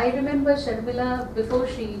 So I remember Sharmila, before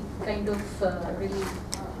she kind of really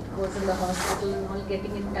was in the hospital and all,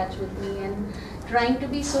 getting in touch with me and trying to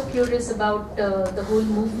be so curious about the whole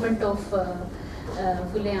movement of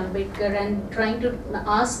Phule Ambedkar and trying to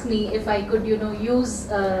ask me if I could, use,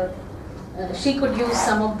 she could use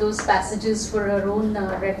some of those passages for her own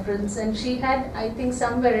reference. And she had, I think,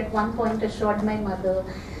 somewhere at one point assured my mother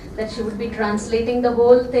that she would be translating the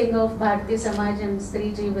whole thing of Bharatiya Samaj and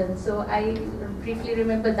Stri Jeevan. So I briefly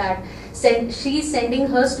remember that. She sending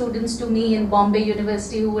her students to me in Bombay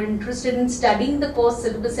University who were interested in studying the course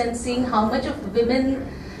syllabus and seeing how much of women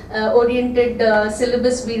oriented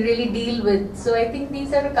syllabus we really deal with. So I think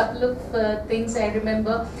these are a couple of things I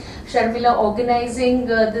remember. Sharmila organizing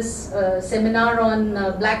this seminar on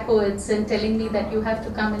black poets and telling me that you have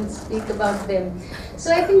to come and speak about them.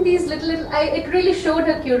 So I think these it really showed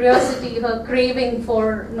her curiosity, her craving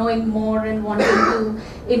for knowing more and wanting to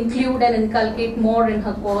include and inculcate more in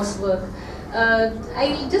her coursework.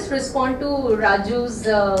 I'll just respond to Raju's,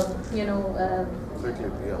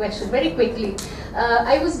 question very quickly.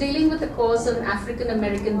 I was dealing with a course on African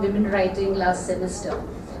American women writing last semester.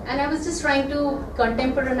 And I was just trying to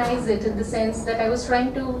contemporize it in the sense that I was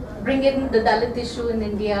trying to bring in the Dalit issue in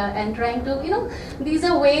India and trying to, these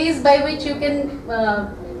are ways by which you can,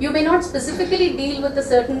 you may not specifically deal with a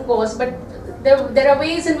certain course, but there are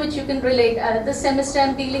ways in which you can relate. This semester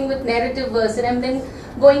I'm dealing with narrative verse and I'm then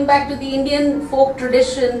going back to the Indian folk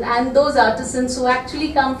tradition and those artisans who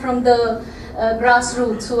actually come from the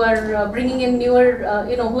grassroots, who are bringing in newer,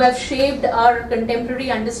 who have shaped our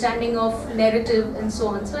contemporary understanding of narrative and so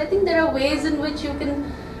on. So I think there are ways in which you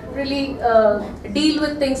can really deal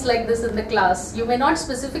with things like this in the class. You may not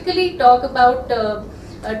specifically talk about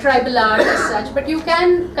tribal art as such, but you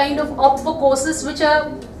can kind of opt for courses which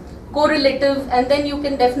are correlative and then you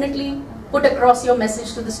can definitely put across your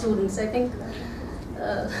message to the students. I think.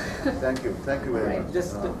 Thank you very much.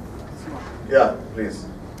 Just yeah, please.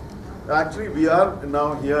 Actually, we are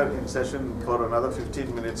now here in session for another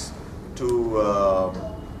 15 minutes to,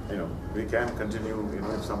 we can continue,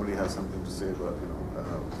 if somebody has something to say about,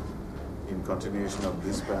 in continuation of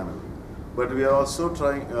this panel. But we are also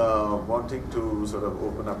trying, wanting to sort of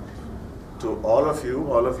open up to all of you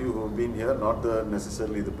who have been here, not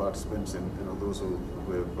necessarily the participants in, those who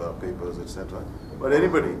have papers, etc. But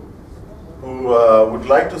anybody who would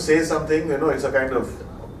like to say something, it's a kind of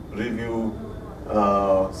review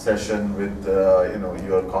session with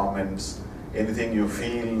your comments, anything you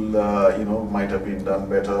feel might have been done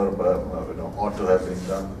better, but ought to have been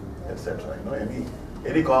done, etc.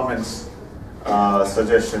 Any comments,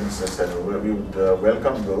 suggestions, etc. We would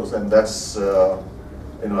welcome those, and that's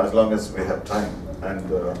as long as we have time and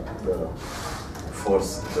the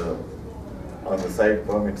force on the side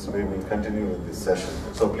permits, we will continue with this session.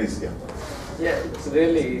 So please, yeah. Yeah, it's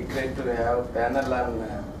really great to have a panel on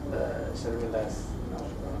Sharmila's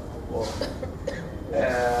work.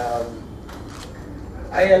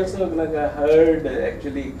 I also heard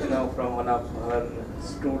actually from one of her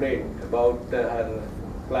students about her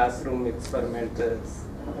classroom experiments,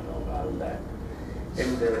 all that,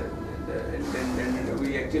 and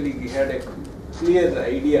we actually had a clear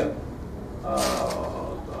idea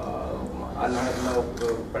on her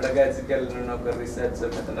pedagogical research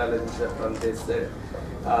methodologies from this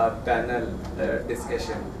panel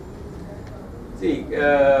discussion. See,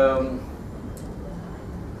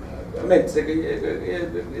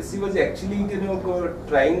 she was actually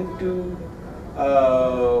trying to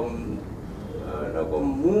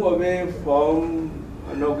move away from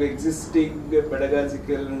existing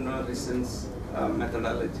pedagogical research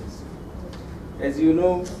methodologies. As you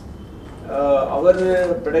know, our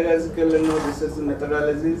pedagogical research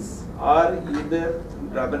methodologies are either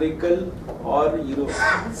grammatical or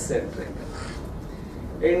Eurocentric.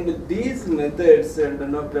 And these methods and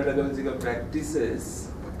pedagogical practices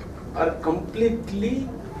are completely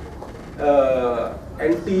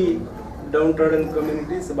anti-downtrodden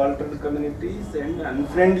communities, subaltern communities, and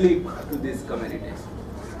unfriendly to these communities.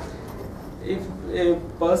 If a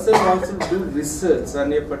person wants to do research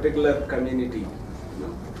on a particular community,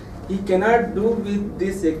 he cannot do with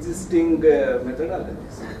this existing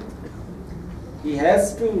methodologies. He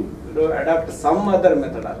has to adopt some other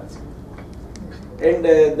methodology. And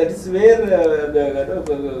that is where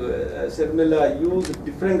Sharmila used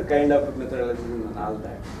different kind of methodology and all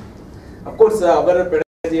that. Of course, our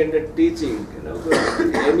pedagogy and teaching,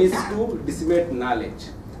 the aim is to disseminate knowledge.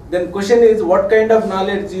 Then question is, what kind of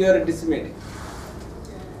knowledge you are disseminating?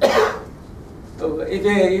 So if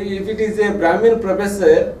it is a Brahmin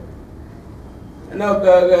professor,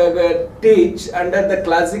 teach under the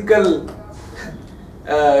classical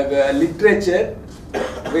literature,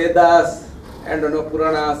 Vedas and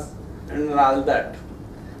Puranas and all that.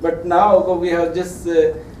 But now we have just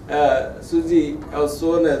Susie has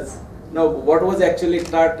shown us now what was actually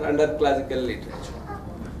taught under classical literature.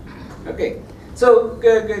 Okay, so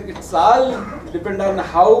it's all depend on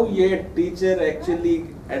how a teacher actually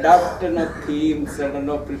adapt themes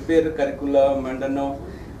and prepare curriculum and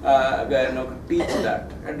teach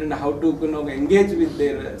that and how to engage with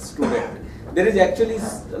their student. There is actually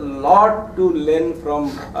a lot to learn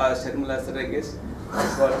from Sharmila Rege.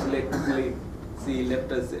 Unfortunately, she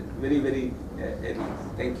left us very early.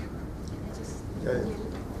 Thank you.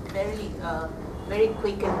 Very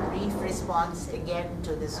quick and brief response again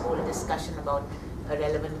to this whole discussion about a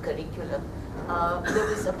relevant curriculum. There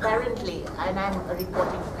was apparently, and I'm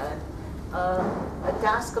reporting a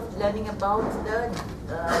task of learning about the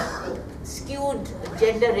skewed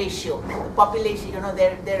gender ratio, the population.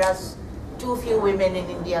 There are too few women in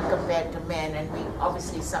India compared to men, and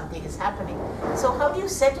obviously something is happening. So how do you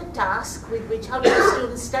set a task with which, how do the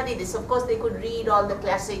students study this? Of course they could read all the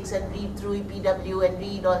classics and read through EPW and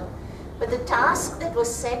read all, but the task that was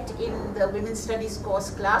set in the Women's Studies course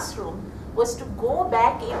classroom was to go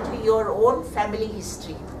back into your own family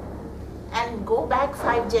history and go back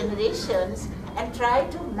 5 generations and try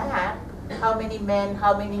to map how many men,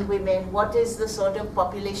 how many women, what is the sort of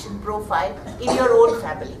population profile in your own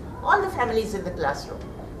family. All the families in the classroom,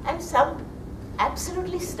 and some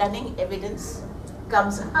absolutely stunning evidence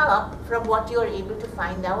comes up from what you are able to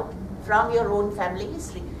find out from your own family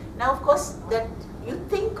history. Now, of course, that you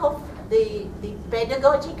think of the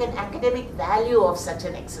pedagogic and academic value of such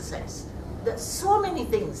an exercise. There's so many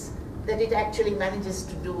things that it actually manages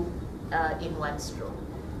to do in one stroke.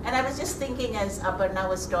 And I was just thinking as Aparna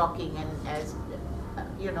was talking, and as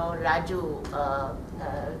Raju.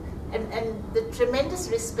 And the tremendous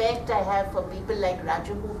respect I have for people like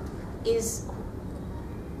Raju, who is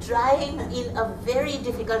trying in a very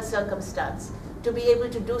difficult circumstance to be able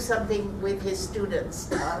to do something with his students.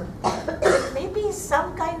 Maybe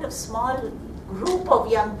some kind of small group of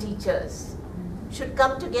young teachers should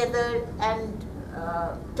come together and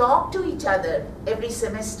talk to each other every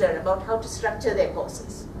semester about how to structure their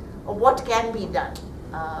courses or what can be done.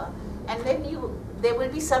 And then there will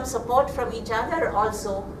be some support from each other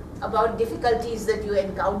also about difficulties that you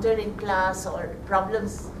encounter in class or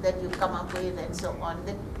problems that you come up with and so on.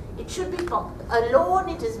 That it should be alone.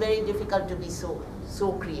 It is very difficult to be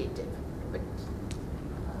so creative, but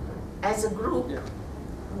as a group,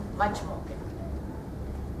 much more.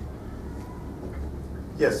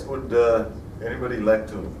 Yes. Would anybody like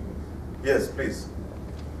to? Yes, please.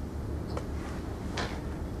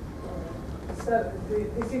 Sir,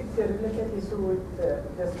 this is a related issue with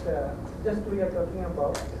just we are talking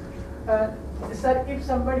about. Sir, if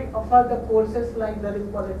somebody offers the courses like the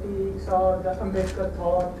politics or the Ambedkar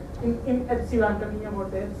thought in HCU, I'm talking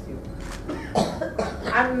about the HCU.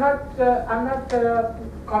 I'm not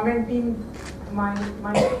commenting my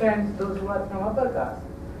friends, those who are from upper caste,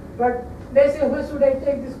 but they say, why should I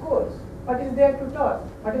take this course? What is there to taught?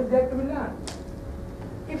 What is there to be learned?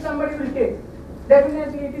 If somebody will take,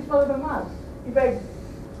 definitely it is for the marks. If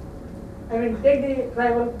I mean take the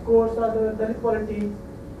tribal course or the Dalit politics,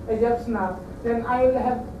 then I will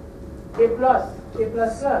have A+.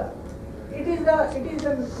 It is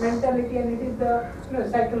the mentality and it is the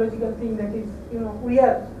psychological thing that is we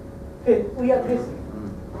are facing.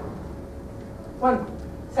 One.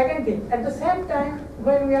 Second thing, at the same time,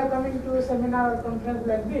 when we are coming to a seminar or conference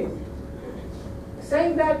like this,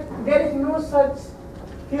 saying that there is no such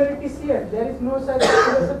theoretician, there is no such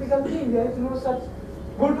philosophical thing, there is no such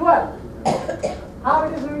good work, how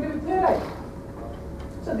it is going to be theorized?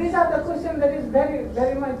 So these are the questions that is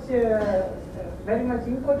very much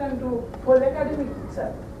important to whole academic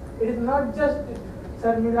itself. It is not just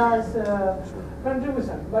Sharmila's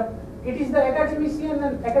contribution, but it is the academician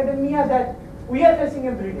and academia that we are facing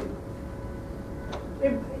every day.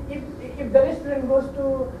 If the student goes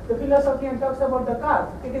to the philosophy and talks about the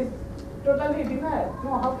caste, it is totally denied.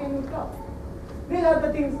 No, how can you talk? These are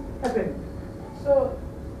the things happening. So,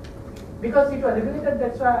 because it was regulated,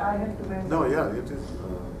 that's why I had to mention. No, yeah, it is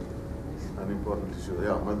an important issue.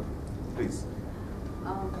 Yeah, please.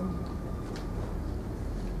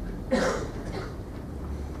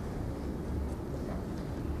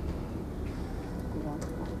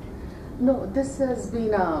 No, this has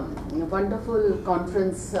been a wonderful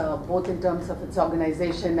conference, both in terms of its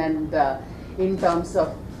organization and in terms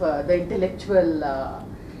of the intellectual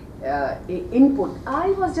input.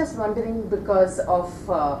 I was just wondering because of,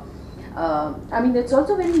 I mean, it's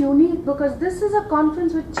also very unique because this is a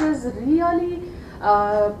conference which has really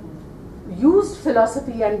used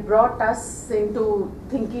philosophy and brought us into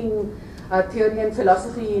thinking theory and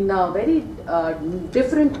philosophy in a very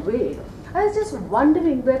different way. I was just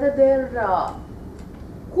wondering whether there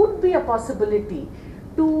could be a possibility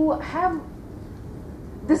to have,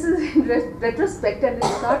 this is in retrospect and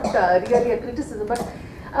it's not really a criticism, but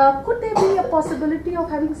could there be a possibility of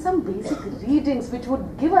having some basic readings which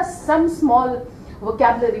would give us some small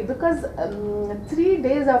vocabulary, because 3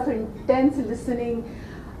 days of intense listening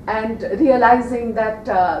and realizing that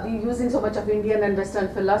we're using so much of Indian and Western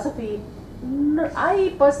philosophy,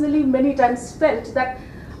 I personally many times felt that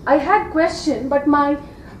I had question, but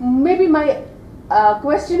maybe my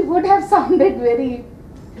question would have sounded very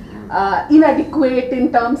inadequate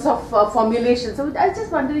in terms of formulation. So I was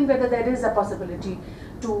just wondering whether there is a possibility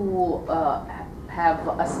to have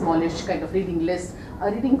a smallish kind of reading list. A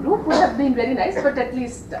reading group would have been very nice, but at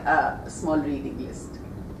least a small reading list.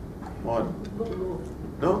 What?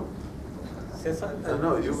 No?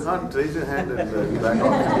 No, you can't raise your hand and back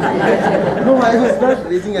on. No, I was not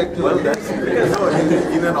raising actually. Well, that's, no,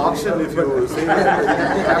 in an auction, if you say that,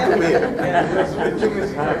 you have to pay.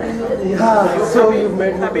 Yeah, so you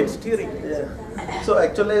made habit steering. Yeah. So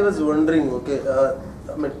actually I was wondering, okay,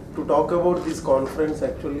 I mean, to talk about this conference,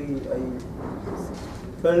 actually I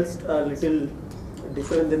felt a little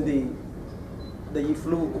different than the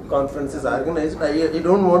EFLU conferences organized. I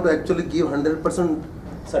don't want to actually give 100%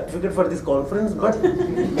 certificate for this conference, but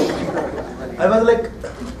I was like,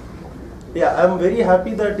 yeah, I'm very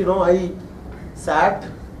happy that, you know, I sat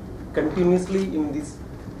continuously in these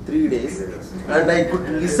 3 days and I could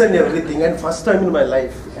listen everything, and first time in my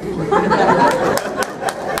life.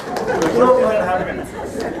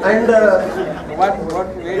 And what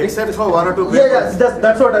except for 1 or 2 people. Yeah,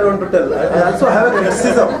 that's what I want to tell. I also have a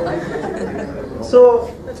criticism. So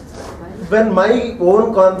when my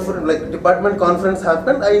own conference, like department conference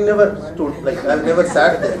happened, I never stood, like I've never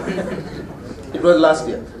sat there. It was last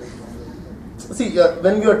year. See,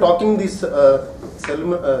 when we are talking this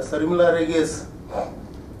Sharmila Rege's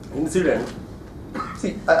incident,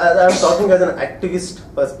 see, I am talking as an activist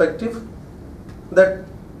perspective, that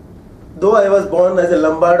though I was born as a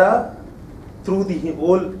Lambada, through the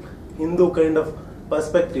whole Hindu kind of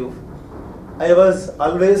perspective, I was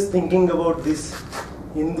always thinking about this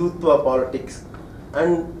Hindutva politics.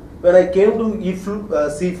 And when I came to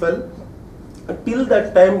CFL, till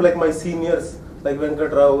that time, like my seniors, like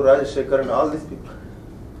Venkat Rao, Rajashekar and all these people,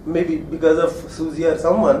 maybe because of Susie or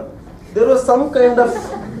someone, there was some kind of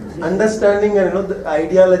understanding and, you know, the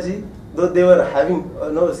ideology, though they were having,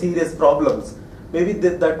 you know, serious problems. Maybe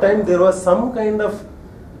that time there was some kind of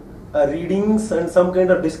readings and some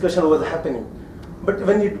kind of discussion was happening. But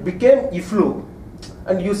when it became EFLU,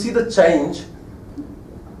 and you see the change,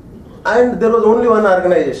 and there was only one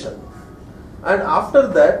organization, and after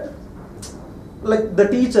that, like the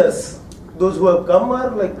teachers, those who have come are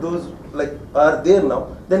like those like are there now,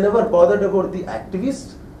 they never bothered about the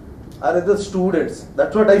activists or the students.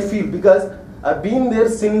 That's what I feel, because I've been there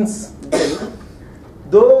since then.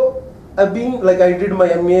 Though I've been, like I did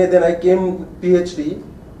my MA, then I came PhD,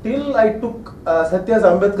 till I took Satya's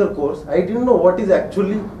Ambedkar course, I didn't know what is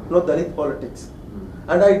actually, you know, Dalit politics.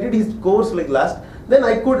 And I did his course like last, then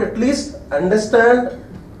I could at least understand,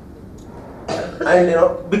 and, you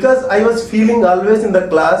know, because I was feeling always in the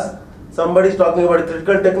class, somebody is talking about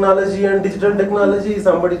critical technology and digital technology,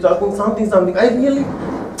 somebody is talking something. I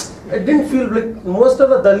didn't feel like most of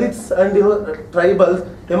the Dalits and, you know, tribals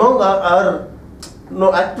among our you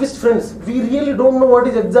know, activist friends, we really don't know what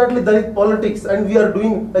is exactly Dalit politics, and we are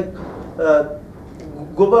doing like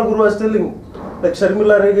Gopal Guru was telling, like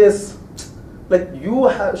Sharmila Rege's, like you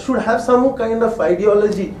should have some kind of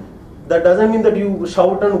ideology. That doesn't mean that you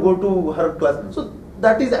shout and go to her class. So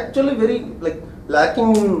that is actually very like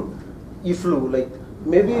lacking in EFLU. Like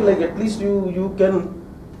maybe like at least you can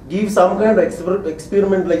give some kind of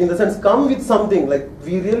experiment, like in the sense come with something, like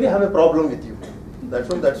we really have a problem with you. That's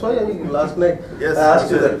why last night I asked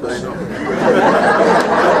you that question.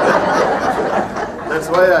 That's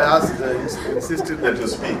why I insisted that you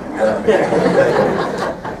speak.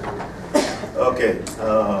 Okay,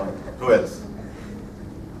 who else?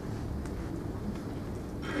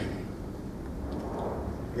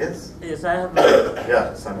 Yes? Yes, I have.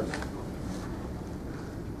 Yeah, Sanjay.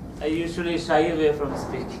 I usually shy away from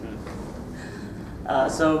speaking.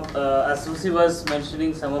 As Susie was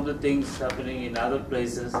mentioning some of the things happening in other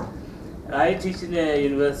places, I teach in a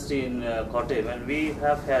university in Kottayam, and we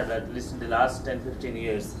have had, at least in the last 10-15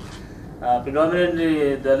 years,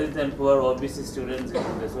 predominantly Dalit and poor OBC students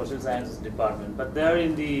in the social sciences department. But there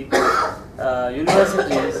in the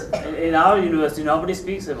universities, in our university, nobody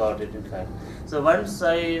speaks about it, in fact. So once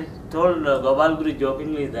I told Gopal Guru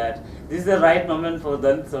jokingly that this is the right moment for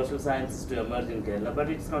Dalit social sciences to emerge in Kerala, but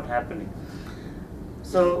it's not happening.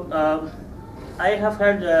 So I have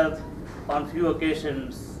had on few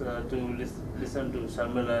occasions to listen to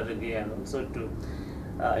Sharmila Rege and also to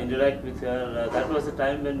interact with her. That was the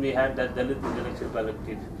time when we had that Dalit intellectual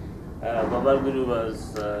collective. Gopal Guru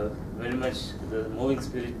was very much the moving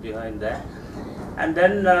spirit behind that. And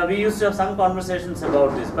then we used to have some conversations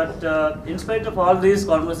about this. But in spite of all these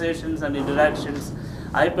conversations and interactions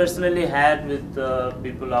I personally had with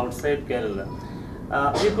people outside Kerala,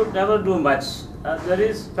 we could never do much. There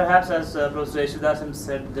is perhaps, as Professor Yesudasan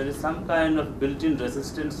said, there is some kind of built-in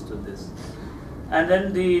resistance to this. And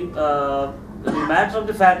then the matter of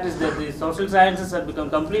the fact is that the social sciences have become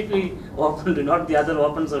completely open to, not the other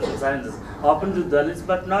open social sciences, open to Dalits,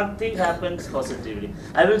 but nothing happens positively.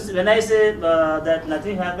 When I say that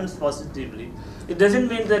nothing happens positively, it doesn't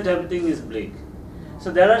mean that everything is bleak. So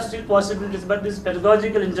there are still possibilities, but this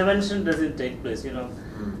pedagogical intervention doesn't take place, you know.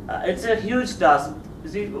 It's a huge task. You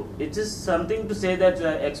see, it is something to say that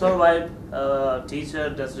X or Y teacher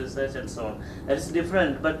does research and so on. That is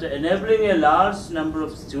different, but enabling a large number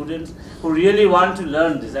of students who really want to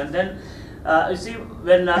learn this. And then, you see,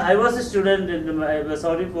 when I was a student, I was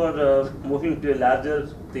sorry for moving to a larger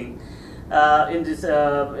thing. In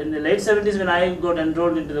the late 70s, when I got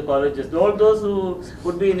enrolled into the colleges, all those who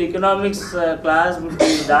would be in economics class would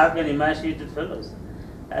be dark and emaciated fellows.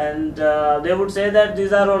 And they would say that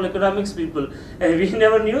these are all economics people. And we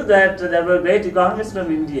never knew that there were great economists from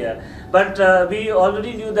India. But we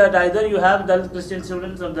already knew that either you have Dalit Christian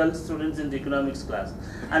students or Dalit students in the economics class.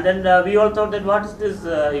 And then we all thought that what is this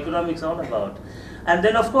economics all about? And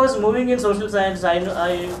then, of course, moving in social science,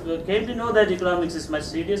 I came to know that economics is much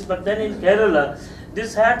serious. But then in Kerala,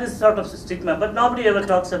 this had this sort of stigma. But nobody ever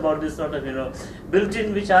talks about this sort of, you know,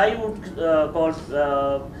 built-in, which I would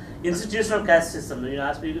call institutional caste system. You know,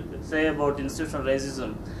 as we say about institutional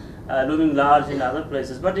racism looming large in other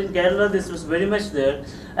places. But in Kerala, this was very much there,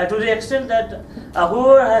 to the extent that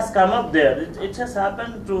whoever has come up there, it has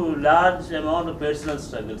happened through large amount of personal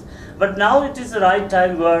struggles. But now it is the right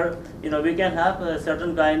time where, you know, we can have a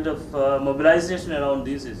certain kind of mobilization around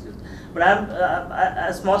these issues. But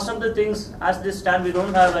as most of the things as they stand, we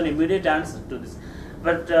don't have an immediate answer to this.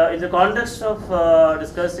 But in the context of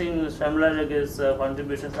discussing Sharmila Rege's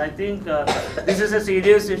contributions, I think this is a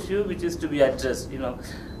serious issue which is to be addressed. You know,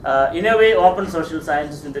 in a way, open social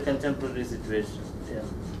sciences in the contemporary situation. Yeah.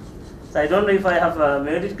 So I don't know if I have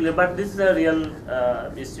made it clear, but this is a real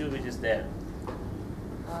issue which is there.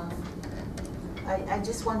 I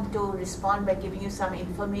just want to respond by giving you some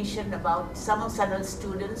information about some of Sanal's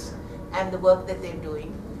students and the work that they're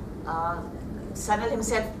doing. Sanal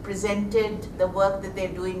himself presented the work that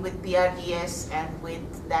they're doing with PRDS and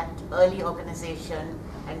with that early organization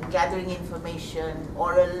and gathering information,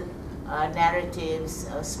 oral narratives,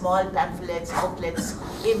 small pamphlets, booklets,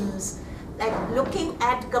 hymns, like looking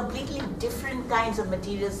at completely different kinds of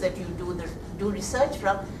materials that you do research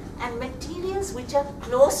from, and materials which are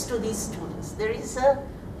close to these students. There is a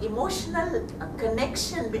emotional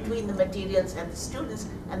connection between the materials and the students,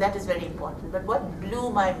 and that is very important. But what blew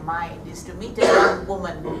my mind is to meet a young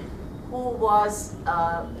woman who was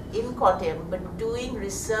in Kottayam but doing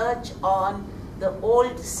research on the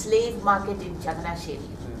old slave market in Changanasheri.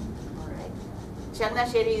 Alright.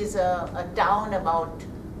 Changanasheri is a town about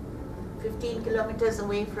 15 kilometers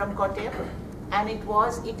away from Kottayam, and it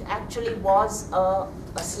actually was a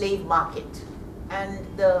slave market. And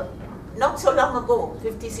not so long ago,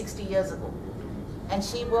 50, 60 years ago. And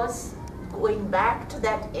she was going back to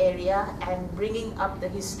that area and bringing up the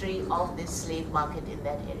history of this slave market in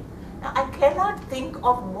that area. Now, I cannot think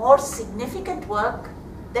of more significant work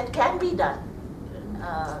that can be done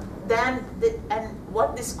and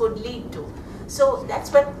what this could lead to. So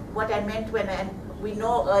that's what I meant when we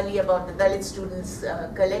know early about the Dalit Students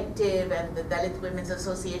Collective and the Dalit Women's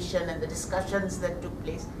Association and the discussions that took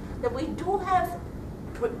place, that we do have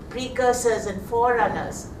precursors and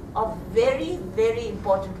forerunners of very, very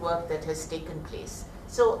important work that has taken place.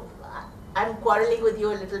 So I'm quarreling with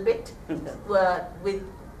you a little bit with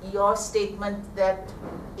your statement that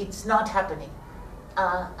it's not happening.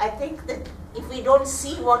 I think that if we don't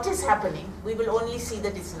see what is happening, we will only see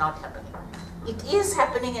that it's not happening. It is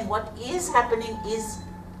happening, and what is happening is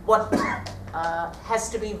what has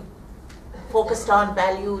to be focused on,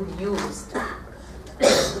 valued, used.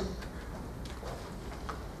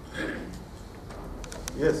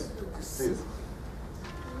 Yes, please.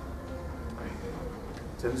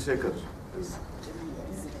 Chandrasekhar.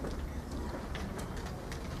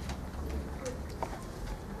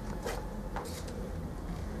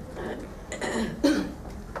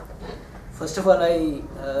 First of all, I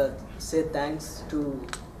say thanks to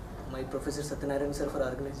my Professor Satyanarayana sir for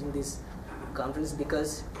organizing this conference,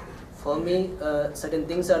 because for me certain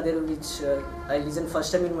things are there which I listened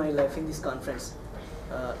first time in my life in this conference.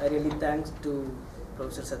 I really thanks to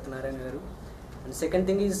Professor Satyanarayana garu. And second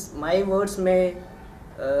thing is, my words may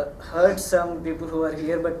hurt some people who are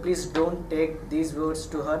here, but please don't take these words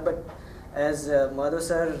to heart. But as Madhav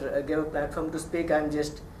sir gave a platform to speak, I am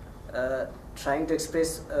just trying to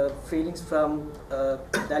express feelings from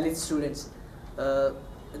Dalit students.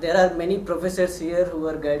 There are many professors here who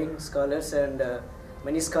are guiding scholars, and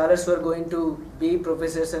many scholars who are going to be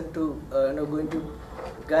professors and to going to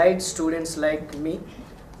guide students like me.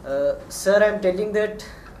 Sir, I am telling that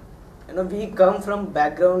we come from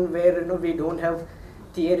background where we don't have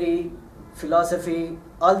theory, philosophy,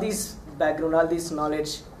 all these background, all this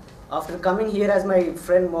knowledge. After coming here, as my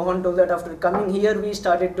friend Mohan told, that after coming here we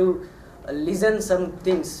started to listen some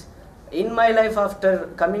things. In my life, after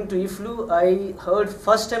coming to EFLU, I heard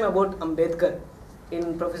first time about Ambedkar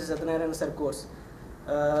in Professor Satyanarayana sir course.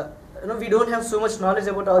 We don't have so much knowledge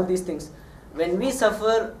about all these things. When we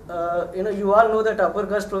suffer, you all know that upper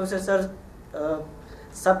caste professors are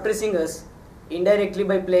suppressing us indirectly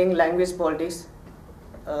by playing language politics.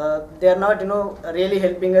 They are not, really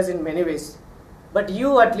helping us in many ways. But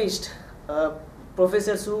you, at least,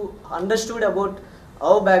 professors who understood about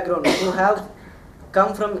our background, who have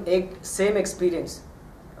come from a same experience,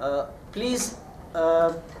 please,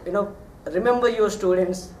 remember your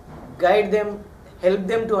students, guide them, help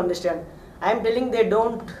them to understand. I am telling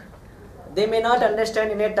they may not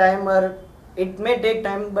understand in a time, or it may take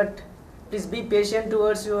time, but please be patient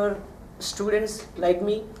towards your students like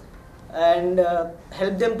me, and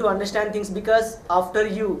help them to understand things, because after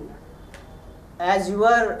you, as you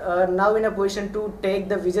are now in a position to take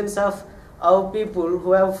the visions of our people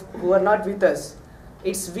who are not with us,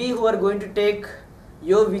 it's we who are going to take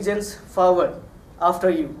your visions forward after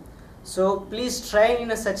you. So please try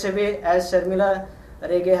in such a way as Sharmila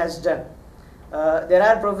Rege has done. There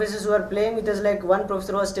are professors who are playing with us, like one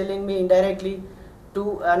professor was telling me indirectly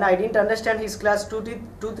and I didn't understand his class two,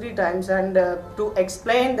 three times, and to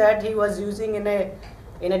explain that he was using in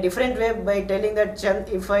a different way by telling that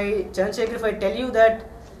Chandrasekhar, if I tell you that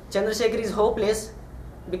Chandrasekhar is hopeless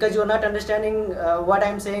because you are not understanding what I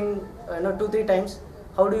am saying 2-3 times,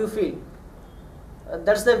 how do you feel?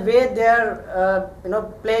 That's the way they are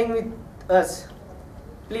playing with us.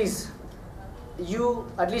 Please, you,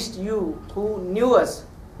 at least you who knew us,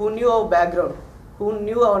 who knew our background, who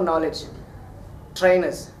knew our knowledge, train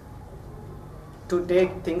us to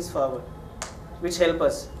take things forward, which help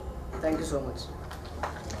us. Thank you so much.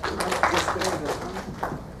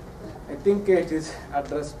 I think it is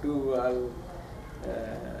addressed to all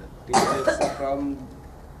teachers from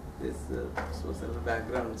this social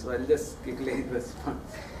background, so I'll just quickly respond.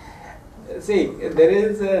 See, there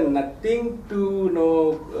is nothing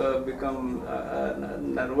to become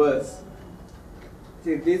nervous.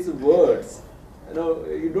 See, these words,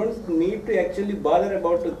 you don't need to actually bother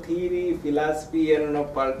about the theory, philosophy, and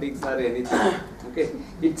politics or anything. Okay,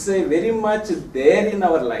 it's very much there in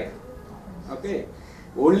our life. Okay,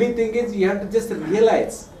 only thing is you have to just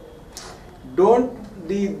realize. Don't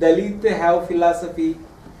the Dalit have philosophy?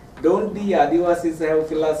 Don't the Adivasis have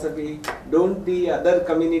philosophy? Don't the other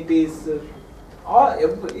communities? Or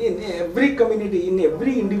in every community, in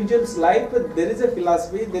every individual's life, there is a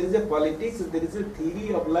philosophy, there is a politics, there is a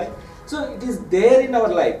theory of life. So it is there in our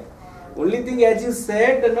life. Only thing, as you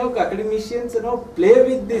said, academicians, play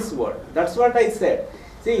with this word. That's what I said.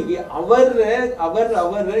 See, our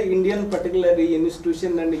Indian particularly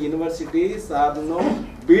institution and universities are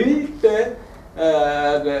built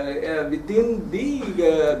within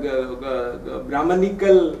the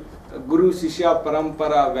Brahmanical Guru Shishya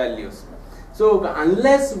Parampara values. So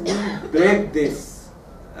unless we break this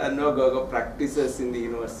practices in the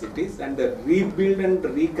universities and rebuild and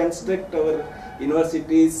reconstruct our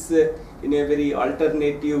universities in a very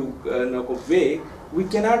alternative way, we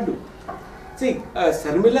cannot do. See,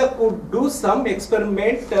 Sharmila could do some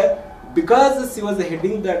experiment because she was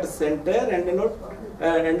heading that center, and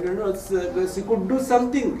she could do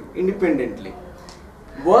something independently.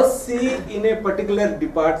 Was she in a particular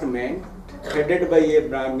department headed by a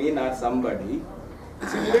Brahmin or somebody,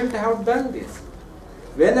 she wouldn't have done this.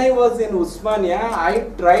 When I was in Usmania, I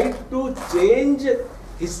tried to change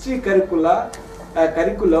history curriculum,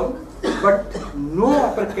 but no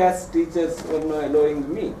upper caste teachers were not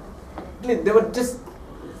allowing me. They were just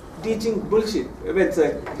teaching bullshit. Just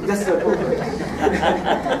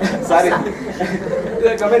sorry,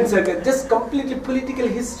 just completely political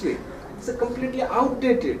history. It's a completely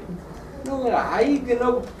outdated. No, I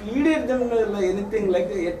pleaded them like anything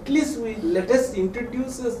like at least let us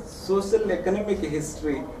introduce a social economic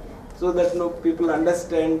history so that people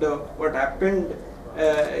understand what happened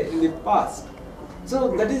in the past.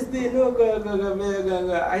 So that is the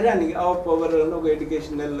irony of our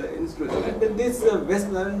educational institution. And this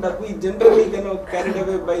Western, we generally carried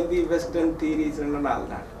away by the Western theories and all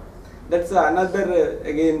that. That's another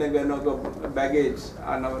again baggage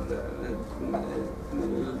on our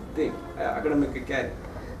thing, academic carry.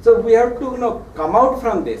 So we have to come out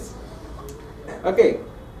from this. Okay,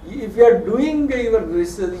 if you are doing your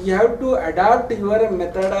research, you have to adapt your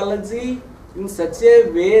methodology in such a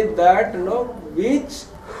way that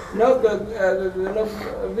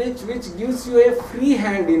which gives you a free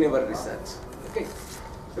hand in your research. Okay,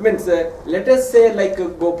 means let us say like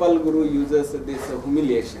Gopal Guru uses this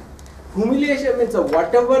humiliation. Humiliation means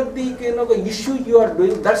whatever the issue you are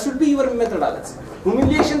doing, that should be your methodology.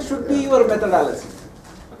 Humiliation should be your methodology.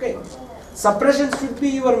 Okay, suppression should be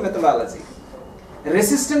your methodology.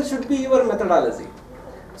 Resistance should be your methodology.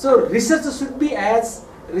 So research should be as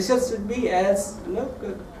resistance.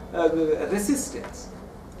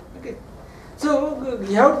 Okay, so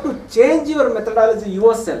you have to change your methodology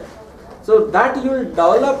yourself, so that you will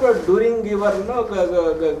develop during your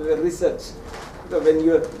research. When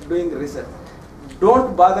you are doing research,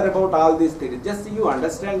 don't bother about all these theories. Just you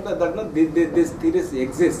understand that these theories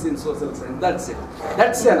exist in social science. That's it.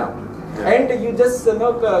 That's enough. And you just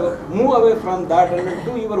move away from that and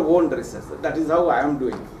do your own research. That is how I am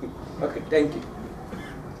doing. Okay, thank you.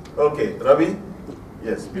 Okay, Ravi.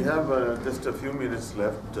 Yes, we have just a few minutes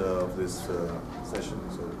left of this session.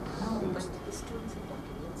 So.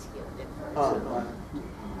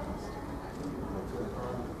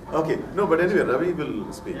 Okay, no, but anyway, Ravi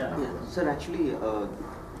will speak. Yeah. Sir, actually,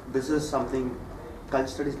 this is something, Culture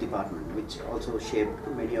Studies department, which also shaped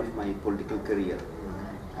many of my political career.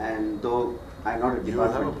 And though I'm not a department. You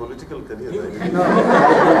have a political career, right?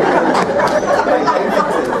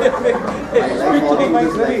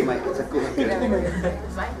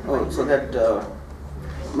 No. So that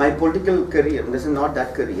my political career, this is not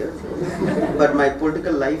that career, but my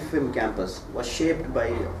political life in campus was shaped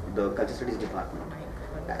by the Culture Studies department.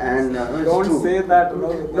 And don't say that.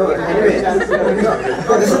 No, anyway, no,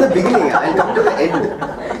 this is the beginning. I'll come to the end.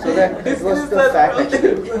 So that it was the fact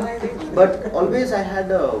actually. But always I had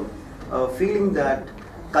a feeling that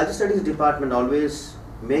Culture Studies department always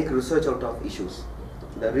make research out of issues.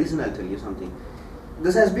 The reason, I'll tell you something.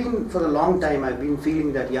 This has been for a long time. I've been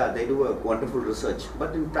feeling that they do a wonderful research,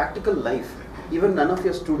 but in practical life, even none of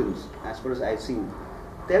your students, as far as I've seen,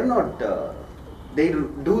 they're not. They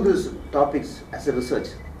do these topics as a research,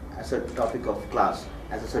 as a topic of class,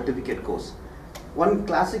 as a certificate course. One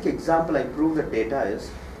classic example I prove the data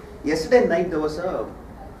is, yesterday night there was a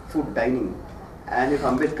food dining, and if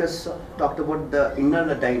Ambedkar talked about the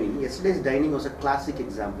inner dining, yesterday's dining was a classic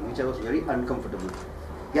example, which I was very uncomfortable.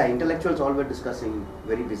 Yeah, intellectuals all were discussing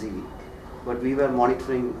very busily, but we were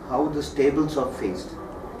monitoring how these tables are faced.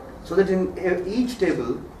 So that in each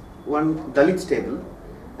table, one Dalits table,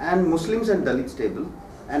 and Muslims and Dalits table,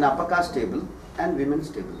 and upper caste table, and women's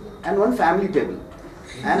table, and one family table.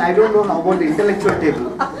 And I don't know how about the intellectual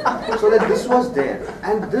table. So that this was there.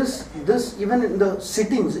 And this even in the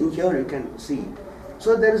sittings in here you can see.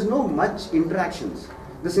 So there is no much interactions.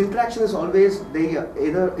 This interaction is always, they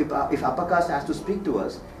either, if upper caste has to speak to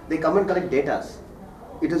us, they come and collect data.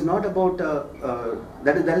 It is not about,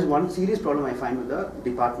 that is one serious problem I find with the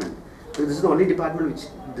department. So this is the only department which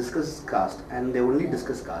discusses caste, and they only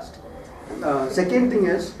discuss caste. Second thing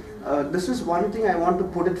is, this is one thing I want to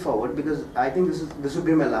put it forward, because I think this will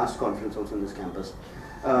be my last conference also in this campus.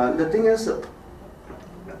 The thing is,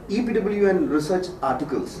 EPW and research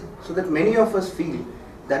articles, so that many of us feel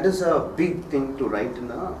that is a big thing to write in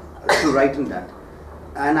that.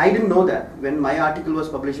 And I didn't know that when my article was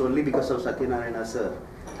published only because of Satyanarayana sir.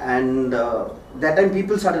 And that time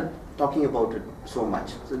people started talking about it so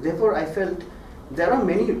much. So therefore I felt there are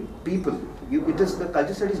many people, it is the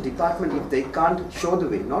Culture Studies department, if they can't show the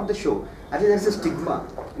way, not the show. I think there's a stigma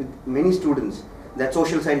with many students that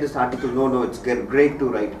social scientist article, no, it's great to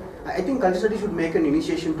write. I think Culture Studies should make an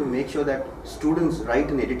initiation to make sure that students write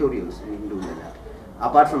in editorials in doing that.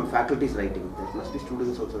 Apart from faculty's writing, there must be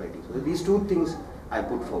students also writing. So these two things I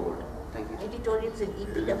put forward. Thank you. Editorials in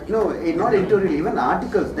EPW. No, not editorial, even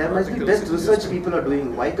articles. There must be best research people are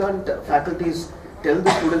doing. Why can't faculties tell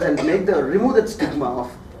the students and remove that stigma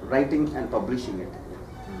of writing and publishing it?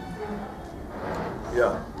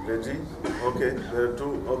 Yeah, Reggie. Okay, there are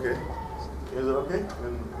two. Okay, is it okay?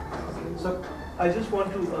 So I just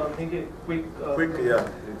want to make a quick. Yeah.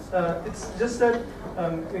 It's just that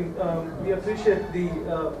we appreciate the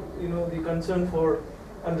the concern for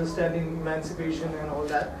understanding emancipation and all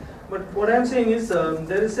that. But what I'm saying is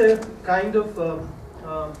there is a kind of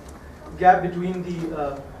gap between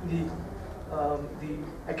the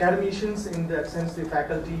academicians, in that sense, the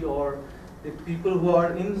faculty or the people who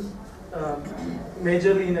are in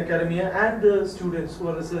majorly in academia, and the students who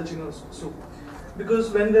are researching also.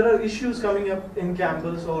 Because when there are issues coming up in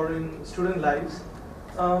campus or in student lives,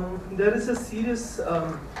 there is a serious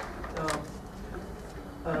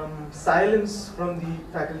silence from the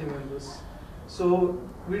faculty members. So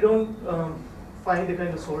we don't find a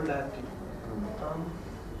kind of solidarity,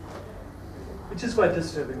 which is quite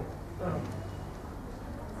disturbing.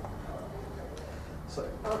 Sorry.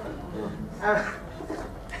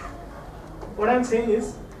 What I'm saying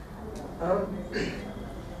is, I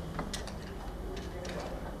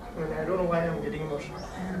don't know why I'm getting emotional.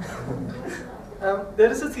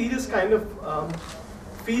 There is a serious kind of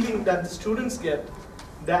feeling that the students get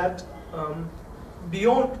that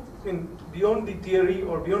beyond the theory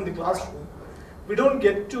or beyond the classroom, we don't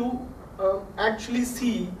get to actually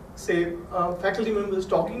see, say, faculty members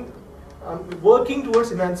talking, working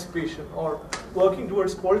towards emancipation or working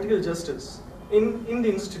towards political justice in the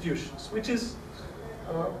institutions, which is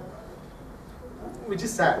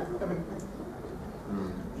sad. I mean,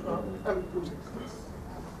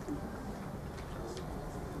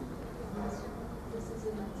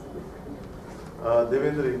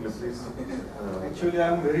 Devendra, please. Actually, I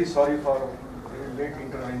am very sorry for late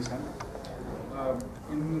intervention.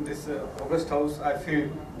 In this August House, I feel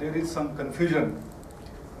there is some confusion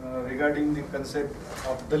regarding the concept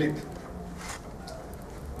of Dalit.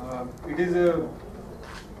 It is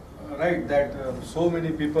right that so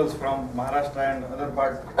many peoples from Maharashtra and other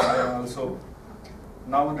parts also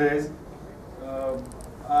nowadays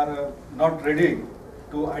are not ready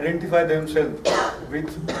to identify themselves with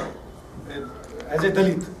as a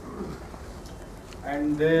Dalit,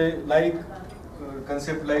 and they like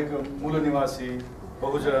concept like Mula Nivasi,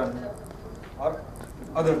 Bahujan, or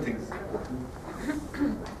other things.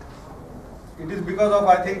 It is because of,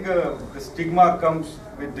 I think, the stigma comes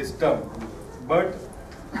with this term. But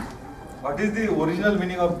what is the original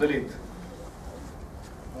meaning of Dalit?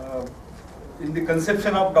 In the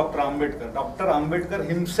conception of Dr. Ambedkar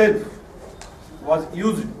himself was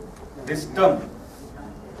used this term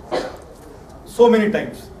so many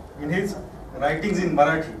times in his writings in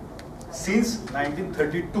Marathi. Since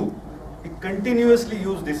 1932, he continuously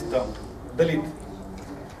used this term, Dalit.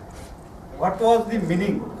 What was the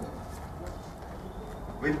meaning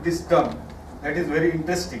with this term? That is very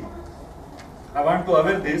interesting. I want to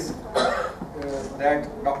aware this, that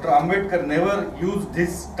Dr. Ambedkar never used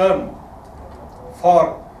this term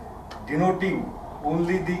for denoting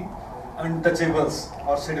only the untouchables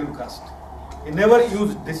or scheduled caste. He never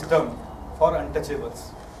used this term for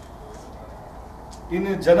untouchables. In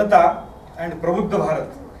Janata and Prabuddha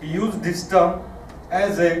Bharat, he used this term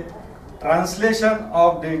as a translation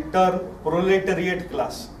of the term proletariat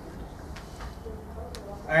class.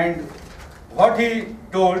 And what he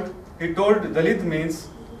told Dalit means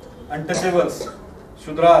untouchables,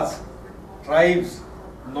 Shudras, tribes,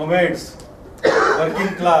 nomads,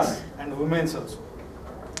 working class, and women also.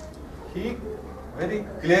 He very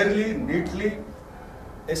clearly, neatly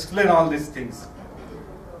explained all these things.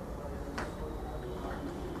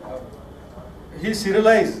 He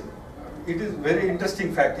serialized, it is very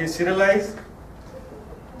interesting fact, he serialized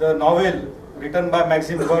the novel written by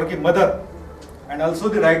Maxim Gorky, Mother, and also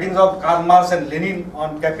the writings of Karl Marx and Lenin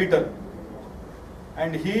on capital.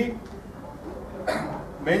 And he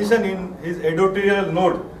mentioned in his editorial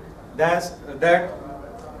note that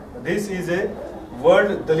this is a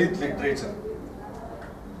world Dalit literature.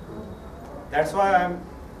 That's why I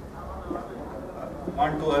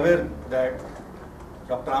want to aware that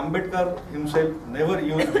Dr. Ambedkar himself never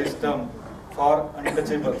used this term for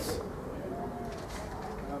untouchables.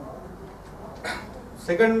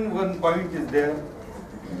 Second one point is there.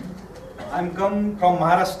 I am come from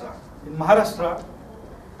Maharashtra. In Maharashtra,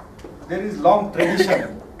 there is long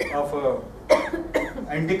tradition of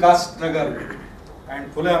anti-caste struggle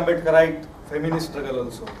and Phule Ambedkarite feminist struggle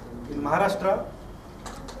also. In Maharashtra,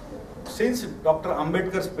 since Dr.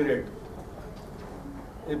 Ambedkar's period,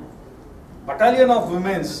 a battalion of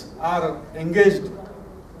women are engaged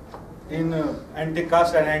in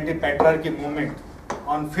anti-caste and anti-patriarchy movement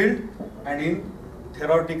on field and in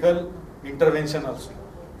theoretical intervention also.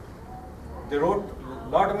 They wrote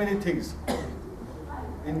lot many things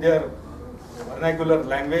in their vernacular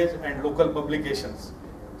language and local publications.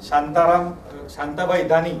 Shantabai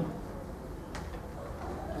Dani.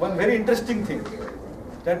 One very interesting thing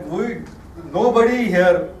that nobody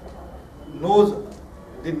here knows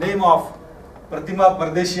the name of Pratima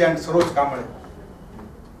Pardeshi and Saroj Kamble.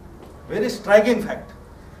 Very striking fact.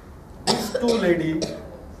 These two ladies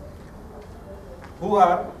who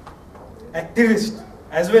are activists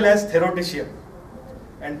as well as theoreticians,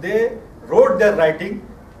 and they wrote their writing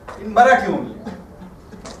in Marathi only.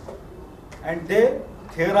 And they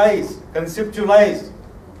theorized, conceptualized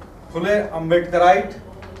Phule Ambedkarite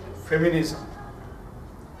feminism.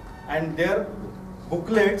 And their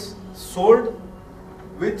booklets sold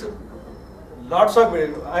with lots of,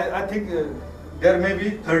 I think there may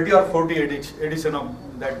be 30 or 40 edition of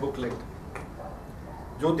that booklet.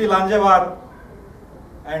 Jyoti Lanjewar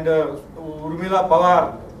and Urmila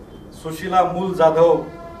Pawar, Sushila Mool Jadhav,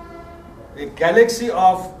 a galaxy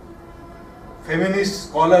of feminist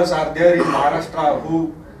scholars are there in Maharashtra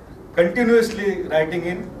who continuously writing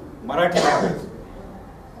in Marathi language.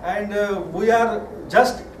 And we are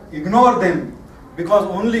just ignore them because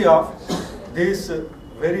only of this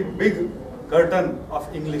very big curtain of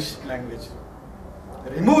English language.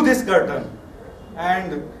 Remove this curtain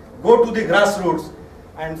and go to the grassroots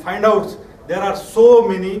and find out there are so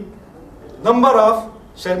many number of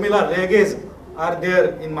Sharmila Reges are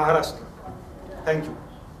there in Maharashtra. Thank you.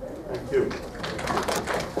 Thank you.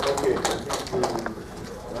 Okay.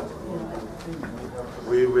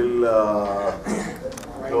 We will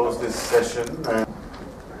close this session.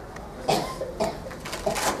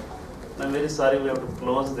 I'm very sorry we have to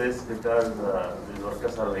close this because the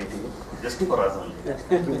workers are waiting just for us only.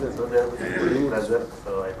 So they are putting pressure,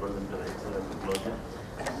 so I told them to wait, so we have to close it.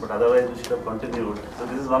 But otherwise we should have continued. So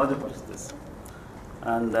this is one of the processes.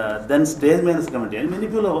 And then stage maintenance committee. And many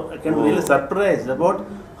people can be really surprised about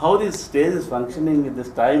how this stage is functioning with this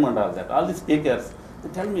time and all that. All the speakers, they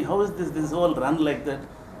tell me, how is this all run like that?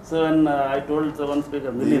 So when I told the one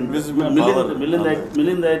speaker, Milind,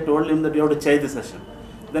 I told him that you have to change the session.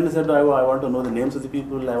 Then he said, I want to know the names of the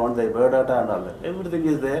people, I want the biodata and all that. Everything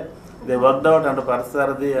is there. They worked out under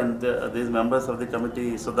Parsaradi and these members of the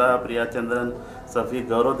committee, Sudha, Priya Chandran, Safi,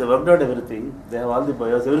 Gaurav, they worked out everything. They have all the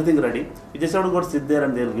bios, everything ready. You just have to go sit there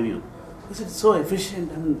and they will give you. He said, so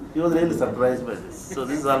efficient. I mean, he was really surprised by this. So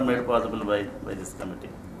this is all made possible by this committee.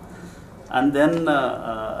 And then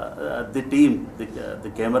the team,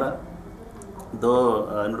 the camera, though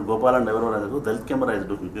Gopal and everyone said, oh, Dalit camera is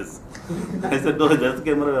doing this. I said, no, Dalit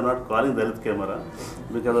camera, we are not calling Dalit camera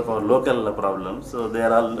because of our local problems. So they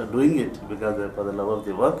are all doing it because for the love of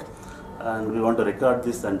the work. And we want to record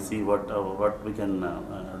this and see what we can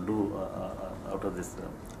do out of this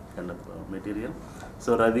kind of material.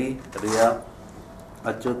 So Ravi, Riya,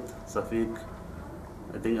 Achyut, Safiq,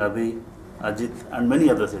 I think Abhi, Ajit and many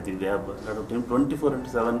others, I think they have a lot of team,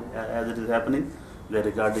 24/7 as it is happening. They are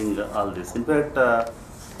recording all this. In fact,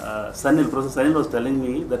 Professor Sanil was telling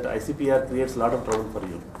me that ICPR creates a lot of trouble for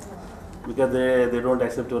you because they don't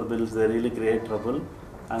accept your bills, they really create trouble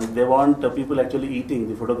and they want people actually eating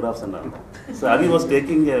the photographs and all. So Avi was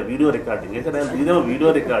taking a video recording. I said, I'll give them a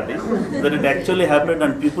video recording that it actually happened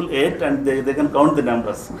and people ate and they can count the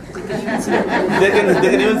numbers. they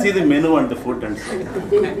can even see the menu and the food and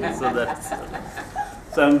so.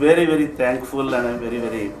 So I'm very, very thankful and I'm very,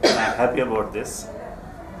 very happy about this.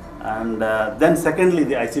 And then secondly,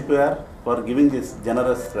 the ICPR for giving this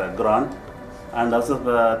generous grant, and also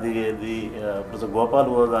Professor Gopal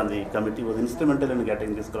who was on the committee was instrumental in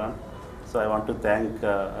getting this grant. So I want to thank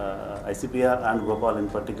ICPR and Gopal in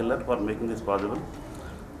particular for making this possible.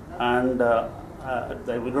 And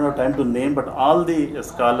we don't have time to name, but all the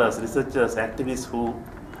scholars, researchers, activists who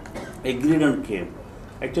agreed and came.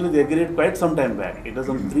 Actually, they agreed quite some time back. It was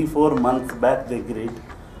some 3-4 months back they agreed.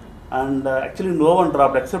 And actually no one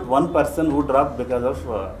dropped except one person who dropped because of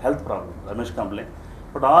health problem, Ramesh Kamble.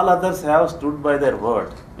 But all others have stood by their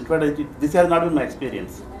word. In fact, this has not been my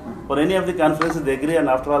experience. For any of the conferences, they agree and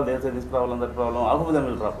after all they say this problem, that problem, half of them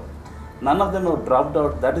will drop out. None of them have dropped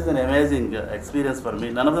out. That is an amazing experience for me.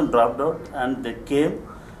 None of them dropped out and they came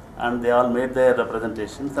and they all made their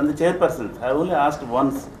representations. And the chairpersons, I only asked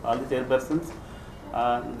once, all the chairpersons,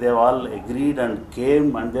 they all agreed and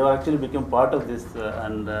came and they actually became part of this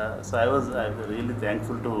so I was really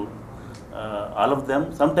thankful to all of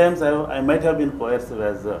them. Sometimes I might have been coercive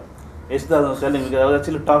as Yesudasan was telling me, I was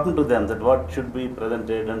actually talking to them that what should be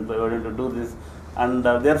presented and we are going to do this. and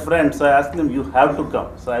they're friends. So I asked them, you have to come.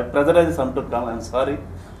 So I pressurized some to come. I'm sorry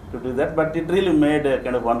to do that, but it really made a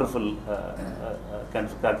kind of wonderful kind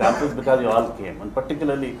of conference because you all came, and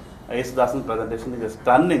particularly Yesudasan's presentation is a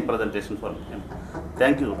stunning presentation for me. And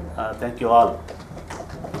thank you all.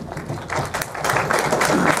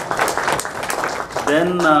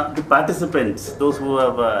 Then the participants, those who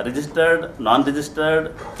have registered,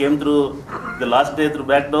 non-registered, came through the last day through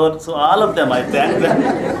back door. So all of them, I thank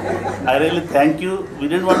them. I really thank you. We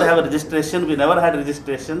didn't want to have a registration. We never had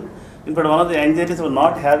registration. In fact, one of the anxieties of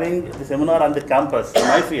not having the seminar on the campus,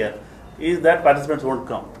 my fear, is that participants won't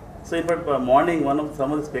come. So in fact, morning,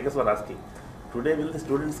 some of the speakers were asking, today will the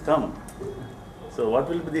students come? So what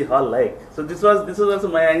will be the hall like? So this was also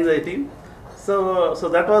my anxiety. So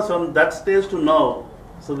that was from that stage to now.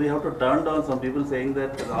 So we have to turn down some people saying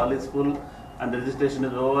that the hall is full and the registration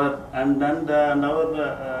is over. And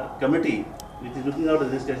our committee, which is looking at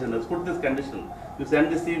registration, has put this condition. You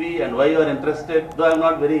send the CV and why you are interested. Though I am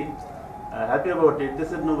not very happy about it, they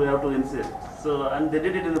said no, we have to insist. So and they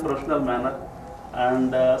did it in a professional manner.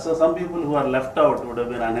 And so some people who are left out would have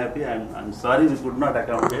been unhappy. I'm sorry we could not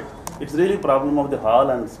accommodate. It's really a problem of the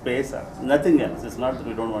hall and space, nothing else. It's not that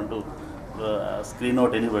we don't want to screen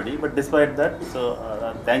out anybody, but despite that, so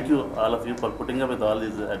thank you all of you for putting up with all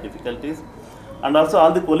these difficulties, and also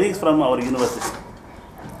all the colleagues from our university,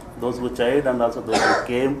 those who chaired and also those who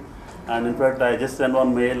came. And in fact, I just sent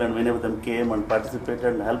one mail and many of them came and participated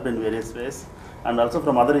and helped in various ways. And also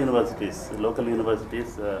from other universities, local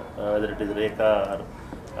universities, whether it is Rekha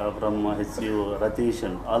or from HCU, Ratish,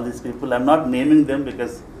 and all these people. I'm not naming them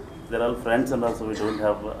because they're all friends and also we don't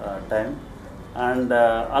have time. And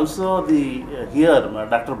also here,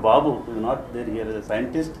 Dr. Babu, who is not there here, is a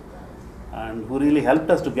scientist, and who really helped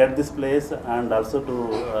us to get this place and also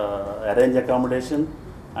to arrange accommodation.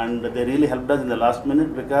 And they really helped us in the last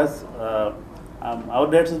minute because our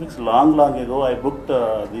date was long ago. I booked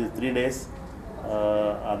these 3 days.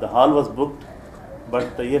 The hall was booked,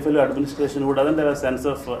 but the EFLU administration who doesn't have a sense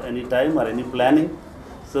of any time or any planning.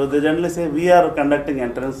 So they generally say, we are conducting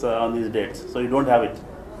entrance on these dates, so you don't have it.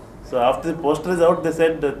 So after the poster is out, they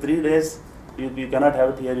said 3 days, you cannot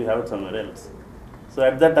have it here, you have it somewhere else. So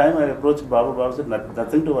at that time I approached Babu. Babu said,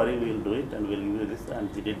 nothing to worry, we will do it and we will give you this, and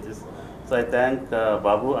he did this. So I thank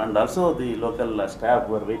Babu and also the local staff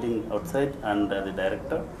who are waiting outside, and the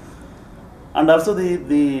director. And also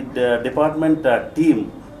the department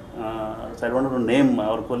team. So I don't want to name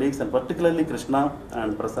our colleagues, and particularly Krishna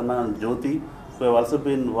and Prasanna and Jyoti, who have also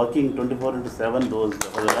been working 24/7 those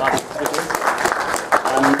for the last 5 years.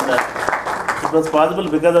 And it was possible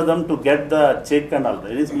because of them to get the check and all.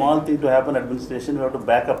 Very small thing to happen administration, you have to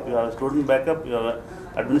back up. You have a student backup, you have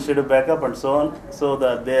administrative backup, and so on. So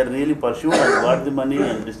that they really pursued and got the money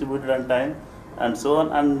and distributed on time and so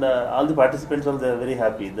on. And all the participants are very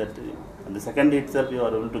happy that the second day itself you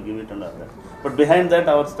are able to give it and all that. But behind that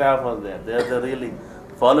our staff was there. They are really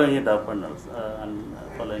following it up and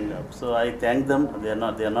following up. So I thank them. They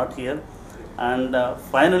are not here. And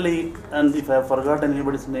finally, and if I have forgotten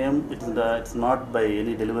anybody's name, it's not by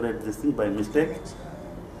any deliberate this thing, by mistake.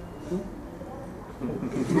 I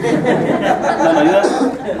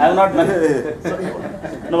have not mentioned.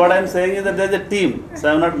 So, what I am saying is that there is a team. So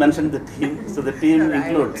I have not mentioned the team. So the team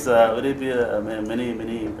includes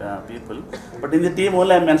many people. But in the team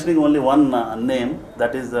only I am mentioning only one name,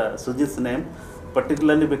 that is Sujit's name,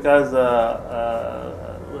 particularly because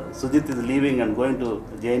Sujit is leaving and going to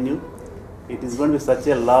JNU. It is going to be such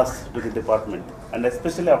a loss to the department, and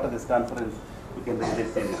especially after this conference, we can really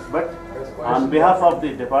see this. But on behalf of the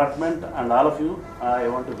department and all of you, I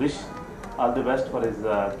want to wish all the best for his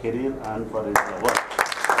career and for his work.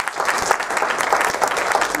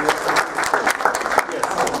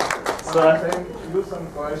 So I'm saying, use some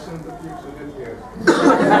coercion to keep Sujit here.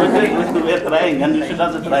 We are trying, and you should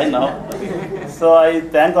also try now. So I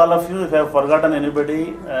thank all of you. If I have forgotten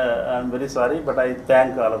anybody, I am very sorry, but I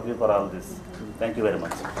thank all of you for all this. Thank you very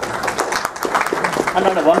much. And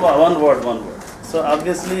one word. So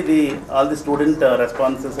obviously all the student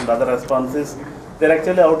responses and other responses, they are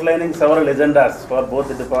actually outlining several agendas for both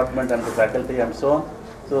the department and the faculty and so on.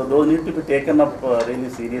 So those need to be taken up really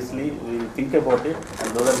seriously. We will think about it,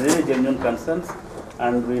 and those are really genuine concerns,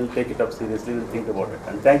 and we will take it up seriously. We will think about it.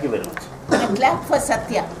 And thank you very much. A clap for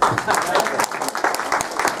Satya.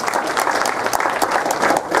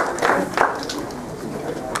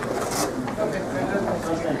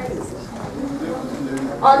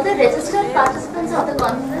 All the registered participants of the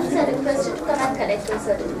conference are requested to come and collect their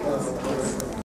certificates, please.